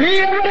தேவன் இருக்கிறார். నీ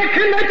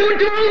ఎవరికన్నా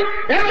చూంటున్నావు,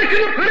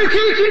 ఎవరికన్నా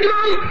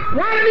పరిశీలించుంటున్నావు,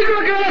 వారు నీకు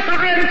ఒకవేళ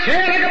సహాయం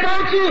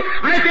చేయలేకపోవచ్చు.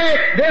 అయితే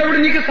దేవుడు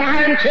నీకు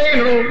సహాయం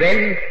చేయను.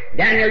 When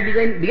Daniel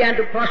began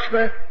to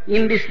prosper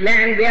in this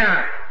land where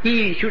he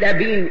should have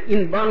been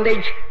in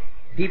bondage,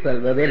 people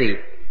were very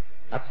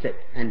upset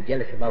and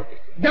jealous about it.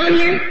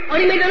 தானியேல்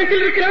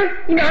அடிமைதனத்தில் இருக்கிறான்.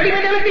 இந்த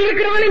அடிமைதனத்தில்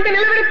இருக்கிறான் இந்த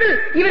நிலவரத்தில்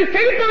இவன்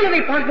செழிப்பானதை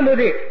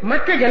பார்க்கும்போது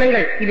மற்ற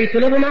ஜனங்கள் இதை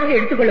சுலபமாக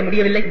எடுத்துக்கொள்ள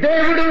முடியவில்லை.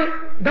 దేవుడు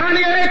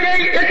దానియేలుకి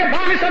యొక్క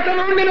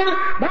బానిసత్వంలో ఉండెను.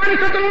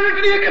 బానిసత్వంలో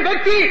ఉన్న యొక్క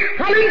వ్యక్తి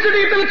ఫలించుడు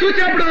ఇతను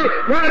చూసినప్పుడు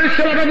వారు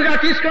సులభంగా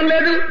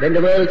తీసుకోలేదు. When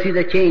the world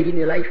sees a change in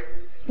your life,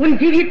 உன்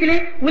ஜீவியத்திலே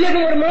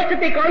உலகம் ஒரு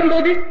மாற்றத்தை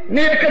காணும்போது,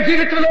 నీ యొక్క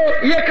జీవితంలో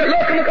ఈ యొక్క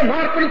లోకం యొక్క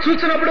మార్పును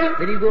చూసినప్పుడు,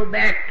 when you go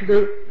back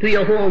to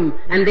your home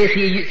and they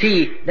see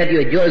that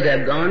your jewels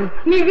have gone,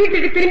 நீ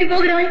வீட்டுக்கு திரும்பி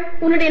போகிறாய்,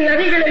 உன்னுடைய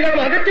நகைகள்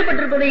எல்லாம்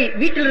அகற்றப்பட்டிருப்பதை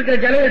வீட்டில் இருக்கிற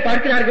ஜனங்கள்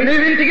பார்க்கிறார்கள். నీ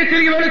ఇంటికి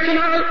తిరిగి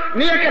వెళుతున్నావు,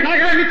 నీ యొక్క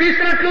నగరాన్ని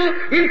తీసినట్లు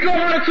ఇంట్లో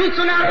వారు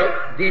చూస్తున్నారు.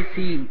 they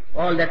see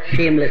all that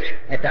shameless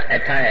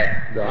attire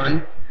gone.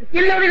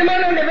 எல்லா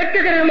விதமான அந்த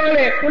வெட்ககரமான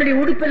உன்னுடைய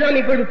உடுப்பெல்லாம்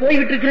இப்பொழுது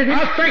போய்விட்டிருக்கிறது.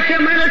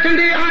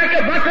 అసహ్యమైనటువంటి ఆ యొక్క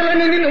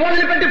బట్టలన్నీ నిన్ను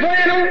వదిలిపెట్టి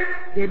పోయాను.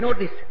 They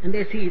notice and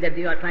they see that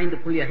you are trying to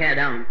pull your hair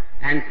down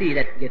and see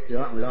that it gets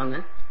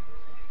longer.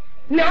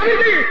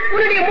 அவர்கள்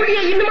உன்னுடைய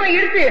முடியை இன்னுமா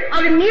எடுத்து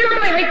அது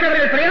நீளமாய்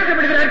வைத்தவர்கள்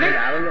பிரயாசப்படுகிறார்கள்.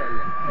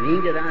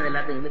 நீங்க தான்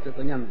எல்லாத்தையும் இழுத்து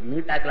கொஞ்சம்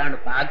நீட்டாக்கலான்னு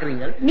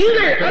பாக்குறீங்க.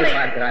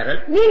 பார்க்கிறார்கள்.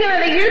 நீங்கள்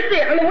அதை இழுத்து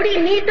அந்த முடியை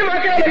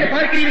நீட்டமாக்கலாம் என்று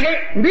பார்க்கிறீர்கள்.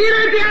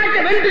 మీరైతే ఆ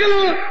యొక్క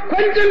వెంట్రుకలు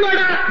కొంచెం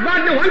కూడా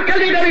వాటిని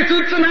వంకలీడని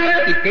చూస్తున్నారు.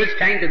 It takes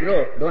time to grow.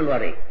 Don't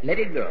worry. Let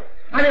it grow.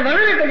 அது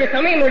வளர கொஞ்சம்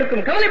சமயம்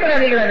எடுக்கும்,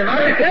 கவலைப்படாதீர்கள். அது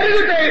అది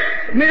పెరిగితే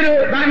మీరు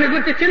దాని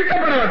గురించి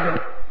చింతపడవద్దు.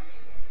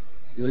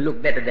 You will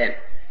look better then.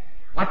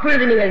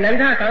 அப்பொழுது நீங்கள்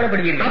நன்றாக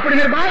காணப்படுவீர்கள். అప్పుడు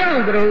మీరు బాగా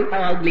ఉంటారు.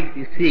 How ugly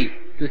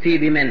to see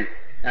women,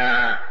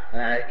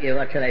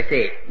 what shall I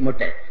say,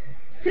 முட்டை.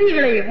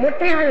 ஸ்திரீகளை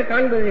மொட்டையாக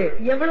காண்பது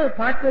எவ்வளவு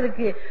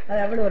பார்ப்பதற்கு அது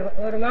அவ்வளவு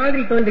ஒரு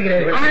மாதிரி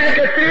தோன்றுகிறது. ఆ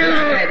యొక్క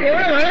స్త్రీలను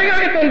எவ்வளவு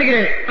அழகாக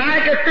தோன்றுகிறது. ఆ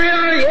యొక్క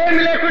స్త్రీలను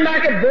ఏమి లేకుండా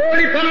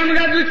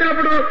బోడితనంగా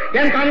చూసినప్పుడు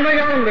ఎంత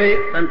అందంగా ఉంది.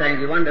 Sometimes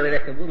you wonder whether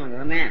it's a woman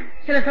or a man.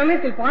 சில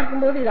சமயத்தில்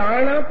பார்க்கும்போது இது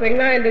ஆணா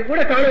பெண்ணா என்று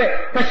கூட காண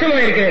கஷ்டமா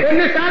இருக்கு.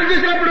 కొన్నిసార్లు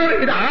చూసినప్పుడు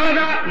ఇది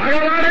ఆడదా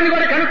మగవాడని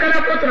కూడా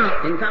కనుక్కోలేకపోతున్నాం.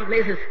 In some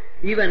places,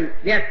 even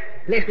they have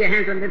placed their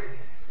hands on them.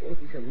 Oh,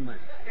 she's a woman.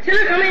 சில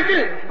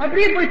சமயத்தில்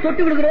அப்படியே போய்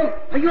தொட்டு விடுகிறோம்.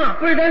 ஐயோ,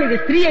 அப்படிதான் இது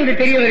ஸ்திரீ என்று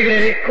தெரிய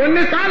வருகிறது.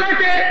 కొన్నిసార్లు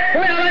అయితే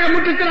పోయి అలాగే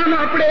ముట్టుతున్నాము,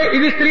 అప్పుడే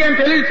ఇది స్త్రీ అని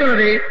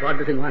తెలుస్తున్నది. God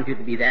doesn't want you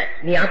to be that.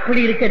 நீ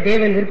அப்படி இருக்க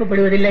தேவன்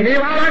விருப்பப்படுவதில்லை.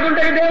 నీవు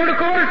అలాగుంటే దేవుడు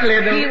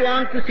కోరట్లేదు. He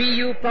wants to see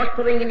you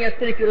prospering in your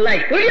spiritual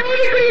life.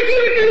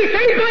 జీవితం నీ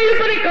సైనికులు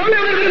இருப்பதை காண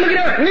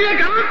விரும்புகிறார். నీ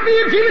యొక్క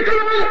ఆత్మీయ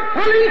జీవితంలో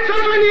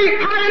ఫలించాలని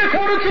ఆయన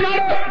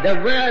కోరుతున్నాడు. The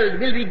world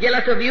will be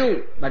jealous of you,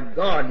 but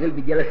God will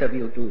be jealous of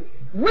you too.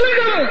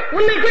 உலகம்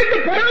உன்னை குறித்து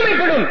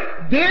பொறாமைப்படும்,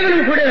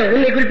 தேவனும் கூட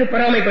உன்னை குறித்து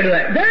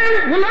பொறாமைப்படுவார்.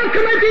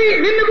 ఉల్లాసమైతే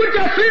నిన్ను గురించి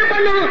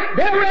అసూయపడు,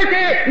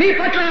 దేవుడైతే నీ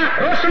పట్ల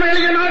రోషం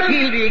కలిగి ఉన్నాడు. He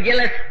will be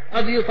jealous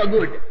of you for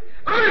good.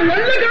 அவர்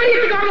நல்ல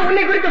காரியத்துக்காக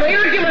உன்னை குறித்து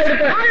வைராக்கியமாக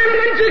இருப்பார். ఆయన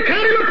మంచి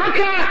కార్యము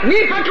పట్ల నీ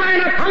పట్ల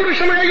ఆయన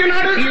పౌరుషం కలిగి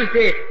ఉన్నాడు. He will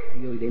say,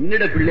 இது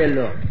என்னோட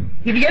பிள்ளையல்லோ,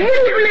 இது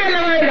என்னுடைய பிள்ளை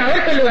அல்லவா என்று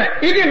அவர் சொல்லுவார்.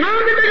 ఇది నా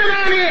బిడ్డ కదా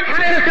అని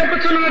ఆయన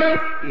చెప్పుచున్నాడు.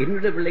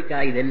 என்னோட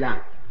பிள்ளைக்கா இதெல்லாம்,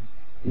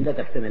 இந்த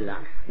கஷ்டம்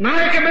எல்லாம். నా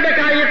యొక్క బిడ్డక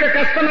ఈ యొక్క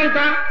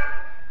కష్టమంతా,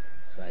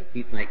 So I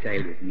keep my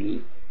child with me.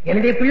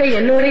 என்னுடைய பிள்ளை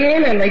என்னோடையே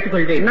நான் வைத்துக்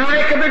கொள்வேன். నా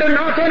యొక్క బిడ్డ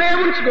నాతోనే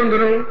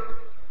ఉంచుకుందును.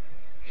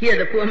 Here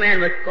the poor man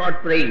was caught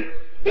praying.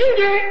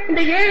 இங்கே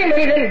இந்த ஏழை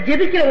மனிதன்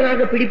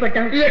ஜெபிக்கிறவனாக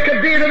பிடிப்பட்டான். ఈ యొక్క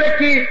బీద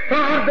వ్యక్తి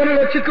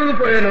ప్రార్థనలో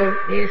చిక్కుకుపోయాను.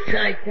 They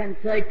searched and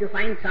searched to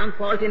find some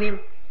fault in him.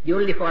 The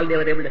only fault they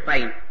were able to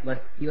find was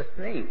he was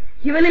praying.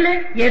 இவனில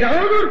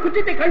ஏதாவது ஒரு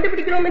குற்றத்தை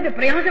கண்டுபிடிக்கிறோம் என்று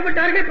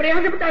பிரயாசப்பட்டார்கள்.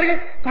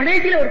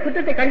 கடைசியில் ஒரு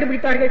குற்றத்தை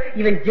கண்டுபிடித்தார்கள்.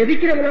 இவன்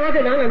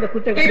ஜெபிக்கிறவனாக நான் அந்த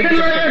குற்றம்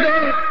ఇతరులో ఏదో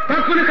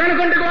తప్పును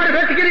కనుగొంటే వారు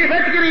వెతికిరి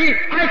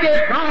అయితే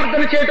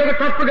ప్రార్థన చేయటం ఒక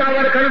తప్పుగా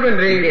వారు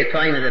కనుగొండ్రి. If they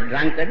saw him as a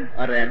drunkard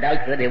or an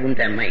adulterer, they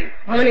wouldn't have mind.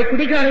 அவனை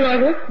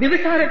குடிகாரனாகவும்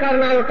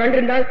விபசாரக்காரனாகவும்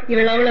கண்டிருந்தால்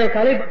இவள் அவ்வளவு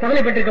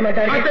கவலைப்பட்டிருக்க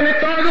மாட்டார்கள். అతని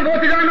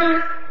తాగుబోతుగాను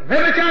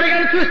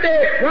వ్యభిచారిగాను చూస్తే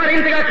వారు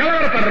ఇంతగా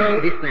కలవరపడరు.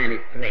 This man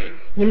is praying.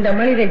 இந்த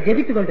மனிதன்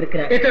ஜெபித்துக்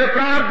கொண்டிருக்கிறார். ఇతడు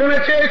ప్రార్థన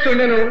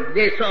చేస్తుండెను.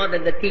 They saw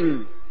that the king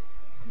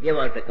gave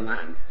out a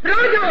command.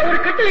 ராஜா ஒரு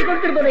கட்டளை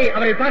கொடுத்திருப்பதை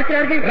அவர்கள்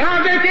பார்க்கிறார்கள்.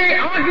 రాజైతే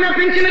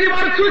ఆజ్ఞాపించినది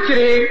వారు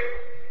చూచిరి.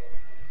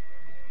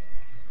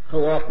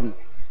 How often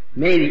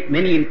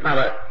many in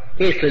power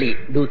hastily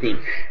do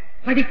things.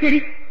 அடிக்கடி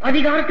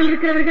அதிகாரத்தில்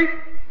இருக்கிறவர்கள்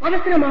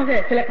அவசரமாக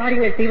சில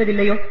காரியங்கள்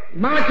செய்வதில்லையோ?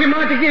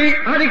 మాటికి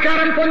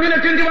అధికారం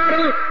పొందినటువంటి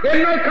వారు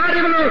ఎన్నో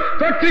కార్యములు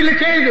తొట్టిల్లు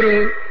చేయుదురు.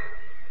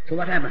 So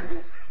what happened?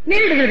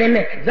 நேரிடுகிறது என்ன?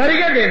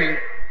 జరిగేదేమి?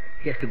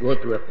 He has to go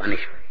through a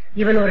punishment.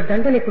 இவன் ஒரு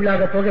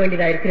தண்டனைக்குள்ளாக போக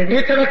வேண்டியதா இருக்கிறது.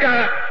 ఇతడొక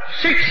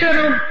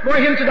శిక్షను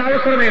వహించడం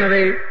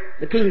అవసరమైనది.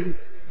 The king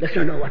does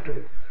not know what to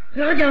do.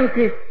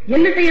 ராஜாவுக்கு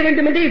என்ன செய்ய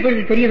வேண்டும் என்று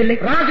இப்பொழுது தெரியவில்லை.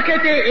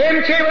 రాజుకైతే ఏం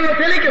చేయవలో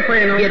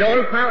తెలియకపోయాను. He had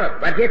all power,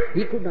 but yet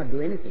he could not do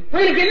anything.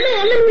 அவனுக்கு என்ன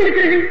வல்லமை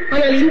இருக்கிறது,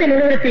 ஆனால் இந்த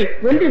நிறுவனத்தில்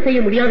ஒன்று செய்ய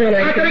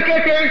முடியாதவனாக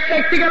అతనికైతే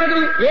శక్తి కలదు,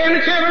 ఏమి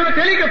చేయవలో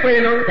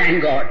తెలియకపోయాను. Thank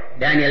God,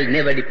 Daniel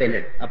never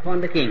depended upon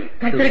the king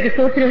கர்த்தருக்கு to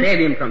ஸ்தோத்திரம்.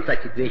 save him from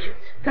such situations.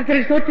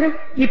 கர்த்தருக்கு ஸ்தோத்திரம்.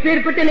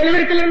 இப்பேற்பட்ட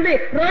நிலவரத்திலிருந்து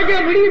ராஜா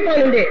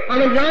விடுவிப்பான் என்று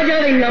அவன்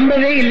ராஜாவை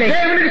நம்பவே இல்லை.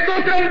 దేవునికి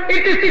స్తోత్రం.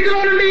 ఇట్టి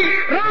స్థితిలో నుండి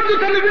రాజు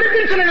తను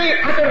విడిపించనని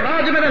అతడు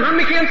రాజు మీద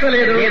నమ్మకం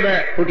ఉంచలేదు. Never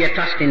put your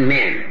trust in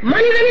man.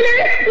 மனிதனிலே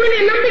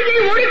உன்னுடைய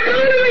நம்பிக்கையை ஒரு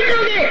காலம்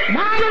வைக்காதே.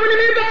 మానవుని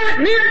మీద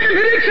నీ యొక్క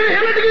నిరీక్షణ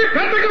ఎన్నటికీ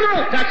పెట్టకము.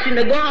 Trust in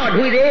the God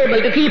who is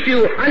able to keep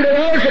you under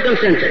all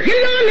circumstances.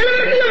 எல்லா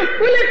நிலவரத்திலும்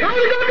உன்னை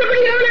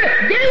பாதுகாக்கப்படுகிறான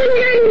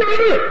தேவனையே நீ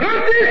நம்பு.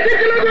 ప్రతి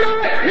స్థితిలో కూడా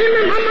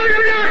నిన్ను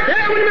నమ్మగలిగిన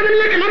దేవుని మీద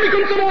నీకు నమ్మకం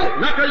ఉంచము.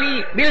 Not only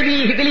will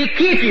he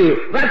keep you,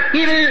 but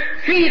he will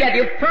see that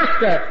you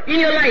prosper in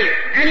your life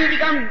and you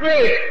become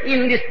great in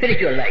this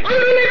spiritual life.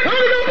 அவர் உன்னை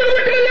பாதுகாப்பது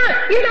மட்டுமல்ல,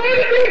 இந்த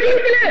ஆவிக்குரிய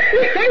ஜீவிதத்திலே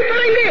நீ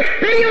செழிப்படைந்து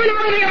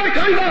பெரியவனாவதை அவர்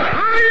காண்பார்.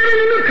 ఆయన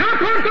నిన్ను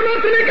కాపాడుతూ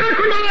మాత్రమే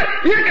కాకుండా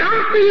ఈ యొక్క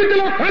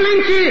ఆత్మీయతలో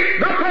ఫలించి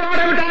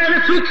గొప్పవాడేమిటి ఆయన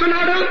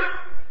చూస్తున్నాడు.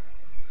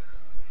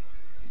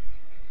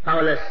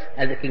 Powerless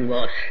as the king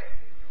was,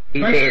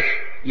 he says,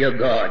 your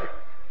God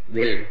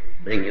will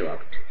bring you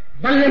out.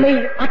 வல்லமை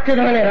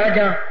அற்றதான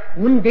ராஜா,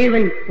 உன்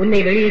தேவன் உன்னை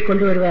வெளியே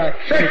கொண்டு வருவார்.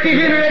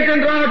 శక్తిహీనమైన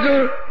రాజు,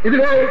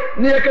 ఇదిగో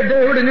నీ యొక్క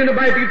దేవుడు నిన్ను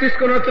బయటికి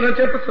తీసుకొని వచ్చునని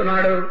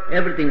చెప్తున్నాడు.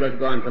 Everything was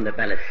gone from the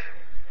palace.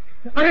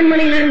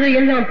 அரண்மனையிலிருந்து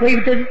எல்லாம்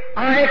போய்விட்டது.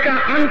 ఆ యొక్క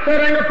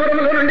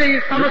అంతరంగపురముల నుండి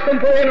సమస్తం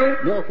పోయాను.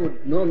 No food,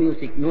 no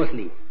music, no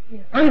sleep.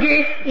 அங்கே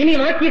இனி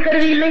வாத்திய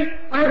கருவி இல்லை,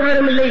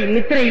 ஆகாரம் இல்லை,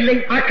 நித்திரை இல்லை.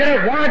 అక్కడ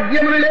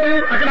వాద్యములు లేవు,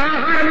 అక్కడ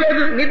ఆహారం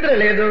లేదు, నిద్ర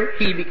లేదు.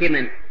 He became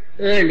an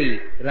early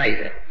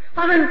riser.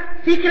 அவன்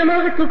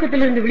சீக்கிரமாக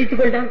தூக்கத்திலிருந்து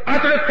விழித்துக் கொண்டான்.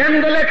 అతడు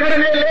పెందల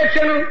కడనే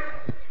లేచాను.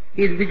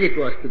 His visit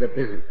was to the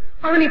prison.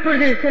 அவன்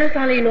இப்பொழுது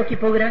சிறைசாலையை நோக்கி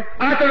போகிறான்.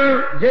 అతడు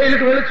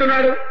జైలుకు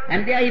వెళుతున్నాడు.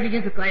 And there he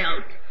begins to cry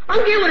out.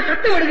 அங்கே ஒரு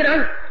சத்தம்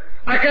வருகிறான்.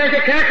 అక్కడైతే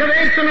కేక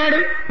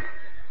వేస్తున్నాడు.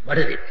 What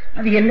is it?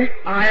 அது என்ன?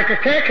 ఆ యొక్క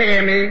కేక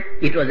ఏమి?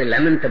 It was a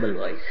lamentable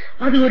voice.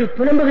 அது ஒரு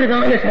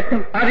புலம்புகிறதான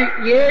சத்தம். అది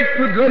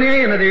ఏడ్పు ధ్వని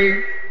అయినది.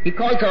 He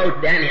calls out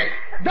Daniel.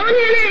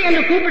 தானியேலே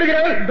என்று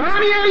கூப்பிடுகிறான்.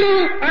 దానియేలు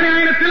అని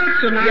ఆయన He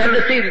పిలుస్తున్నాడు.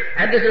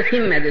 addresses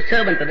him as a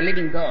servant of the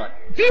living God.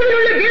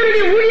 ஜீவனுள்ள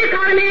தேவனுடைய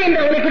ஊழியக்காரனே என்று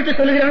அவனை குறித்து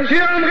சொல்லுகிறான்.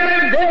 శ్రీరామ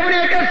గారు దేవుని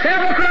యొక్క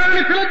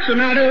సేవకురాలని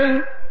పిలుస్తున్నాడు.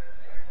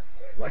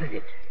 What is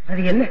it?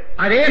 அது என்ன?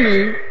 అదేమి?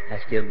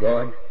 Has your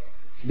God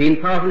been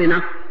powerful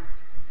enough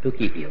to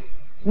keep you?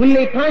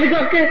 உன்னை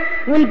பாதுகாக்க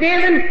உன்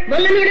தேவன்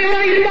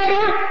வல்லமையுடையவராக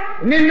இருந்தாரோ?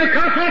 నిన్ను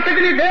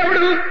కాపాడకు నీ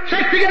దేవుడు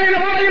శక్తి కలిగిన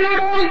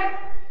వాడైనాడు.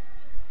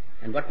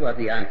 And what was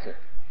the answer?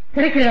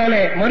 கிடைக்கிறான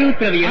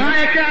மறுபிரவியம். ఆ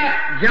యొక్క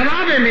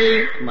జవాబేమి?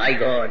 My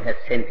God has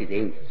sent his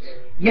angels.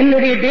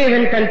 என்னுடைய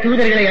தேவன் தன்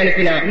தூதர்களை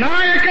அனுப்பினார். నా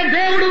యొక్క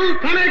దేవుడు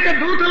తన యొక్క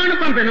దూతలను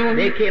పంపెను.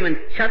 They came and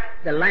shut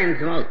the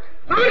lion's mouth.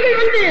 அவர்கள்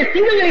வந்து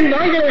சிங்கங்களின்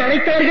வாய்களை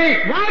அடைத்தார்கள்.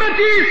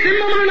 వారటి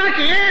సింహములు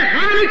నాకు ఏ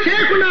హాని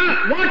చేయకుండా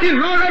వాటి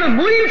నోళ్లను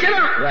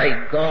మూయించను. Why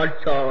God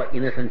saw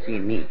innocency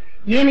in me.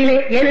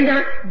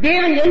 ஏனென்றால்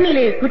தேவன்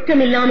என்னிலே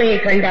குற்றமில்லாமையை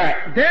கண்டார்.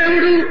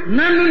 దేవుడు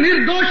నన్ను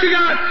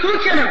నిర్దోషిగా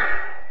చూచెను.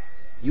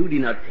 You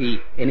did not see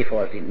any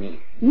fault in me.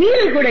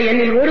 நீரும் கூட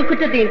என்னில் ஒரு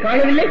குற்றத்தையும்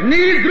காணவில்லை.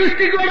 నీ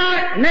దృష్టి కూడా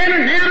నేను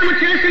నేరము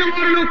చేసిన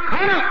వాడును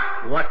కాను.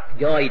 What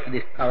joy to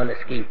this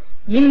powerless king.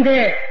 இந்த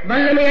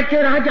వల్లமையற்ற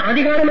రాజా,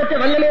 அதிகாரமற்ற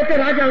వల్లமையற்ற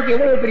రాజాவுக்கு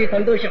எவ்வளவு பெரிய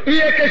சந்தோஷம். ఈ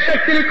యొక్క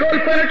శక్తిని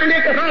కోల్పోయినటువంటి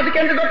యొక్క రాజుకి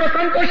ఎంత గొప్ప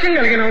సంతోషం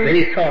కలిగిన. When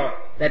he saw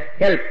that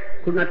help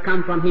could not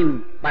come from him,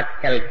 but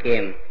help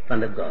came from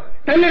the God.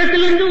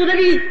 தன்னிடத்திலிருந்து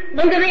உதவி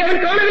வந்ததை அவன்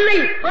காணவில்லை,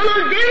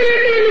 ஆனால்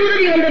தேவனிடத்திலிருந்து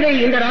உதவி வந்ததை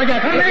இந்த ராஜா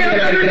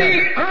నుండి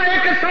ఆ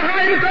యొక్క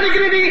సహాయం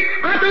కలిగినది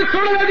అతను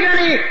చూడలేదు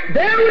కానీ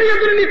దేవుని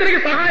యొక్క నుండి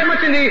ఇతనికి సహాయం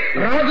వచ్చింది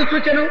రాజు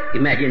చూచెను.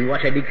 Imagine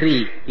what a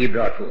decree he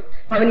brought forth.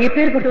 அவன்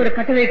எப்பேற்பட்ட ஒரு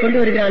கட்டளை கொண்டு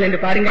வருகிறான் என்று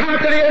பாருங்க.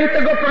 అతడు ఎంత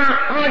గొప్ప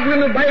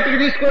ఆజ్ఞను బయటికి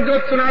తీసుకొని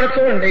వస్తున్నాడో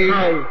చూడండి.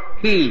 How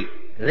he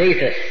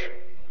raises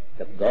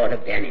the God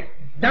of Daniel.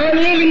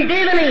 தானியேலின்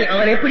தேவனை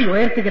அவன் எப்படி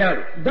உயர்த்துகிறான்.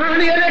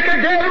 దానియేలు యొక్క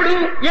దేవుడు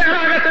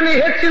ఎలాగతని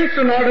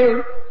హెచ్చించున్నాడు.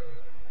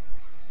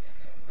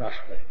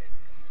 Prospered.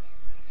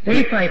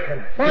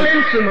 செழிப்பாய்ப்போன்.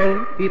 ఫలించును.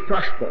 He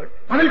prospered.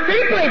 அவன்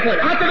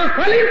செழிப்பாய்ப்போன். అతడు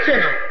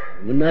ఫలించను.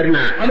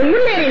 Munarna. அவன்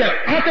முன்னேறினான்.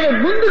 అతడు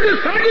ముందుకు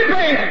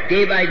సాగిపోయాడు.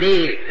 Day by day,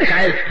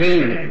 trials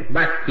came,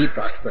 but he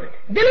prospered.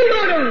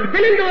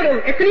 தினந்தோறும்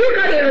எத்தனையோ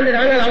காரியங்கள் வந்தது,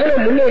 ஆனால்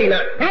அவனும்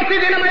முன்னேறினான். ప్రతి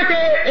దినమైతే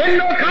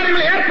ఎన్నో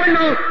కార్యములు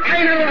ఏర్పడిను,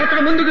 ఆయన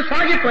అతడు ముందుకు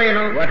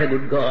సాగిపోయాను. What a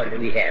good God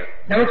we have.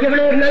 நமக்கு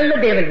எவ்வளவு ஒரு நல்ல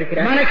தேவன்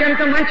இருக்கிறார்.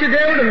 మనకెంత మంచి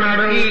దేవుడు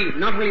ఉన్నాడు. He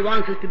not only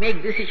wants us to make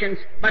decisions,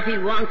 but he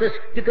wants us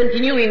to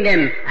continue in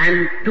them and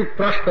to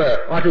prosper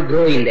or to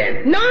grow in them.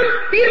 நாம்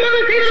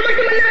தீர்மானம் செய்வது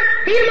மட்டுமல்ல,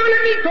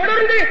 தீர்மானத்தை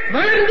தொடர்ந்து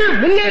வளர்ந்து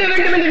முன்னேற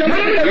வேண்டும் என்று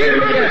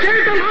తీర్మానం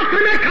చేయటం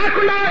మాత్రమే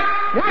కాకుండా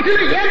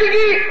వాటిని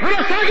ఎదిగి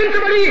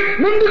కొనసాగించబడి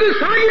ముందుకు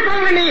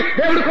సాగిపోవాలని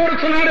దేవుడు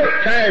కోరుతున్నాడు.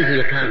 Trials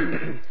will come.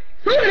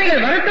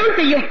 சோதனைகள் வரத்தான்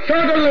செய்யும்.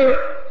 సోదరులు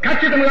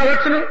ఖచ్చితంగా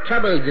వచ్చును.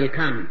 Troubles will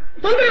come.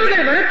 తొందరగా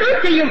வரத்தான்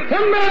செய்யும்.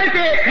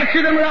 తొందరగా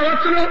ఖచ్చితంగా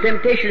వచ్చును.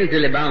 Temptations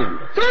will abound.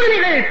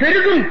 శోధనలు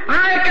పెరుగును. ఆ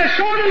యొక్క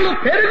శోధనలు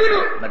పెరుగును.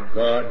 But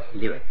God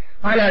liveth.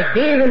 ஆனால்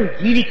தேவன்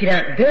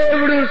ஜீவிக்கிறார்.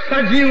 దేవుడు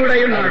సజీవుడై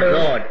ఉన్నాడు.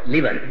 God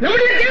liveth.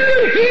 நம்முடைய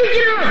தேவன்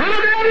ஜீவிக்கிறார். ఆ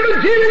దేవుడు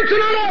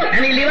జీవించున్నాడు.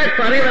 And he liveth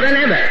forever and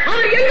ever.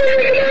 அவர்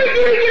என்றென்றைக்கும்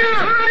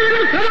ஜீவிக்கிறார். ఆయన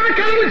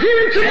సదాకాలం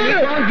జీవించున్నాడు. And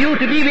he wants you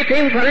to be with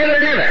him forever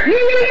and ever.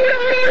 நீங்கள் కూడా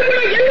அவரோடு கூட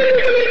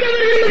என்றென்றைக்கும்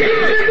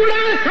இருக்கிறவர்கள் கூட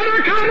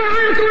సదాకాలం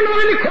ఆయనతో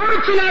ఉండాలని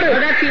కోరుచున్నాడు. So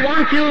that he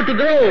wants you to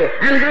grow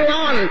and grow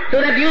on so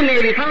that you may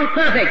be found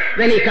perfect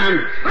when he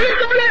comes.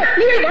 அதற்காக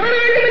நீங்கள் வாழ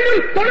வேண்டும்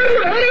என்றும் தொடர்ந்து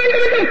வாழ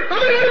வேண்டும் என்றும்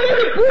அவர்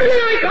வரும்போது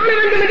பூர்ணமாய் காண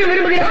வேண்டும் என்று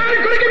விரும்புகிறார்.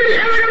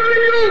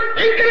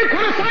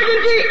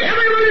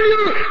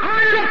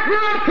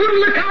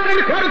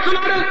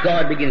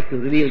 God begins to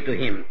reveal to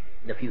him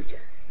the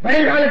future.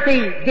 வருங்காலத்தை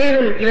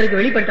தேவன் இவருக்கு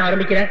வெளிப்படுத்த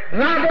ஆரம்பிக்கிறார்.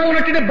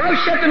 ராபோவுக்கு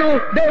பவிஷ்யத்துను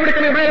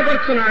దేవుడికి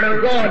బయలుపరుస్తున్నాడు.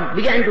 God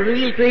began to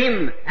reveal to him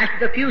as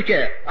the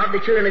future of the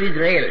children of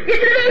Israel.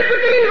 இஸ்ரவேல்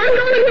புத்திரரின்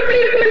வருங்காலம் எப்படி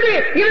இருக்கும் என்று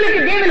இவனுக்கு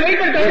தேவன்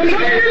வெளிப்படுத்த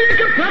ஆரம்பிக்கிறார்.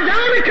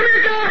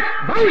 ప్రజానికమేక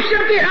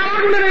భవిష్యత్తు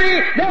ఎలాగుండదని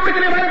దేవుడికి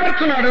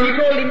బయలుపరుస్తున్నాడు. He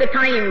told in the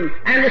time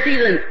and the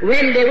season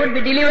when they would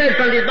be delivered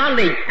from this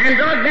bondage and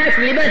brought back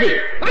to liberty.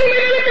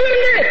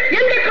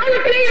 எந்த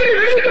காலத்திலே இவர்கள்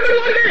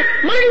விடுவிக்கப்படுவார்கள்,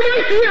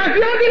 மனிதனுடைய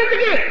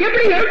அத்தியாதீனத்துக்கு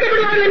எப்படி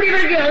நிறுத்தப்படுவார்கள் என்று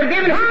இவருக்கு அவர்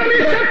தேவன்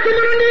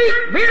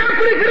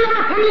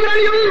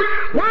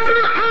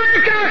వారు ఆ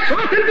యొక్క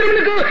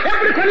స్వాతంత్ర్యములకు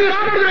ఎప్పుడు కొని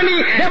రాబోదురని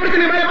దేవుడికి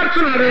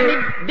బయలుపరుచున్నాడు.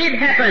 Did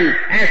happen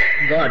as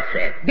God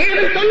said.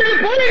 దేవుడు சொன்னது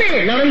போலவே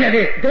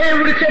நடந்தது.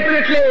 దేవుడు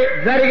చెప్పినట్లే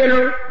జరిగను.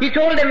 He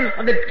told them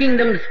of the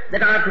kingdoms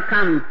that are to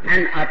come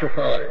and are to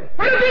fall.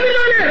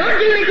 பரபரப்பான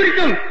ராஜ்யங்களை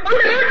குறித்தும்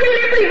அந்த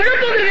ராஜ்யங்கள் எப்படி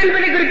விழப்போகிறது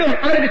என்பதை குறித்தும்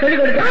அவருக்கு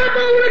சொல்லிக் கொடுத்தார்.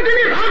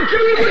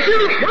 ராஜ்யங்களை குறித்து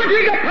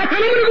வாட்டிக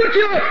பத்தனங்களை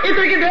குறித்து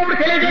இன்றைக்கு దేవుడు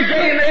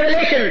తెలియజేశారు.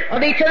 Revelation of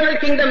the eternal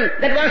kingdom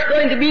that was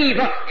going to be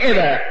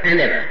forever and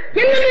ever.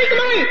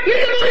 என்னைக்குமாய்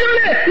இருக்கமான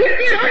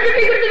நித்திய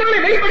ராஜ்யத்தை குறித்தான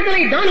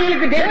வெளிப்படுத்தலை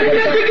தானியேலுக்கு தேவன்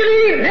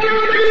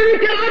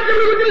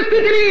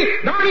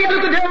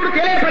தானியேலுக்கு దేవుడు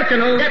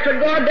తెలియపరచను. That's what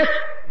God does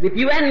with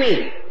you and me.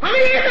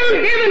 அதையேதான்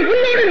தேவன்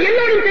உன்னோடும்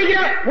என்னோடும்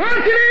செய்கிறார்.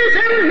 வாசிலே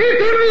தேவன்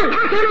நீத்தோடு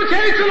நாத்தோடு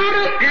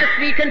சேவிச்சுனாரு. As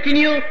we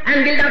continue and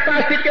build up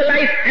our spiritual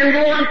life and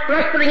go on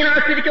prospering in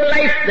our spiritual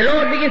life, the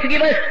Lord begins to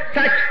give us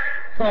such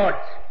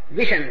thoughts,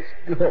 visions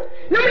and hope.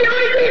 நம்முடைய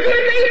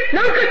ஆயுதத்தை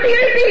நாம் கட்டி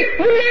எழுப்பி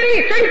முன்னேறி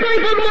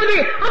செழிப்பாய் போகும்போது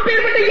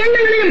அப்பேற்பட்ட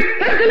எண்ணங்களையும்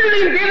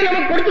தரிசனங்களையும் தேவன்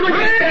நமக்கு கொடுத்து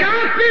கொண்டிருக்கிறார்.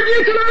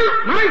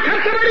 మనం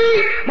కష్టపడి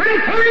మనం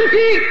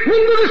ఫలించి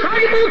ముందుకు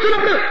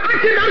సాగిపోతున్నప్పుడు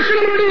అట్టి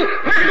దర్శనములు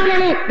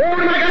ప్రకటనలు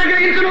దేవుడు మనకు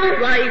అనుగ్రహించును.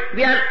 Why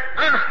we are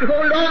asked to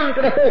hold on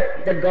to the hope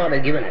that God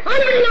has given us.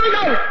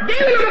 அதனால்தான்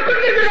தேவன் நமக்கு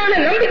கொடுத்திருக்கிறதான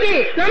நம்பிக்கை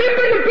நாம்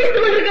எப்பொழுதும்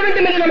பிடித்துக் கொண்டிருக்க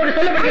வேண்டும் என்று நமக்கு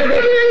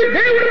சொல்லப்படுகிறது.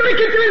 దేవుడు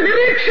మనకి ఇచ్చిన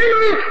నిరీక్షను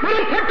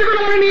మనం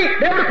పట్టుకోవాలని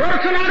దేవుడు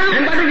కోరుచున్నాడు.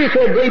 And what is He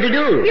so going to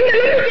do? இந்த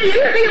நம்பிக்கை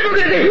என்ன செய்ய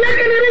போகிறது?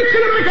 இந்த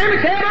నిరీక్షణ మనకు ఏమి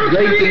చేయాలి?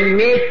 Going to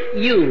make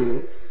you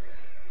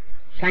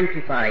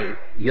sanctify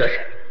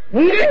yourself.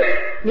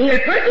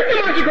 நீங்கள்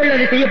பரிசுத்தமாக்கிக் கொள்ள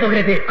அதை செய்ய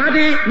போகிறது.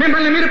 அது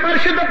మిమ్మల్ని మీరు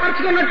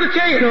పరిశుద్ధపరచుకున్నట్టు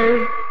చేయను.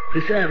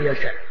 Preserve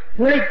yourself.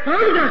 உங்களை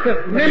பாதுகாக்கும்,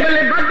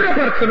 மிమ్మల్ని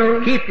భద్రపరచును.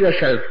 Keep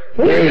yourself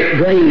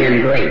going and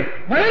going.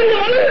 வளர்ந்து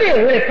வளர்ந்து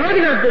உங்களை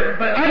பாதுகாத்து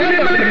அது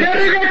మిమ్మల్ని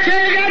பெருக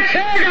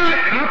చేయగా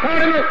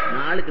காப்பாடுను.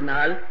 நாளுக்கு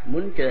நாள்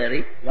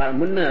முன்னேறி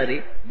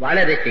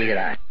வளர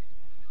செய்கிறார்.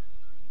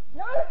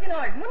 నాలుగు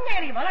నాள்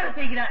మున్నేరి వలన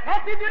செய்கிறார்.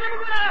 ప్రతి దినము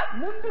కూడా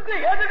ముందుకు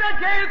ఎదుగా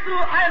చేస్తూ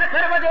ఆయన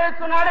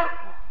పెరగజేస్తున్నాడు.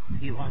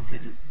 He wants you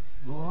to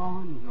go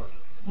on growing.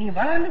 நீ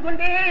வளர்ந்து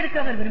கொண்டே இருக்க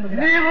அவர்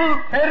விரும்புகிறார். నీవు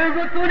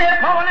పెరుగుతూనే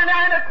పోవాలని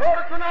ఆయన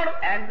కోరుతున్నాడు.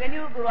 And when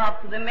you grow up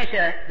to the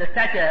measure, the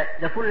stature,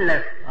 the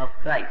fullness of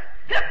Christ,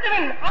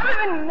 கிறிஸ்துவின்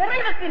அளவின்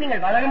நிறைவுக்கு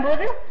நீங்கள் வளரும்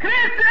போது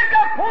கிறிஸ்து యొక్క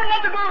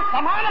పూర్ణతకు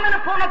సమానమైన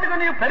పూర్ణతకు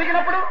నీవు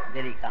పెరిగినప్పుడు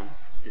then He comes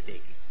to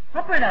take you.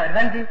 అప్పుడు அவர்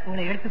வந்து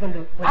உங்களை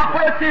எடுத்துக்கொண்டு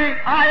అప్పుడు వచ్చి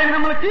ఆయన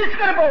మిమ్మల్ని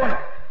తీసుకొని పోవను.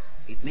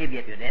 It may be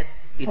at your death,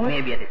 it may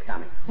be at His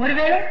coming.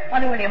 ஒருவேளை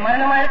அது உங்களுடைய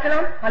மரணமா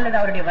இருக்கலாம் அல்லது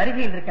அவருடைய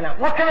வருகையில் இருக்கலாம்.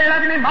 ఒకవేళ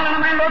అది నీ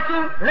మరణమై ఉండొచ్చు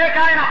లేక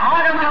ఆయన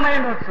ఆగమనమై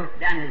ఉండొచ్చు.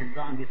 Daniel has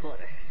gone before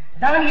us.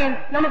 దానియేలు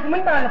நமக்கு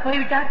முன்பாக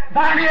போய்விட்டார்.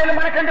 దానియేలు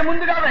మనకంటే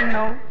ముందుగా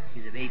వెళ్ళను. He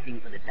is waiting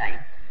for the time.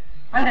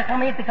 அந்த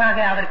சமயத்துக்காக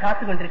அவர்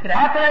காத்துக் கொண்டிருக்கிறார்.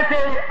 అతడైతే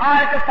ఆ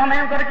యొక్క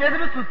సమయం కొరకు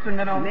ఎదురు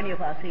చూస్తున్నాను. Many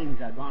of our sins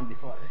are gone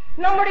before us.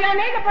 நம்முடைய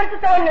అనేక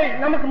పరిశుద్ధங்கள்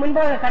நமக்கு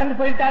முன்பாக கடந்து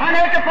போய்விட்டார்.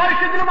 అనేక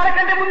పరిశుద్ధులు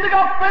మనకంటే ముందుగా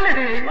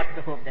వెళ్ళిది. What's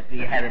the hope that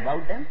we have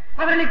about them?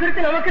 அவர்களை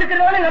குறித்து நமக்கு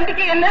இருக்கிறதான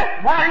நம்பிக்கை என்ன?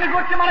 వారిని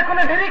గురించి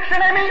మనకున్న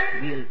నిరీక్షణ ఏమి?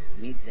 We'll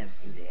meet them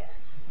in the air.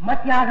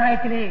 మధ్య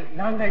ఆకాశத்திலே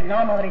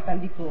நாம் அவரை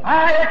சந்திப்போம். ఆ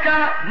యొక్క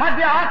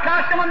మధ్య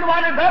ఆకాశమందు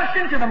వారిని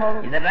దర్శించడము.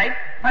 Is that right?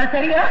 అది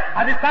సరియా?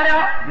 అది సరియా?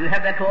 Do you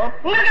have that hope?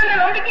 உங்களுக்கு அந்த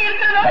நம்பிக்கை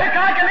இருக்கிறதா?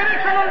 కాక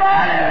నిరీక్షణ ఉందా?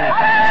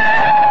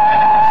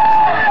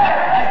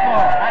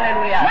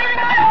 Hallelujah.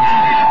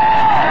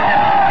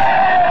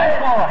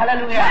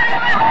 Hallelujah.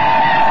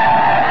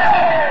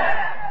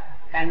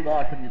 Thank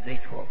God for this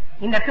great hope.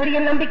 இந்த பெரிய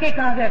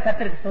நம்பிக்கைக்காக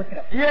கர்த்தருக்கு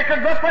ஸ்தோத்திரம். ఈ యొక్క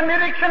గొప్ప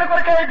నిరీక్షణ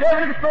కొరకే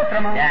దేవునికి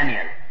స్తోత్రము.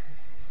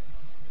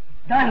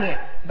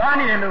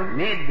 Daniel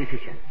made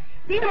decisions.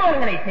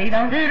 தீர்மானங்களை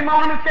செய்தான்.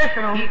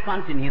 He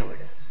continued.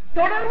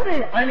 தொடர்ந்து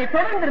அதிலே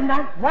தொடர்ந்து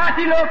இருந்தால்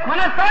వాటిలో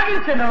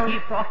కొనసాగించను. he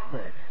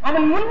prospered.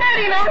 அவன்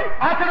முன்னேறினான்.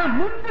 అతడు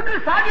ముందుకు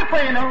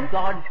సాగిపోయాను.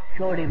 God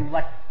showed him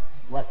what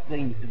was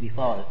going to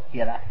befall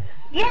hereafter.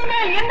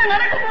 இனிமேல் என்ன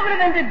நடக்க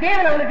போகிறது என்று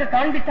தேவன் அவனுக்கு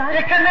காண்பித்தார்.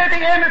 ఎక్కడైతే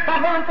ఏమి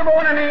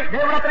సంభవించబోనని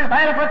దేవుడు అతనికి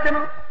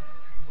బయలుపరచను.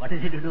 What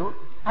is he to do?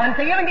 அவன்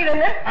செய்ய வேண்டியது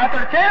என்ன?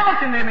 అతడు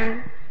చేయవలసిందేమి?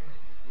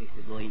 He is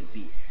to go in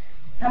peace.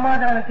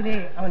 சமாதானத்திலே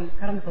அவன்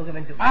கடந்து போக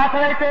வேண்டும்.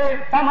 అతడైతే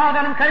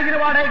సమాధానం కలిగిన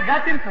వాడై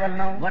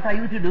గతించవలను. What are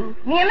you to do?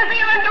 நீ என்ன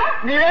செய்ய வேண்டும்?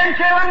 నీవేం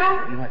చేయవలను?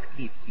 You must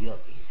keep your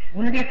peace.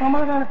 உன்னுடைய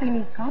சமாதானத்தை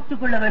நீ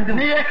காத்துக்கொள்ள வேண்டும்.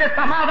 నీ యొక్క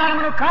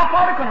సమాధానమును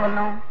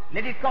కాపాడుకొనవలను.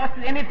 Let it cost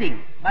you anything,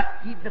 but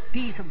keep the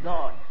peace of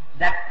God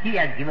that he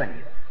has given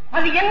you.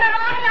 அது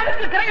என்னதான்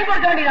அதற்கு கிரயம்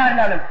கொடுக்க வேண்டியதா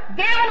இருந்தாலும்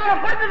தேவன்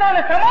உனக்கு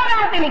கொடுத்ததான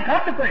சமாதானத்தை நீ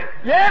காத்துக்கொள்.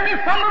 ఏమి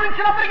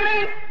సంభవించినప్పటికీ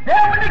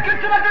దేవునికి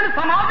ఇచ్చినటువంటి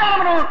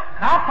సమాధానమును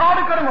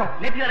కాపాడుకొనము.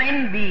 Let your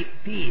end be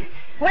peace.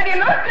 உன்னுடைய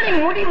நாட்களின்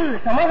முடிவு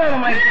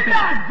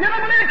சமாதானமாயிருக்கும்.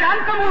 దినమునికి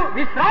అంతము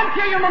విశ్రాంతి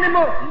అయి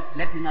ఉండనిమ్ము.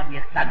 Let it not be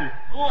a struggle.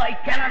 Oh, I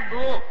cannot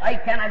go. I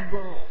cannot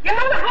go.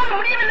 என்னால போக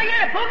முடியவில்லையே,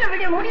 போக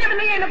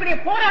முடியவில்லையே என்னுடைய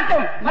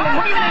போராட்டம் அந்த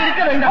முடிவில்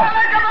இருக்க வேண்டும்.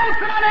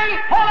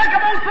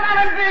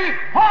 పోరాటమవుతున్నానండి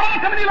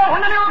పోరాటం నీలో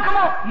ఉండని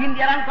ఒకము. In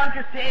their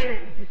unconscious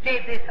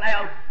state, they cry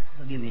out,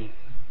 forgive me,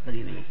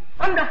 forgive me.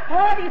 அந்த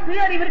பாதி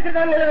சுய அறிவு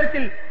இருக்கிறதான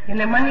நிலவரத்தில்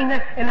என்னை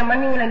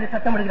மன்னிங்கள் என்று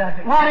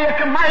சத்தமிடுகிறார்கள். వారి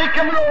యొక్క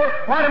మైకములో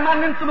వారు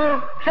మన్నించును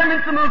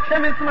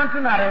క్షమించును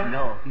అంటున్నారు.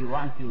 No, he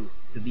wants you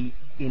to be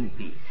in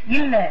peace.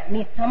 இல்ல, நீ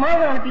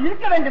சமாதானத்தில்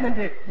இருக்க வேண்டும்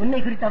என்று உன்னை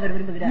குறித்து அவர்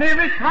விரும்புகிறார். నీ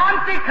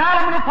విశ్రాంతి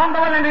కాలమును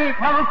పొందవాలని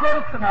ప్రభు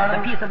కోరుతున్నాడు.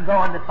 The peace of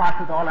God that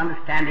passes all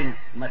understanding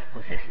must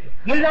possess you.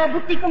 எல்லா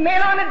புத்திக்கும்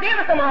மேலான தேவ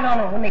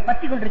சமாதானம் உன்னை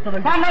பற்றி கொண்டிருக்க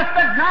வேண்டும். సమస్త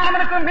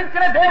జ్ఞానమునకు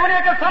మించిన దేవుని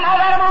యొక్క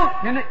సమాధానము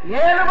నిన్ను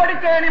ఏలుబడి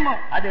చేయనిము.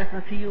 Others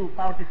must see you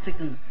poverty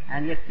stricken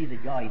and yet see the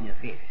joy in your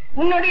face.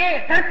 உன்னுடைய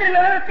கருத்தில்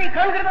நலத்தை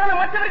காண்கிறதான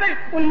மற்றவர்கள்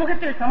உன்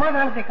முகத்தில்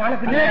சமாதானத்தை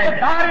காணக்கூடிய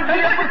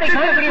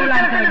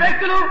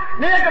వ్యక్తులు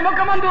నీ యొక్క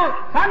ముఖమందు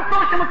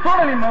సంతోషము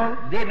చూడనిము.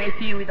 They may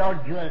see you without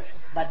jewels,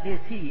 but they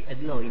see a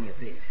glow in your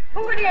face.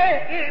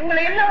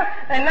 உங்களை எல்லாம்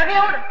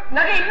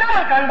நகை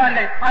இல்லாமல்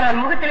காண்பார்கள், ஆனால்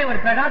முகத்திலே ஒரு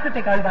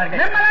பிரகாசத்தை காண்பார்கள்.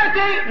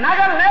 మిమ్మల్ని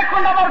నగలు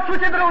లేకుండా వారు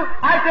చూచెదరు,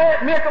 అయితే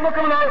మీ యొక్క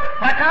ముఖంలో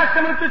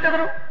ప్రకాశమును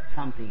చూచెదరు.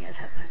 Something has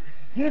happened.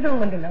 ஏதோ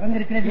ஒன்று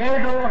நடந்திருக்கிறது.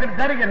 ఏదో ఒకటి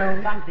జరిగను.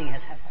 Something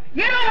has happened.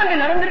 ஏதோ ஒன்று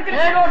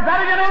நடந்திருக்கிறது. ఏదో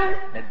జరిగను.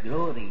 The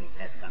glory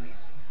has come in.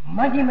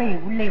 மகிமை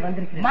உள்ளே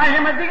வந்திருக்கிறது.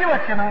 మహిమ దిగి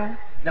వచ్చను.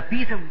 The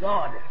peace of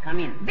God has come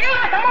in.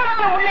 தேவ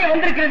சமாதானம் உள்ளே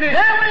வந்திருக்கிறது.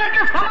 దేవుని యొక్క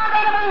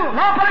సమాధానము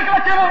లోపలికి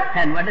వచ్చను.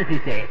 And what does he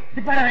say?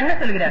 இப்ப அவர் என்ன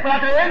சொல்கிறார்? ఇప్పుడు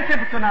అతను ఏం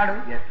చెబుతున్నాడు?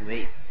 Just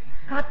wait.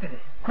 காத்திரு,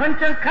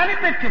 కొంచెం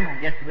కనిపెట్టుము.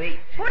 Just wait.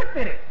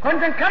 பொறுத்திரு,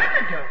 కొంచెం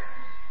కనిపెట్టు.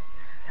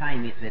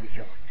 Time is very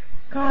short.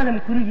 காலம்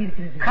குறுகி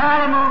இருக்கிறது.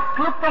 కాలము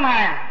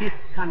క్లుప్తమైన. His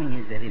coming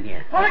is very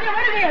near. அவருடைய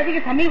வருகை அதிக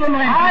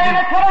சமீபமாக ఆయన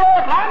త్వరలో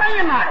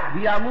రానయ్యున్నాడు.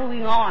 We are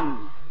moving on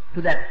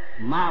to that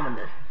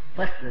marvelous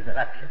first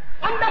resurrection.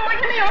 அந்த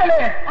மகிமையான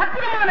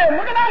அற்புதமான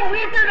முதலாம்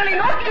உயிர்த்தெழுதலை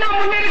நோக்கி நாம்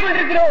முன்னேறி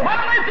கொண்டிருக்கிறோம்.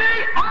 మనమైతే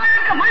ఆ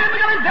యొక్క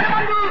మహిమగల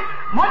జనమందు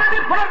మొదటి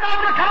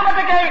పునరుద్ధరణ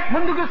కలవటకై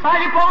ముందుకు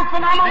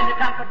సాగిపోతున్నాము. When the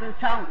trumpet will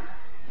sound,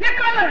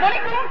 எக்காலம்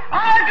வரைக்கும்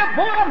ఆ యొక్క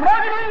பூர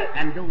మ్రోగును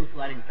and those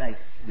who are in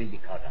Christ will be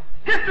caught up.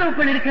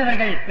 கிறிஸ்துவுக்குள்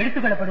இருக்கிறவர்கள்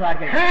எடுத்துக்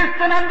கொள்ளப்படுவார்கள்.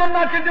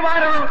 క్రీస్తునందున్నటువంటి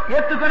వారు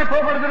ఎత్తుకొని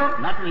పోబడుదురు.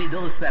 Not only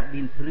those who have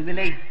been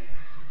privileged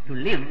to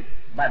live,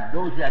 but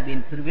those who have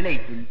been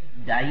privileged to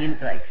die in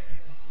Christ.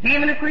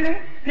 தேவனுக்குள்ளே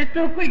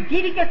கிறிஸ்துவுக்குள்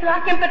ஜீவிக்க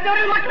சிலாக்கியம்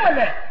பெற்றவர்கள்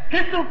மட்டுமல்ல,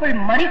 கிறிஸ்துவுக்குள்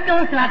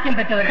மரிக்கவும் சிலாக்கியம்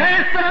பெற்றவர்கள்.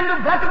 క్రీస్తునందు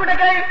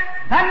బ్రతుకుటకై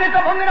ధన్యత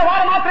పొందిన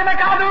వారు మాత్రమే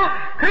కాదు,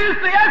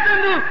 క్రీస్తు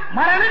యేసునందు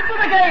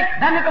మరణించుటకై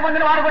ధన్యత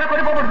పొందిన వారు కూడా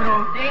కొనిపోబడుదురు.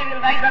 They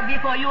will rise up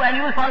before you and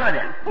you will follow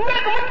them.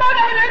 உங்களுக்கு முன்பாக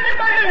அவர்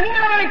எழுந்திருப்பார்கள்,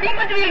 நீங்கள் அவரை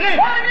பின்பற்றுவீர்கள்.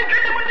 వారిని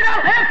కంటే ముందుగా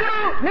యేసును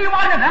నీ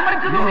వారిని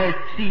వెంబడించుదు. You may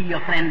see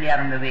your friend there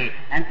on the way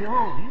and say,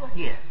 oh, you are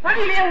here.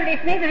 வழியிலே உங்களுடைய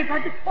சிநேகிதரை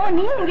பார்த்து, ஓ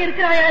நீ இங்க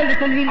இருக்கிறாயா என்று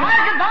ఆ சொல்வீர்கள்.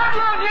 యొక్క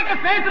దారిలో నీ యొక్క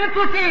స్నేహితులు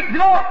చూసి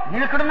ఇదిగో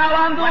నేను ఇక్కడున్నావా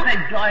అందు. What a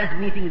joyous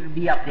meeting it will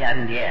be up there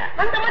in the air.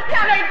 அந்த மத்திய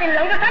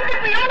ஆகாயத்தில் உங்க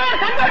சந்திப்பு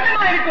எவ்வளவு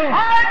சந்தோஷமா இருக்கும்.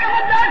 ఆ యొక్క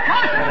మధ్య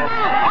ఆకాశముందు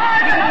ఆ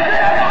యొక్క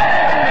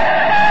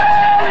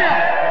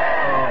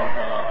Oh,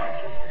 God.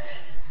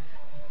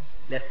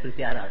 Let's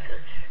prepare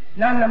ourselves.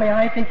 நாம் நம்மை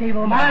ஆயத்தம்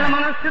செய்வோமா?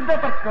 మనం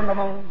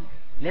సిద్ధపరచుకుందాము.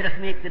 Let us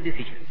make the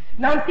decisions.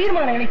 நாம்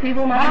தீர்மானங்களை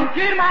செய்வோமா? మనం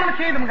తీర్మానం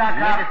చేయడం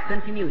గాక. Let us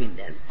continue in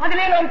them.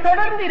 அதிலே நாம்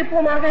தொடர்ந்து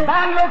இருப்போமாக.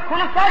 దానిలో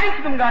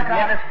కొనసాగించడం గాక.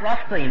 Let us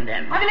prosper in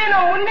them. அதிலே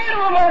நாம்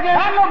முன்னேறுவோமாக.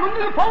 దానిలో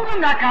ముందుకు పోవడం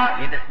గాక.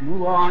 Let us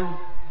move on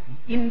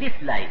in this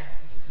life,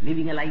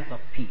 living a life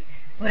of peace.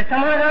 ஒரு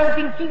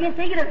சமாதானத்தின் ஜீவியம்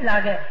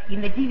செய்கிறவர்களாக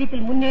இந்த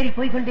ஜீவித்தில் முன்னேறி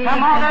போய்கொண்டே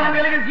సమాధానం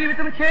కలిగిన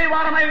జీవితం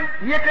చేయవారమై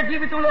ఈ యొక్క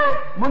జీవితంలో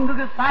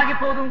ముందుకు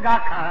సాగిపోవడం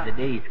గాక. The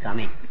day is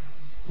coming.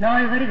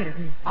 நாள்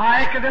வருகிறது. ఆ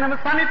యొక్క దినము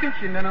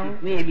సమీపించిందను.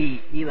 Maybe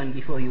even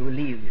before you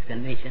leave this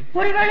convention.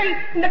 ஒருவேளை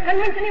இந்த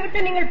கன்வென்ஷனை விட்டு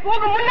நீங்கள்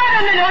போகும் முன்னால்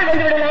அந்த நாள்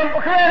வந்துவிடலாம்.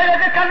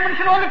 ఒకవేళ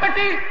కన్వెన్షన్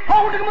వదిలిపెట్టి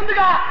పోవుటకు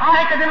ముందుగా ఆ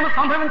యొక్క దినము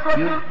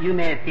సంభవించవచ్చు. You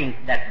may think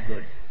that's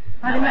good.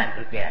 Now I am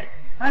prepared.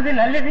 அது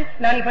நல்லது,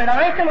 நான் இப்ப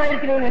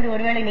ஆயத்தமாயிருக்கிறேன் என்று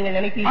ஒருவேளை நீங்கள் అది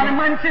நினைப்பீர்கள்.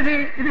 మంచిది,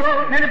 ఇదిగో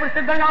నేను ఇప్పుడు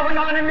సిద్ధంగా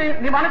ఉన్నానని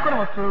నీవు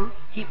అనుకోవచ్చు.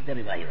 Keep the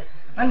revival.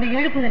 அந்த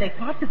எழுப்புதலை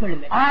காத்துக்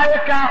கொள்ளுங்கள். ఆ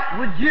యొక్క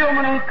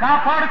ఉద్యోగమును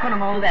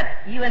కాపాడుకునము. So that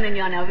even when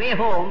you are on your way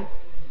home,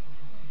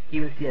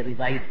 you will see a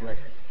revived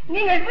person.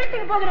 நீங்கள்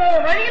வீட்டுக்கு போகிற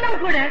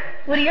வழியிலும் கூட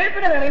ஒரு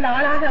எழுப்புதல் அடைந்த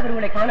ஆளாக அவர்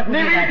உங்களை నీ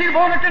காணக்கூடிய ఇంటికి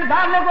పోగొట్టిన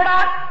దారిలో కూడా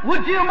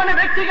ఉద్యోగమైన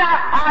వ్యక్తిగా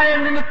ఆయన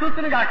నిన్ను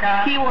చూస్తునుగాక.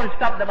 He won't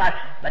stop the bus,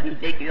 but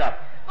he'll take you up.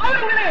 அவர்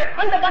உங்களை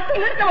அந்த பஸ்ஸை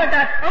நிறுத்த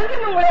மாட்டார்,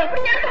 அங்கிருந்து உங்களை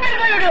அப்படி எடுத்து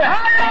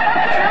போய்விடுவார்.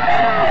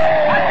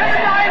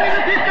 ఆయన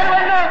నిన్ను తీసుకుని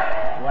వెళ్ళు.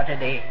 What a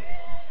day!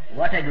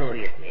 What a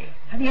glorious day!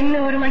 அது என்ன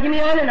ஒரு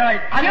மகிமையான நாள்,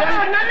 அது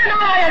ஒரு நல்ல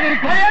நாளாக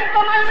இருக்கும். ఎంత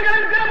మహిమగల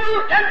దినము,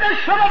 ఎంత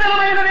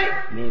శుభదినమైనది.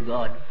 May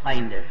God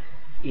find us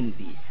in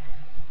peace.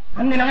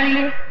 அந்த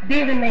நாளிலே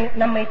தேவன்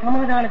நம்மை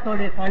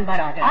சமாதானத்தோடு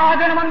காண்பாராக. ఆ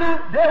దినమందు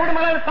దేవుడు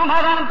మనల్ని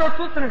సమాధానంతో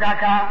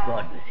చూస్తునుగాక.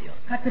 God bless you.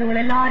 கர்த்தர்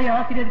உங்களை எல்லாரையும்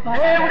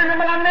ஆசீர்வதிப்பார். దేవుడు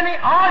మిమ్మల్ని అందరినీ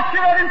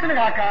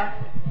ఆశీర్వదించునుగాక.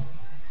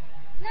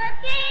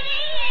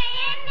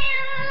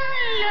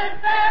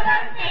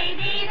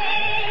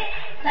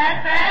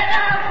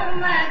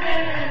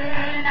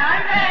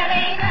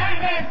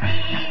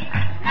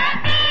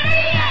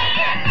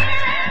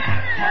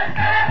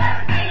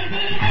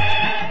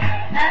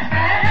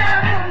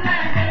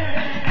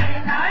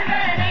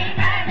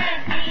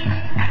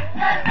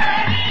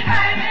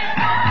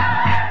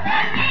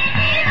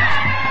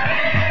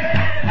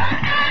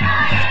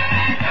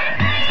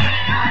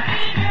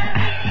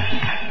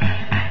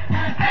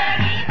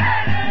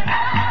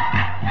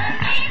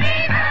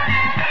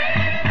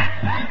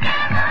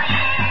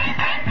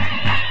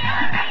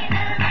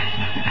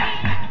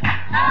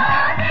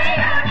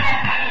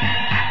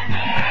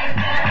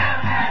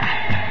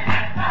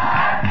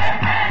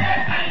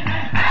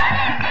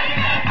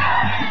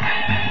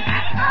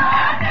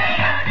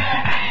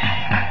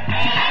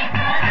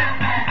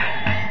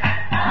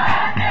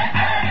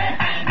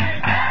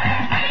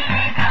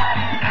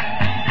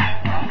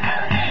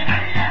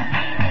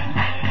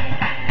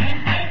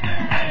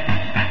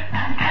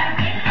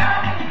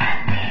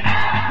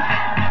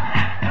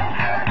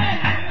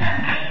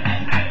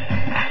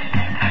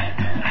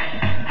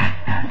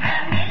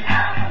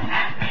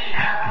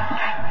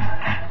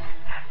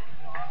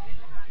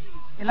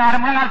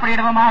 எல்லாரும் முழங்கால்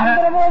படியிடுவோமாக.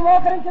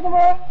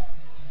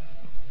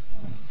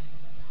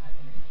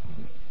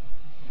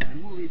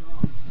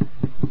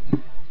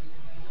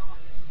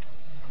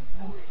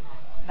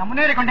 நாம்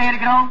முன்னேறி கொண்டே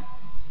இருக்கிறோம்.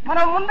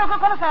 మనం ముందుకు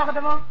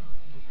కొనసాగుదాము.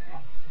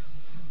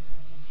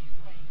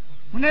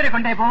 முன்னேறி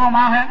கொண்டே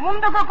போவோமாக.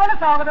 ముందుకు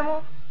కొనసాగుదాము.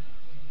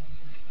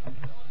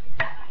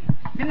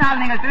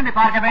 பின்னால் நீங்கள் திரும்பி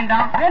பார்க்க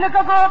வேண்டாம்.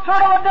 వెనుకకు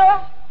చూడవద్దు.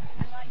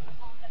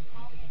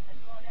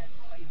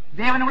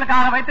 தேவன்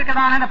உங்களுக்காக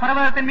வைத்திருக்கிறதான அந்த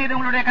பர்வதத்தின் மீது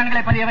உங்களுடைய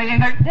கண்களை பதிய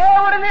வையுங்கள்.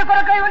 దేవుడు మీ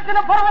కొరకై ఉంచిన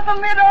పర్వతం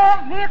మీద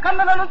మీ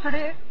కన్నులను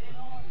ఉంచుడి.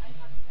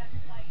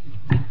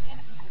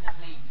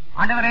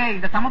 ஆண்டவரே,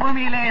 இந்த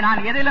சமபூமியிலே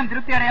நான் எதிலும்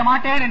திருப்தி அடைய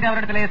மாட்டேன் என்று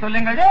அவரிடத்திலே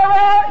சொல்லுங்கள்.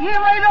 దేవా, ఈ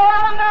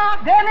మైదానమున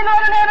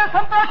దేనిలోనూ నేను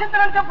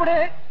సంతోషించనని చెప్పుడే.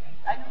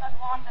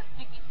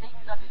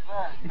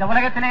 இந்த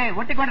உலகத்திலே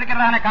ஒட்டிக்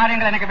கொண்டிருக்கிறதான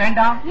காரியங்கள் எனக்கு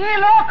வேண்டாம். ఈ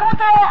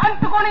లోకముతో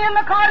అంటుకొని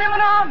ఉన్న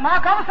కార్యమున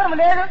నాకు అవసరం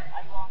లేదు.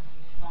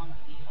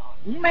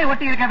 உண்மை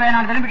ஒட்டி இருக்கவே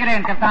நான்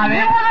விரும்புகிறேன் கர்த்தாவே.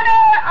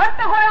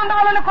 అంటుకొని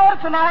ఉండాలని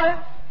కోరుచున్నాను.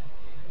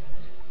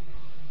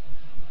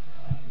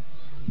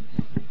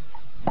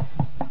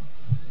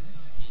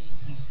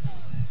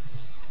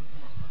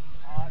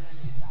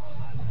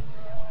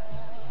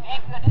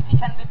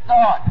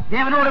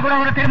 தேவனோடு கூட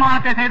ஒரு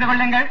தீர்மானத்தை செய்து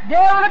கொள்ளுங்கள்.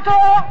 దేవునితో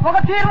ఒక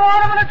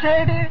తీర్మానమును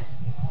చేయండి.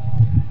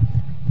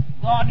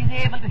 God is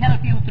able to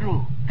help you through.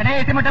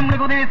 கடைசி மட்டும்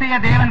உங்களுக்கு உதவி செய்ய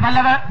தேவன்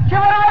வல்லவர்.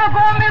 చివరి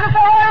వరకు మీకు